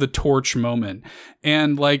passing of the torch moment.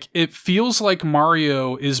 And like, it feels like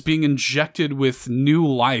Mario is being injected with new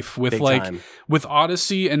life with Big like, time. With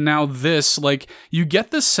Odyssey. And now this, like, you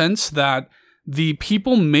get the sense that the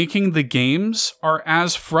people making the games are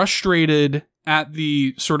as frustrated at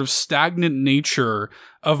the sort of stagnant nature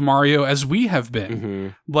of Mario as we have been. Mm-hmm.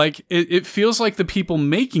 Like, it feels like the people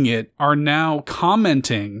making it are now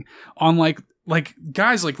commenting on like,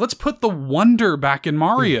 guys, like, let's put the wonder back in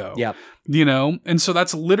Mario. Yep. You know? And so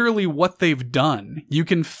that's literally what they've done. You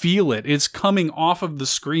can feel it. It's coming off of the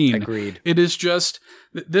screen. Agreed. It is just,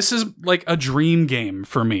 this is like a dream game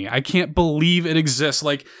for me. I can't believe it exists.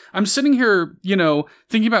 Like, I'm sitting here, you know,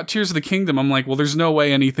 thinking about Tears of the Kingdom. I'm like, well, there's no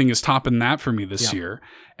way anything is topping that for me this year.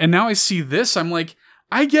 And now I see this. I'm like,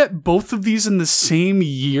 I get both of these in the same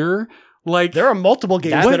year. Like, there are multiple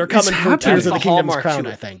games that are coming from Tears of the Kingdom's crown,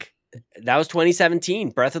 I think. That was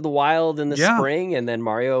 2017, Breath of the Wild in the spring, and then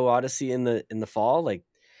Mario Odyssey in the fall. Like,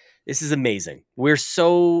 this is amazing. We're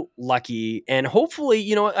so lucky, and hopefully,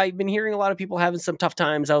 you know, I've been hearing a lot of people having some tough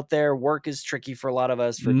times out there. Work is tricky for a lot of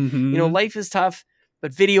us. You know, life is tough,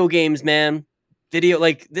 but video games, man,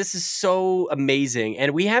 like, this is so amazing.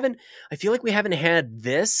 And I feel like we haven't had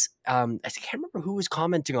this. I can't remember who was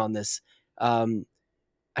commenting on this.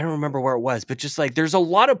 I don't remember where it was, but just like, there's a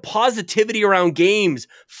lot of positivity around games.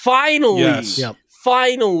 Finally,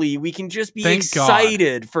 finally, we can just be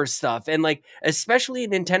excited for stuff. And like, especially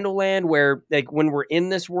in Nintendo land, where like when we're in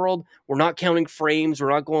this world, we're not counting frames. We're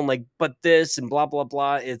not going like, but this and blah, blah,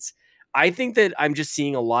 blah. I think that I'm just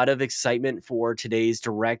seeing a lot of excitement for today's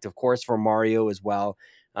Direct, of course, for Mario as well.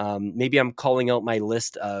 Maybe I'm calling out my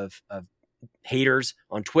list of haters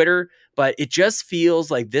on Twitter, but it just feels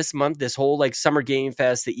like this month, this whole like Summer Game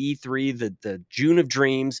Fest, the E3, the June of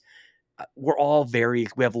Dreams, we're all we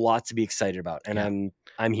have lots to be excited about, and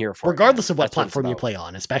I'm here for regardless it, of what platform you play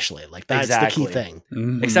on, especially like that's exactly. the key thing.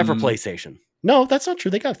 Mm-hmm. Except for PlayStation. No, that's not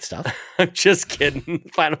true. They got stuff. I'm just kidding.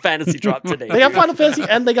 Final Fantasy dropped today. They got Final Fantasy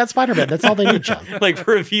and they got Spider-Man. That's all they need, John. Like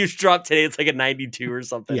reviews dropped today. It's like a 92 or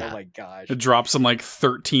something. Yeah. Oh my gosh. It drops in like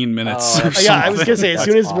 13 minutes. Yeah, I was gonna say as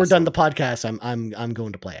soon as we're awesome. done the podcast, I'm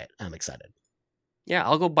going to play it. I'm excited. Yeah,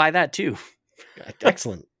 I'll go buy that too.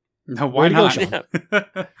 Excellent. No, why Way to go, not?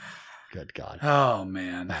 Sean. Good God. Oh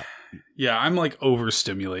man. Yeah, I'm like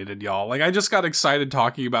overstimulated, y'all. Like I just got excited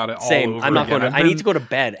talking about it all Same. over I'm not again. going to. I need to go to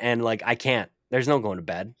bed, and like I can't. There's no going to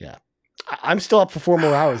bed. I'm still up for 4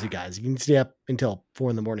 more hours, you guys. You can stay up until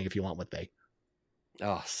 4 a.m. if you want with me.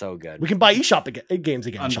 Oh, so good. We can buy eShop games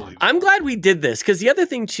again, Sean. Unbelievable. I'm glad we did this because the other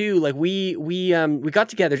thing too, like we got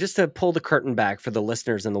together just to pull the curtain back for the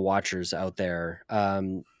listeners and the watchers out there.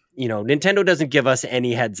 You know, Nintendo doesn't give us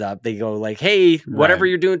any heads up. They go like, "Hey, whatever Right.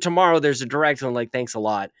 you're doing tomorrow, there's a direct." And I'm like, "Thanks a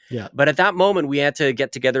lot." Yeah. But at that moment, we had to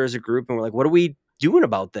get together as a group, and we're like, "What are we doing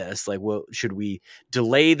about this? Like, well, should we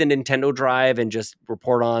delay the Nintendo Drive and just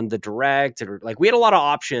report on the direct?" Or like, we had a lot of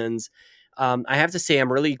options. I have to say,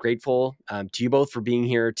 I'm really grateful to you both for being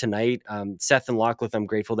here tonight. Seth and Lachlan, I'm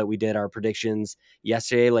grateful that we did our predictions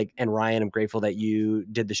yesterday. Like, and Ryan, I'm grateful that you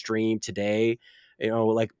did the stream today. You know,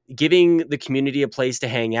 like giving the community a place to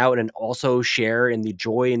hang out and also share in the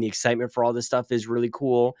joy and the excitement for all this stuff is really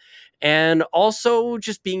cool. And also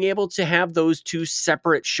just being able to have those 2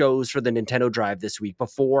 separate shows for the Nintendo Drive this week,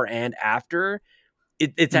 before and after.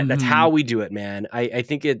 That's how we do it, man. I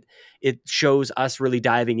think it shows us really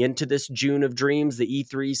diving into this June of Dreams, the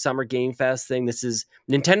E3 Summer Game Fest thing.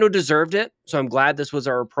 Nintendo deserved it. So I'm glad this was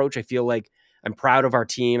our approach. I feel like I'm proud of our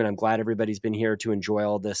team, and I'm glad everybody's been here to enjoy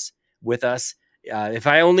all this with us. If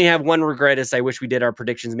I only have one regret, is I wish we did our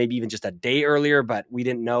predictions maybe even just a day earlier, but we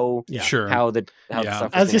didn't know Sure. how the stuff was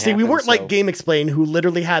I was gonna say, we weren't like so. Game Explain, who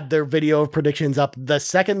literally had their video of predictions up the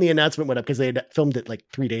second the announcement went up because they had filmed it like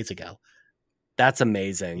 3 days ago. That's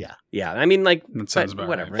amazing. Yeah. Yeah. I mean, like, That sounds but about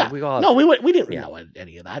whatever. right. Yeah. We all No, we didn't Yeah. know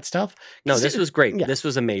any of that stuff. No, this was great. Yeah. This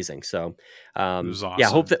was amazing. So, It was yeah,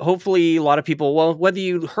 awesome. hopefully a lot of people, well, whether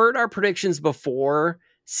you heard our predictions before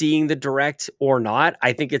seeing the direct or not,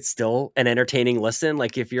 I think it's still an entertaining listen.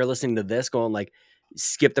 Like if you're listening to this going like,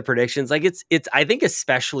 skip the predictions, like it's, I think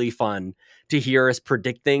especially fun to hear us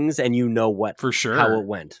predict things and you know what, For sure. how it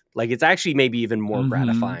went. Like it's actually maybe even more Mhm.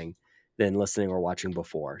 gratifying than listening or watching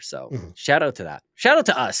before. So Mhm. shout out to that. Shout out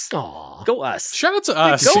to us. Aw. Go us. Shout out to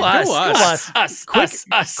us. Go us. Go us. Us. Quick-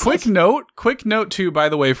 Us. Quick note too, by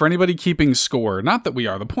the way, for anybody keeping score, not that we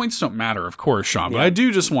are, the points don't matter, of course, Sean, but Yeah. I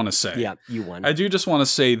do just want to say, Yeah, you won. I do just want to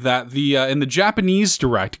say that the in the Japanese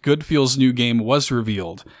direct, Goodfield's new game was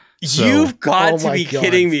revealed. So, You've got Oh to my be God,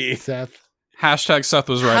 kidding me. Seth. hashtag Seth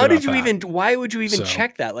was right How about did you that. even, why would you even So-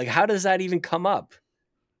 check that? Like, how does that even come up?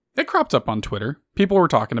 It cropped up on Twitter. People were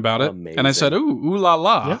talking about it. Amazing. And I said, ooh la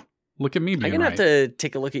la. Yeah. Look at me I'm being going to right. have to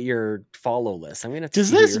take a look at your follow list. I'm going to have to Does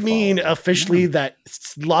see who this you're mean following. officially that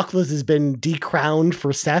Lachlan has been decrowned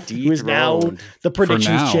for Seth, who is now Dethroned. the predictions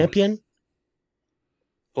now. champion?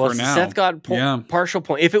 Well, for now. Seth got Yeah. partial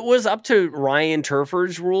point. If it was up to Ryan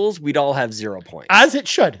Turford's rules, we'd all have 0 points. As it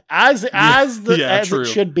should. As true. it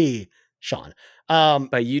should be, Sean.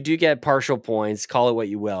 But you do get partial points. Call it what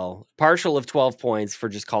you will. Partial of 12 points for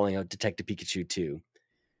just calling out Detective Pikachu 2.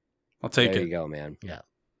 I'll take there it. you go, man. Yeah.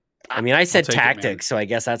 I mean, I said take it, man. tactics, so I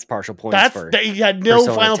guess that's partial points That's for you had no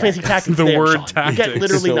Persona Final Fantasy Tactics. tactics. The there, word Sean. You get tactics.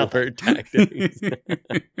 literally So nothing. word tactics.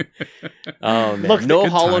 Oh man, Look, no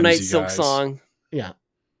good Hollow times, Knight you Silk guys. Song,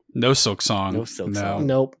 No Silk Song. No Silk Song.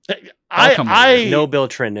 Nope. I'll come over. no Bill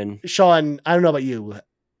Trindon. Sean, I don't know about you.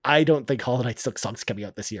 I don't think Hollow Knight Silk Song's coming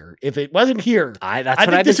out this year. If it wasn't here, That's I what think I've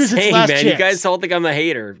been this was its saying, last man. You chance. guys all think I'm a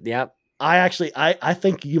hater. Yep. I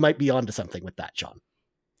think you might be onto something with that, Sean.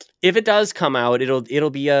 If it does come out, it'll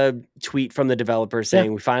be a tweet from the developer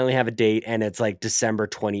saying we finally have a date and it's like December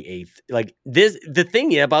 28th. Like this, the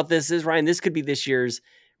thing about this is, Ryan, this could be this year's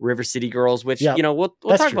River City Girls, which Yeah, we'll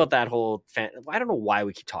that's talk true. about that whole. I don't know why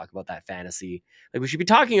we keep talking about that fantasy. Like we should be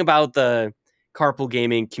talking about the Carpool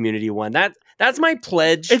Gaming community one. That's my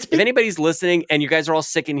pledge. It's if been- anybody's listening and you guys are all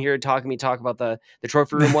sick in here talk about the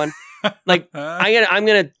trophy room one, like I'm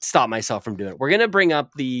gonna stop myself from doing it. We're gonna bring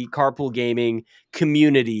up the Carpool Gaming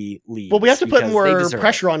community league. Well, we have to put more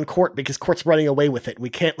pressure on Court because Court's running away with it. We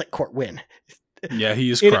can't let Court win Yeah, he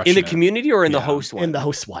is in crushing the it. community or in the Yeah. host one. in the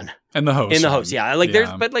host one. And the host. In the one. host, yeah. Like there's,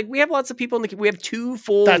 but like we have lots of people we have 2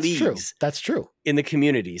 full That's leagues true. That's true. in the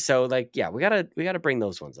community. So like, yeah, we gotta bring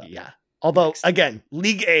those ones up. Yeah. Although Next. again,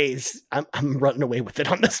 League A's, I'm running away with it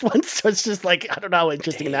on this one. So it's just like I don't know how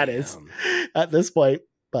interesting that is Damn. at this point,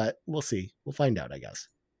 but we'll see. We'll find out, I guess.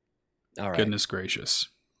 All right. Goodness gracious.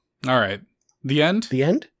 All right. The end? The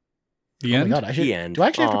end? The Oh end? my God, The end. Do I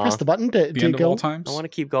actually have to press the button to The end of all go? times? I want to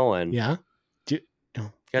keep going. Yeah. You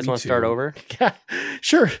guys Me want to start too. over? Yeah,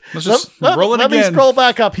 sure. Let's just roll it let again. me scroll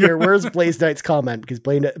back up here. Where's Blaze Knight's comment? Because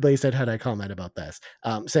Blaze Knight had a comment about this,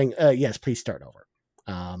 saying, "Yes, please start over."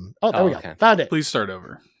 There we go. Okay. Found it. Please start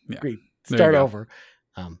over. Yeah. Agreed. There Start you go. over.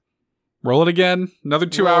 Roll it again. Another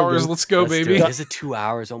 2 Roll hours. again. Let's go, Let's do baby. it. Is it 2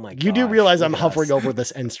 hours? Oh my god! You do realize I'm hovering over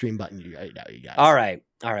this end stream button, you guys. All right.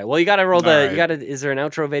 Well, you got to roll All the. right. You got to. Is there an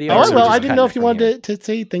outro video? Oh, or is it well, just I didn't know cutting if you it from here? wanted to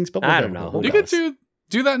say things, but I don't know. Who You knows? could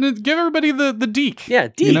do that and give everybody the deek. Yeah,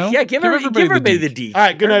 Deke. You know? Yeah, give everybody the Deke. All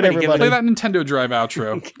right, good night, give everybody. Play that Nintendo Drive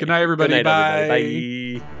outro. Good night, everybody. Good night, Bye.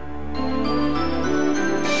 everybody. Bye.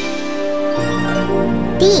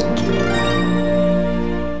 Deke.